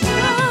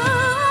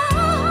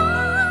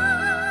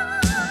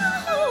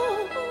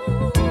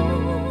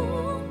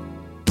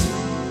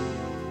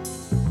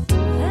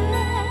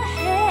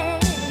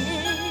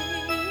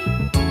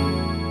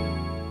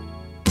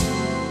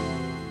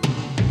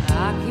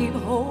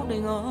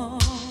 Holding on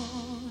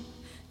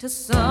to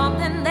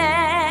something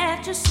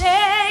that you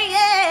say,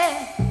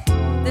 yeah.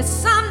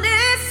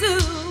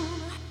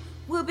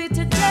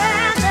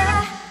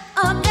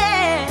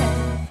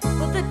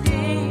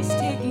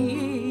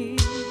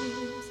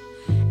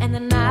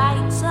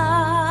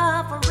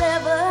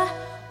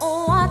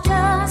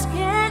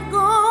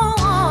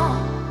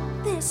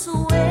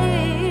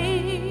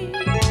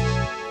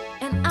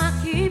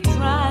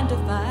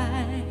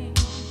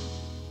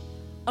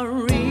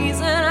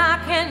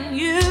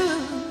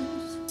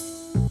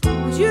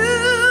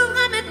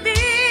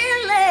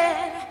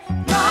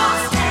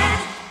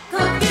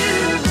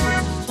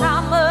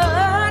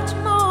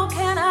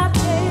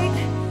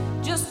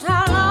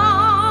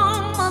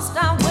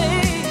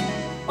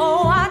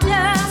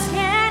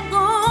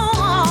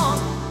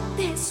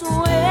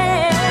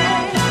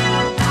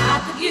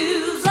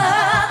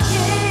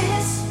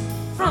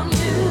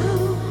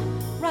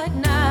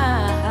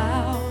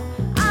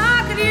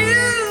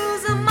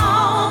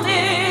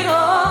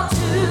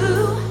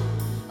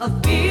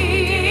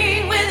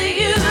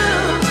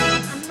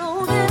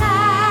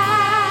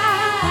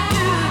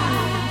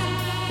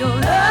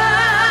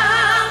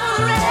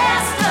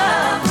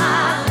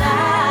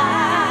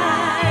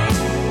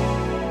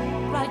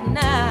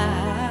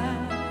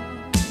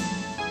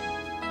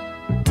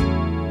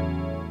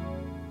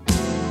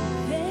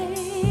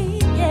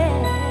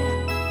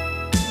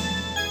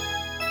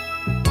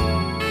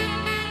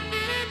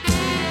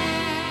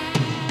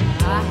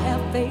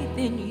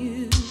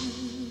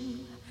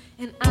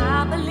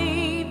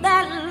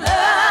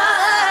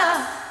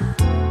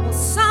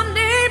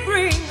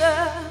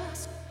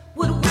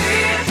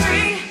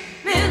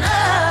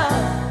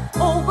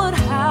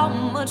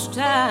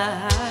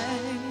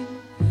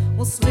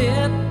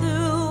 slip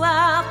through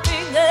our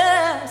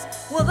fingers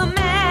with the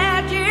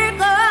magic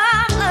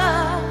of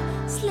love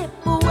slip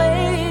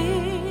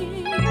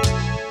away,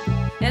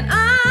 and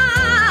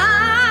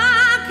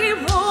I keep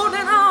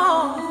holding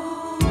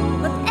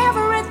on with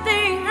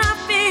everything I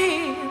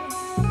feel,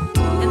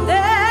 and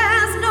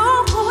there's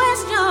no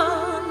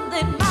question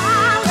that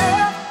my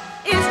love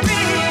is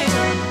real.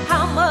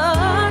 How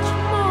much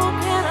more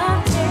can I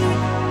take?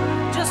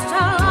 Just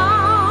how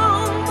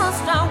long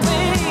must I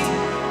wait?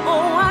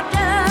 Oh, I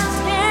just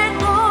can't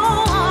go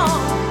on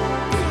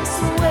this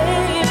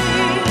way.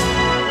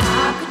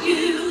 I could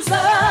use a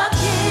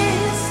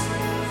kiss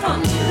from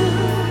you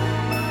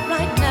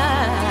right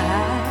now.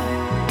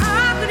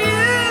 I could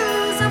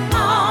use a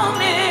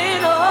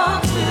moment or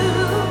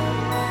two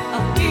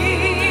of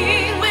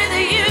being with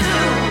you.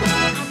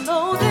 I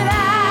know that I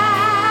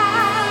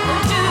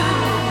could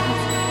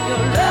use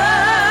your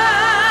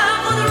love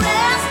for the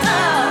rest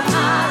of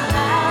my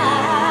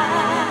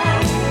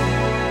life.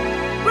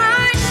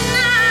 Right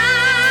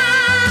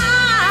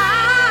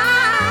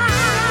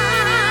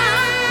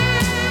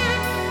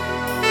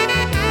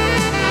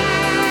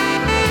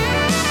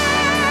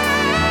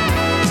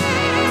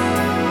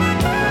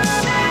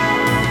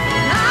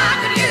I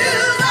could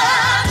use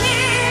a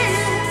kiss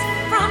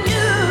from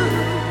you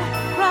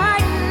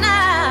right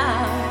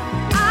now.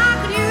 I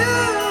could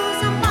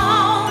use a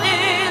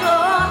moment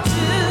or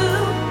two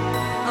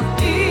of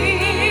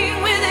being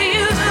with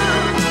you.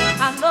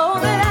 I know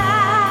that I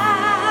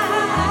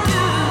could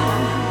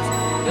use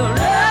your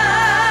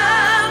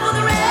love for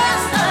the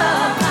rest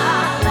of my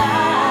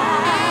life.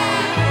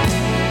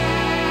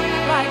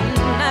 Right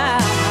now,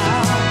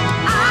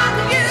 I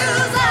could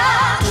use a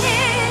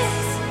kiss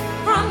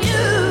from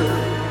you.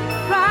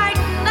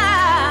 Right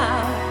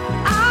now,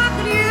 I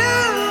could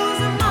use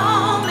a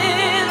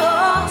moment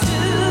or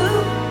two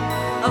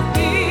of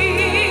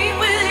being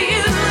with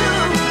you.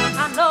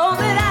 I know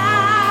that I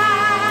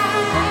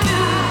could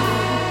use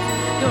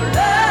your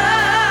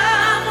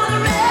love for the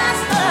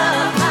rest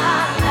of my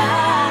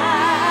life.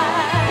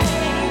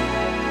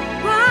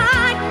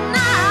 Right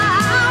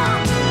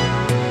now,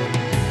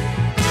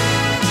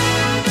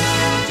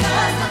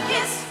 just a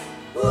kiss.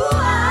 Ooh,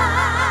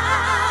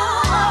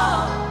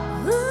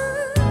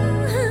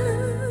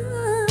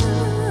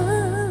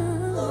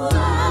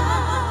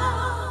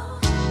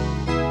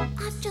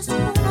 I just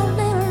want a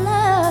little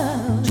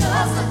love.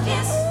 Just a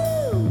kiss.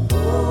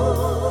 Ooh,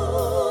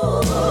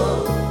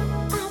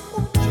 I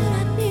want you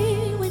to be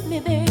with me,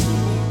 baby.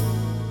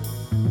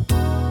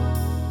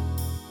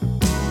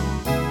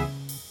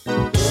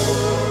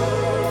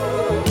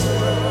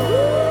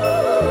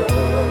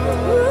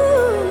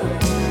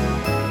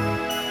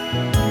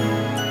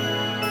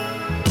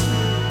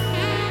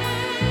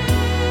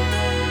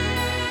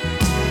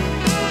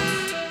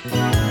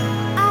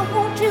 I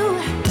want you,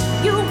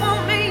 you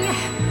want me,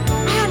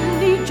 I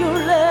need your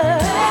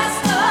love.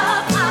 Rest of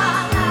my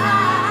life.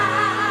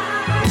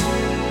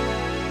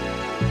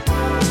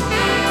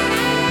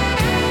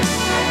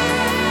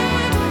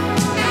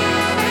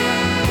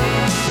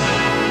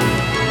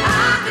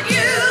 I could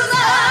use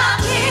a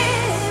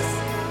kiss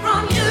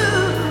from you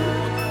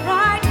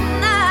right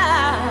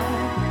now.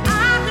 I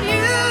could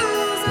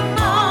use a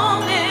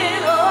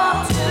moment or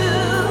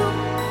two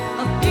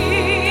of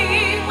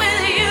being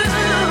with you.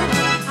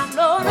 I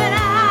know that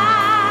I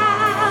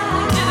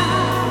could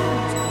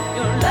use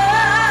your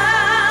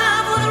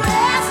love for the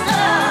rest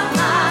of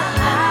my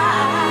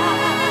life.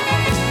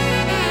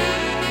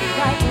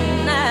 Right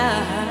now.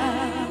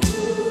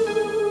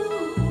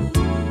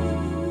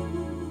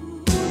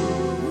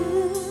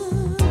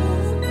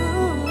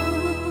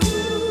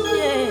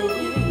 Yeah.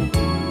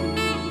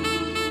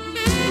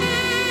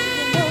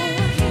 You know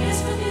a kiss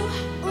from you,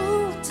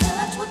 ooh, a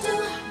touch will do.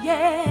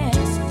 Yeah,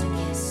 just a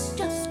kiss,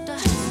 just a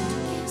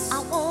kiss. I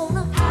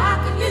wanna. I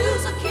could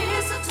use a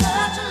kiss, a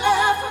touch of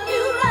love from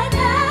you right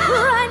now.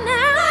 Right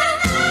now,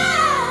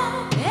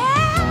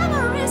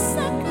 every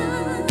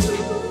second.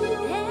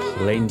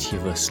 Plenty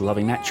of us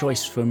loving that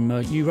choice from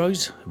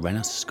Euros.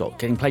 Rena Scott,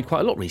 getting played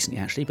quite a lot recently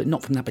actually, but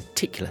not from that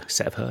particular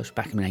set of hers.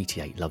 Back in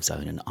 '88, Love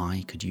Zone and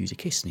I Could Use a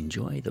Kiss, and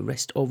enjoy the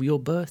rest of your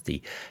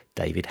birthday.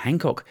 David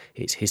Hancock,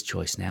 it's his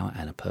choice now,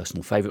 and a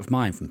personal favourite of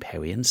mine from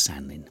Perry and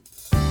Sandlin.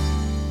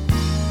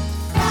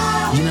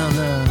 You know,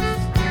 love,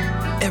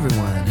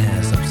 everyone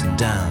has ups and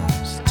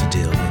downs to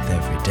deal with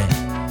every day.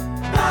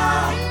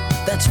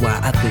 That's why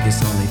I think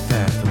it's only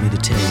fair for me to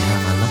tell you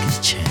how my luck has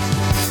changed.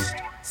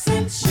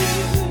 Since you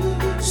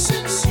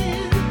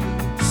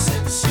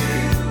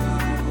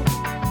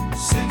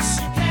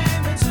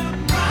came into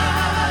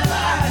my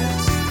life.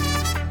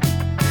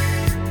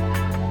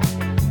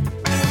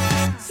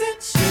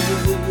 Since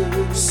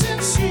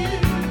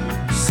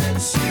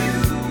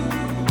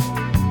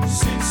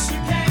you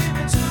came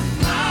into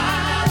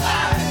my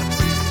life.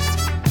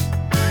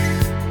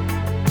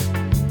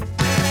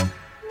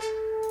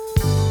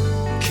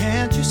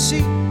 Can't you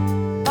see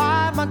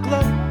by my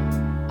glow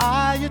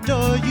I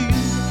adore you?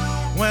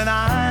 When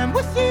I'm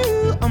with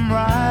you, I'm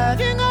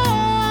riding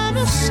on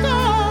a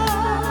star.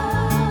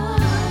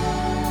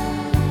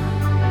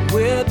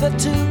 With We're the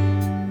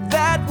two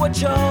that were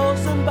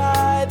chosen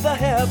by the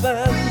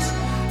heavens,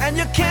 and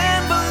you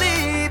can't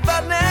believe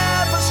I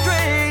never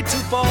strayed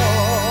too far.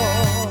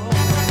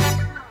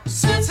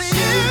 Since you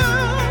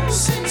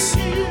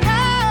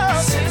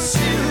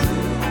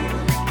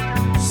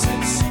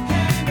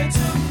came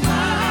into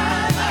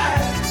my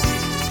life,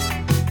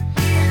 I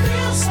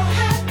feel so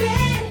happy.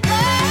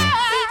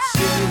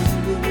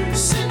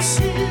 Since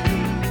you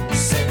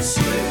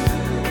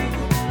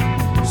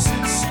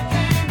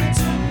came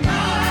into my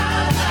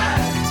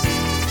life,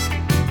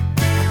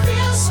 I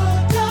feel so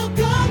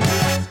doggone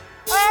good.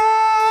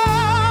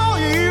 Oh,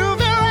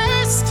 you've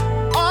erased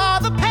all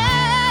the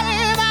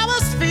pain I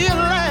was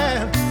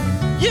feeling.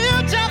 You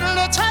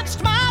gently touched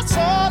my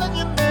soul and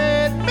you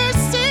made me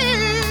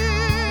see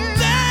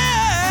that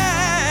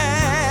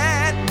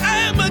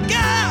I'm a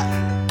guy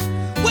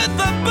with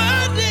a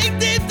burning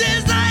deep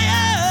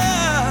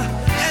desire,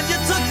 and you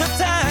took the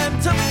time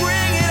to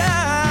bring it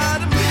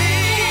out of me.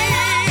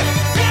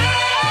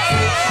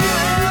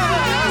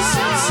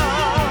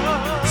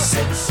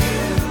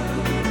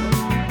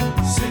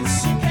 Since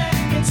you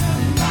came into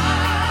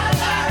my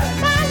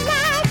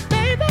life,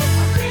 baby, I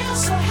feel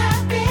so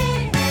happy.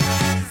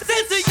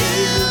 Since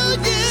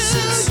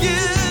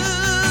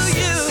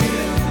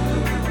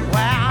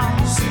wow.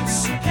 Since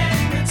you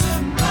came into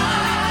my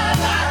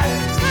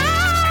life,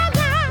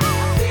 I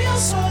feel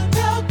so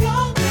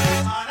doggone good.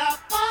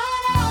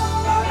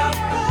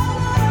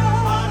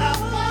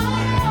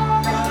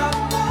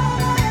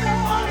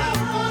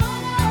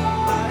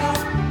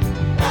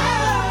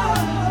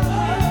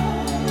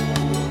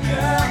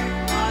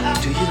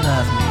 Do you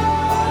love me?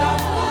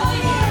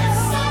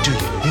 Do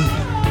you need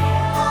me?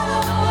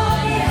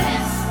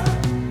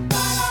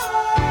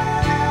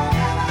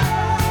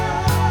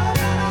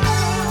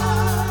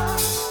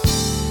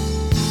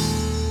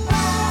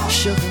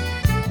 Sugar,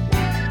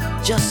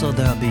 just so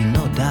there'll be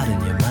no doubt in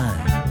your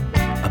mind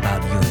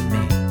about you and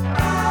me.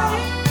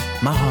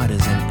 My heart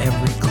is in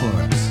every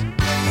chorus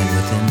and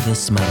within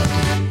this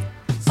melody.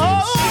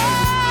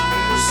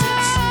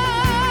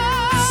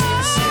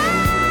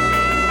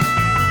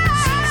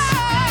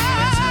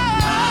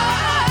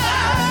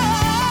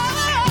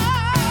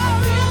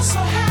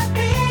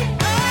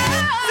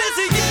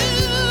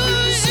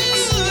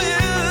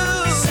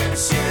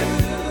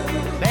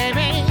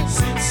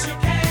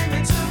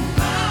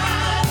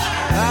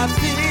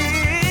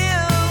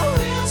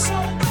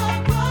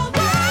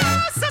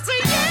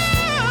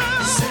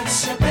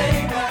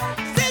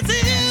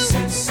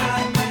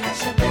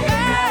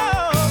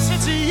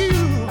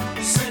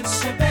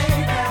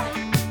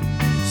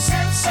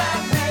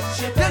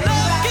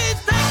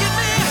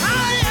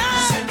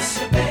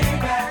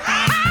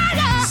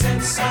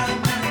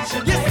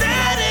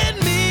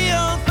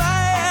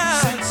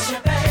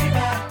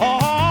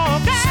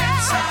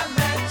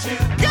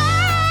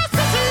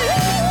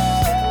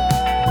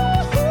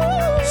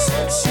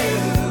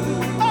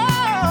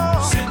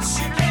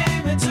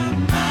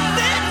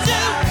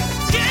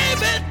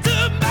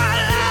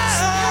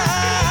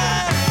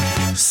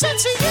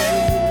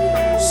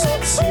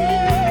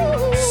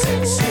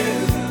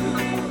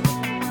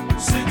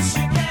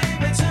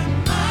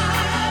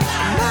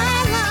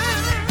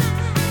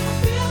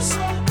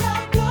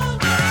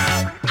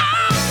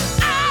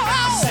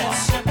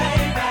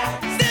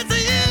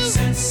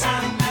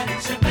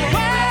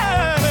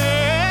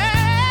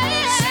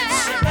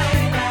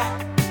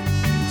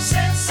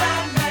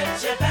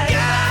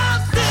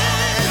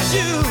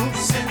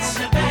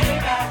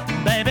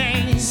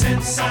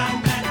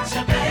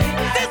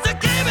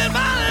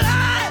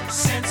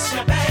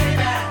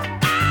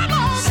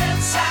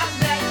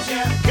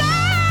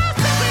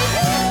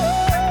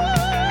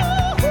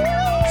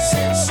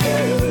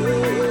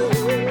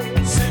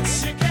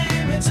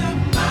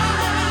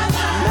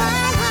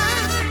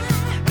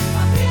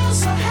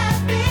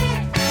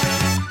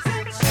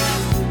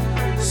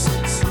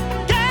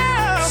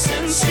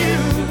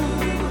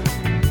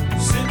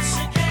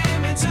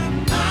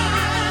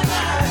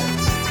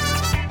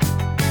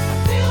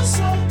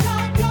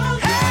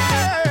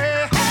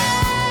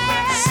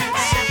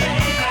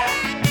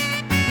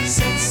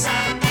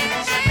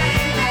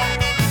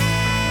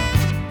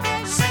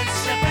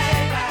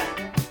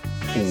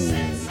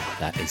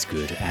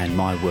 Good, and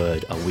my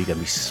word, are we going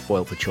to be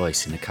spoiled for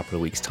choice in a couple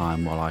of weeks'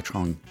 time while I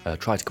try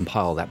to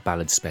compile that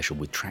ballad special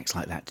with tracks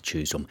like that to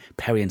choose from.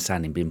 Perry and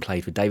Sanding being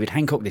played for David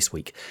Hancock this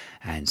week,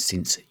 and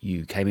Since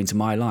You Came Into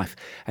My Life,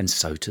 and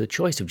so to the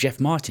choice of Jeff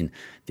Martin.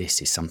 This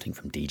is something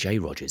from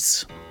DJ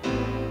Rogers.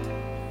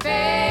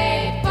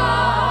 Faithful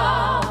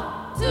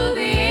to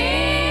the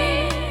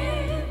end.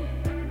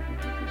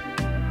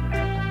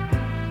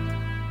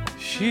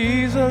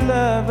 She's a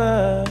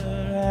lover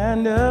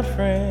and a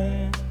friend.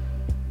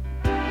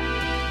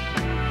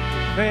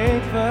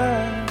 Faithful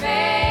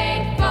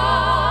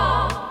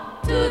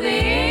to the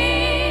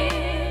end.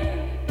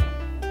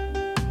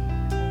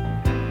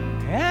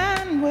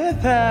 And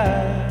with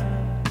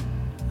her,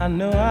 I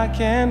know I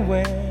can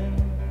win.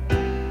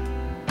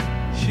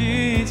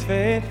 She's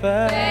faithful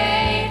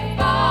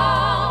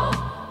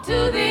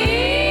to the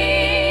end.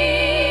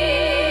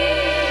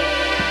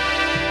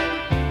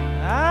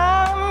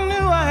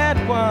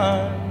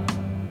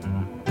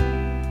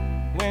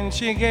 when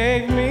she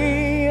gave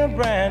me a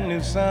brand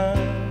new son.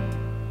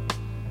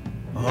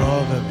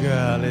 Oh, the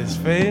girl is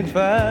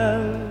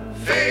faithful,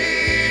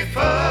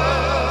 faithful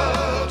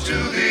to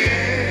the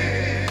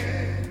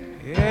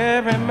end.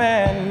 Every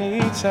man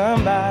needs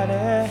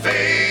somebody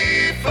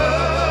faithful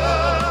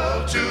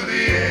to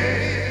the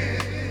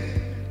end.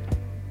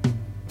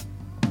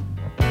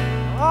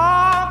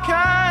 All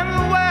kind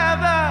of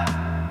weather,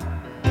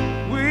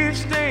 we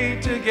stay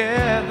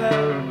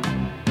together.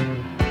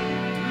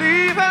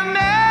 Leave her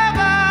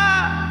never,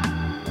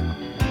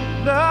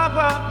 love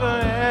her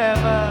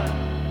forever.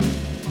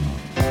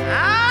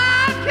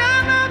 I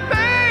cannot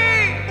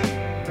pay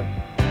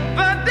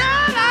for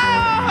that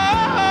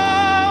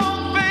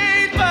old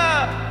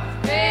faithful,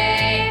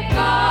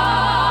 faithful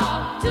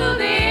to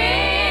the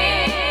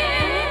end.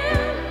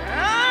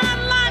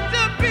 I'd like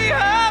to be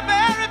her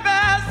very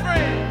best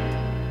friend.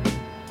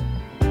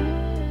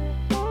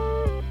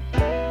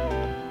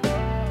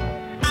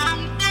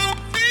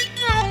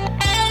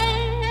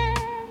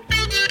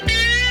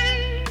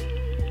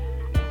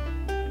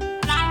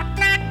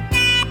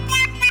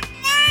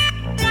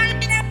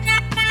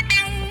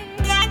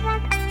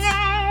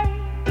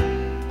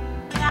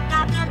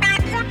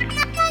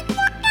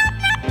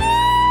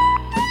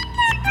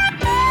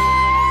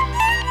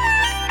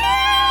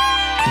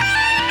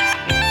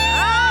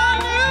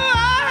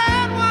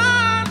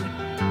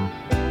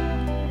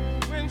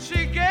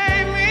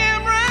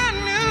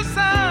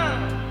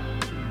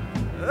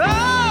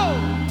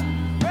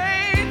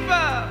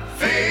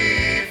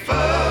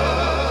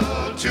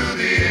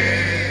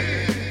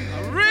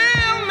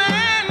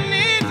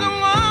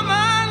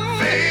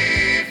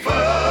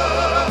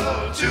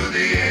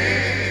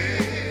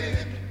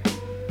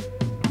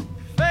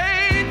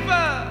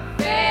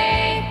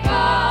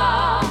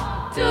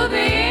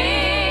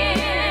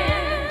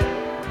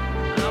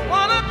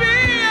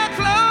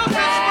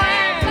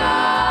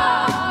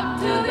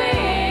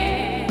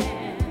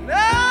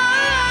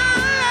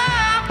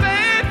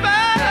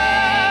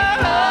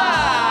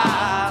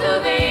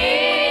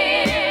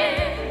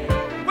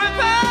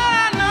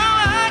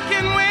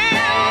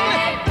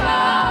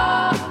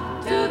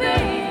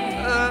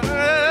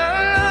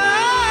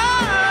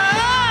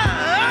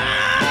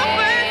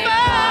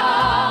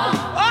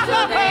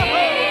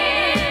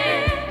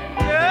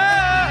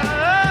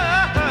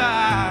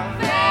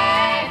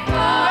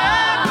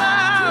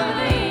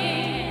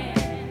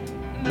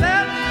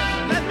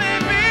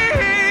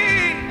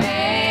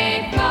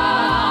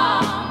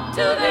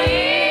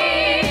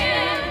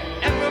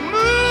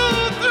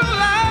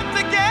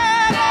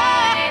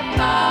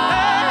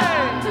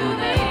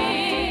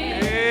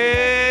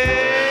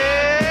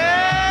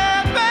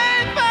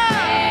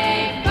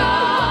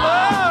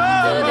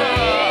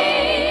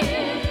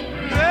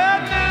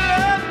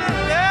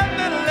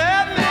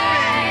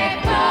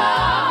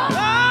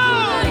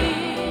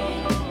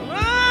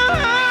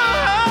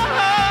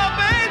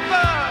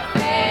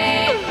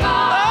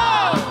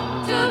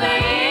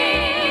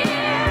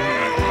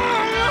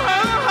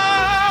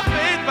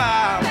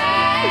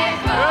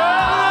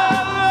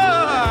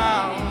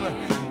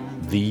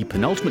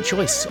 Penultimate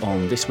choice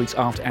on this week's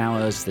After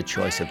Hours, the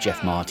choice of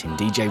Jeff Martin,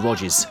 DJ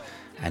Rogers,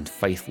 and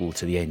Faithful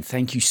to the End.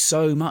 Thank you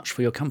so much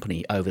for your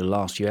company over the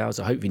last few hours.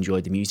 I hope you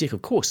enjoyed the music.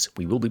 Of course,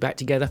 we will be back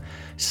together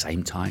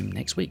same time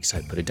next week,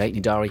 so put a date in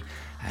your diary,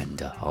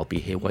 and I'll be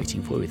here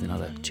waiting for you with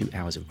another 2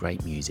 hours of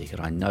great music.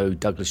 And I know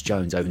Douglas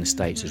Jones over in the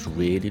States is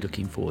really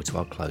looking forward to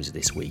our closer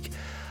this week.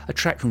 A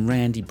track from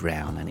Randy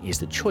Brown, and it is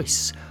the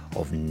choice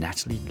of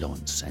Natalie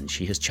Lawrence, and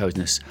she has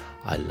chosen us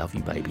I Love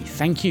You Baby.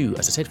 Thank you,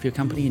 as I said, for your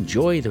company.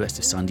 Enjoy the rest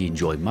of Sunday,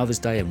 enjoy Mother's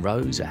Day, and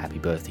Rose, a happy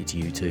birthday to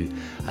you too,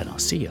 and I'll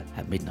see you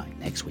at midnight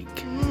next week.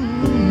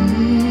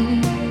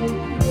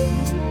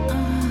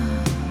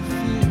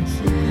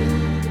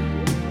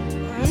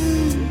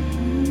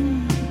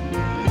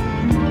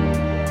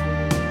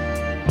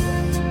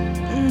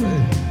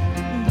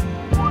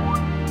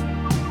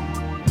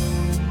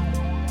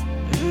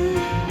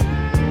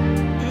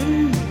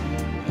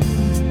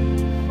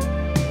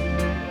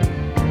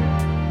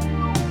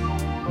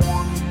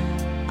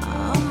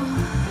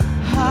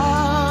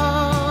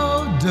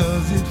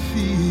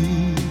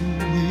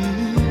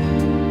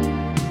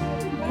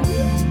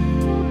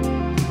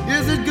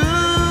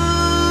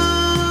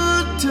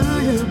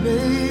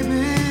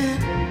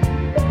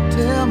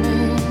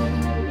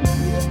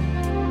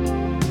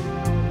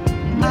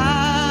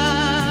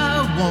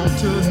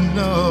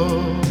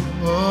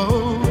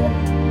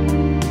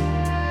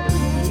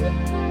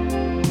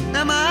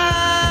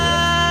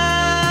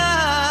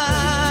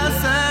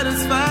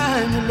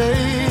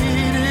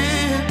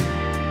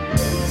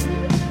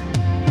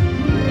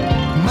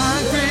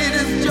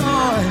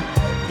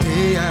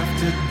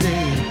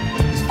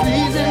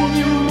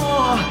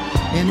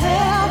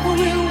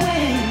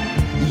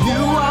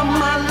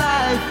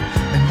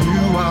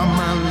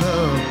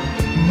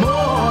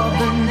 More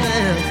than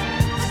this,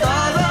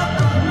 stars up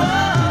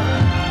above.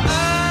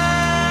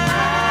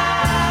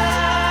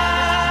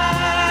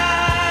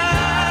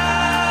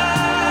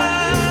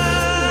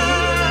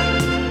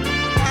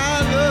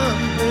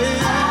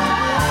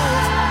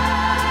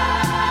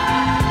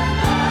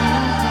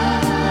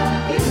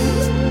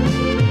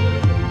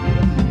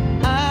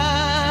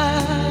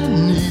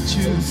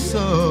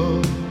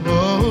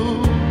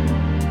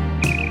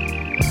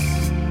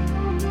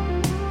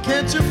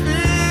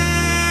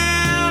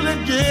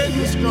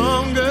 getting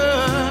stronger.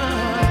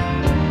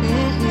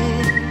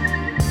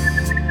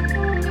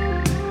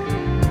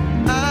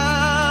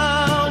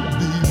 I'll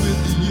be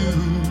with you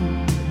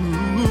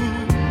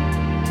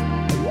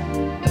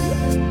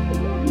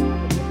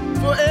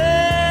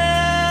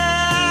forever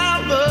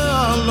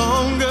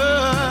longer.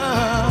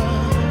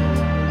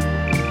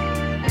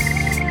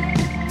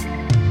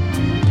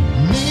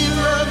 Me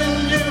loving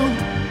you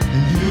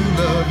and you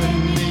loving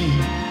me.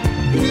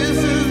 This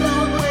is the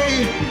way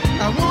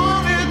I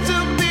want it to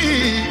be.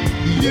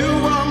 You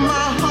are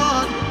my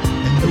heart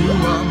and you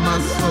are my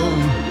soul.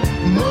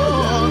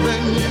 More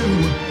than you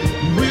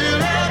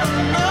will ever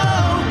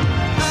know.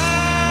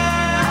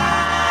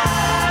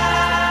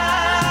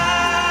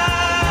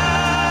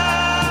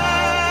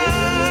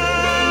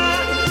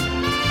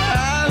 I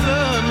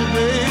love you,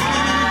 baby.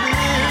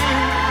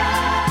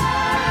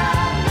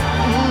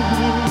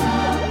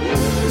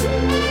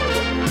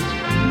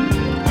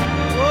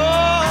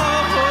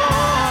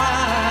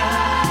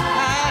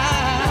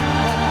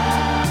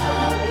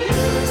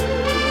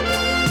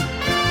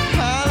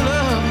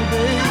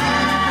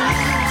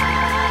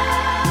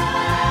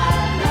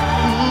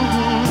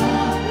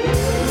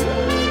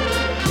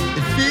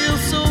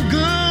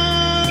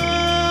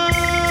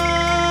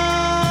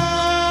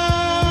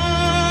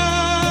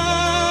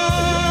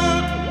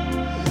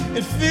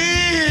 It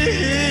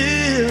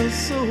feels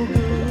so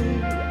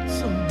good,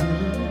 so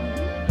good.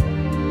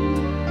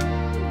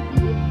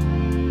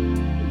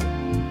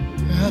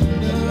 I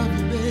love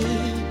you,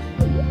 baby.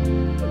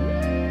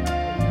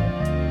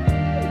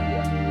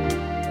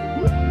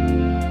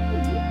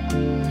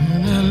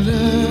 And I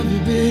love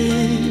you,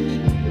 baby.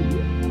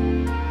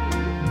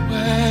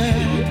 Why?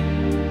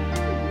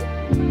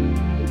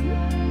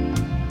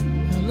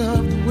 I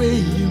love the way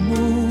you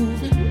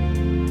move it.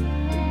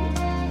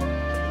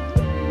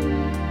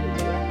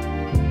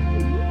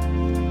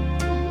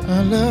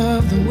 I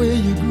love the way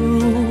you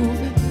groove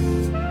it.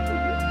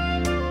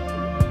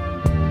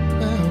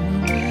 Well,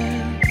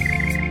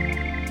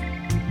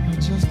 I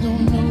just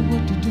don't know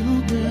what to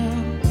do,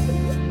 girl.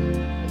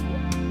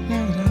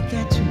 Now that I've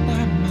got you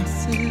by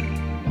myself.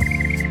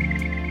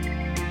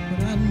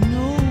 But I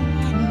know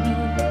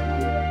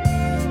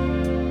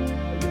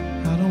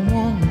I don't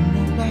want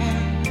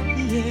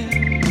nobody, yeah.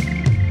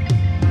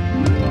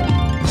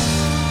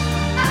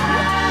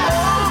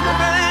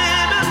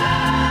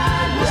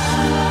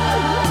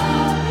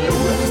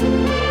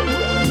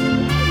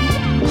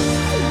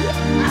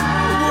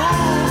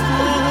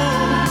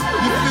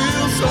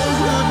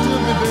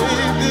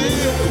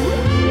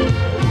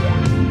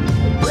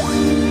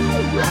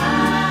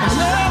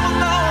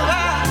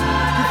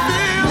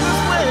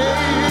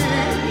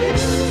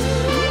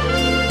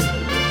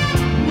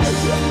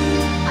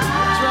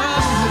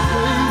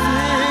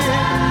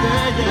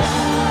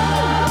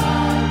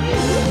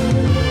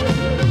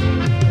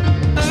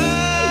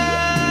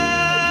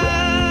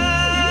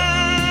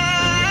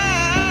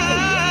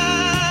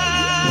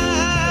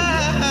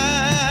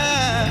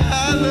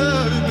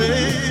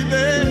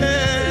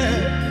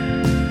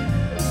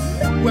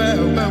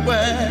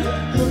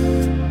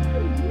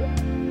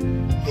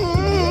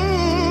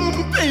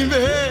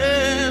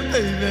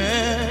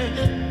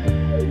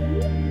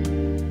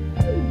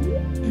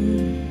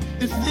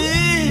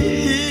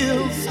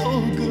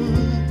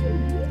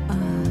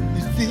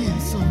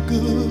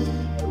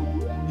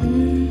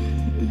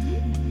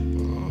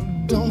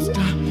 Don't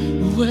stop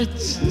what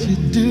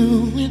you're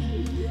doing.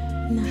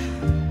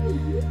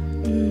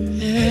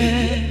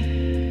 Yeah,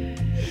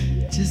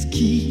 just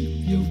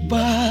keep your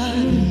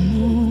body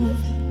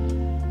moving.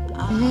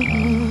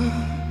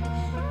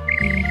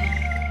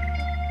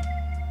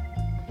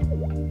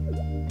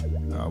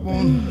 I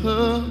wanna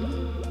hug,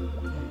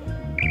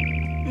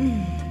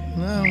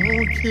 and I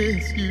wanna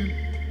kiss you.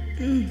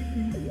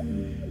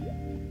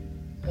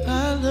 I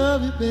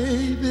love you,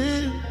 baby.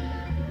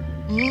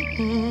 Oh,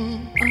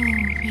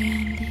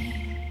 Randy.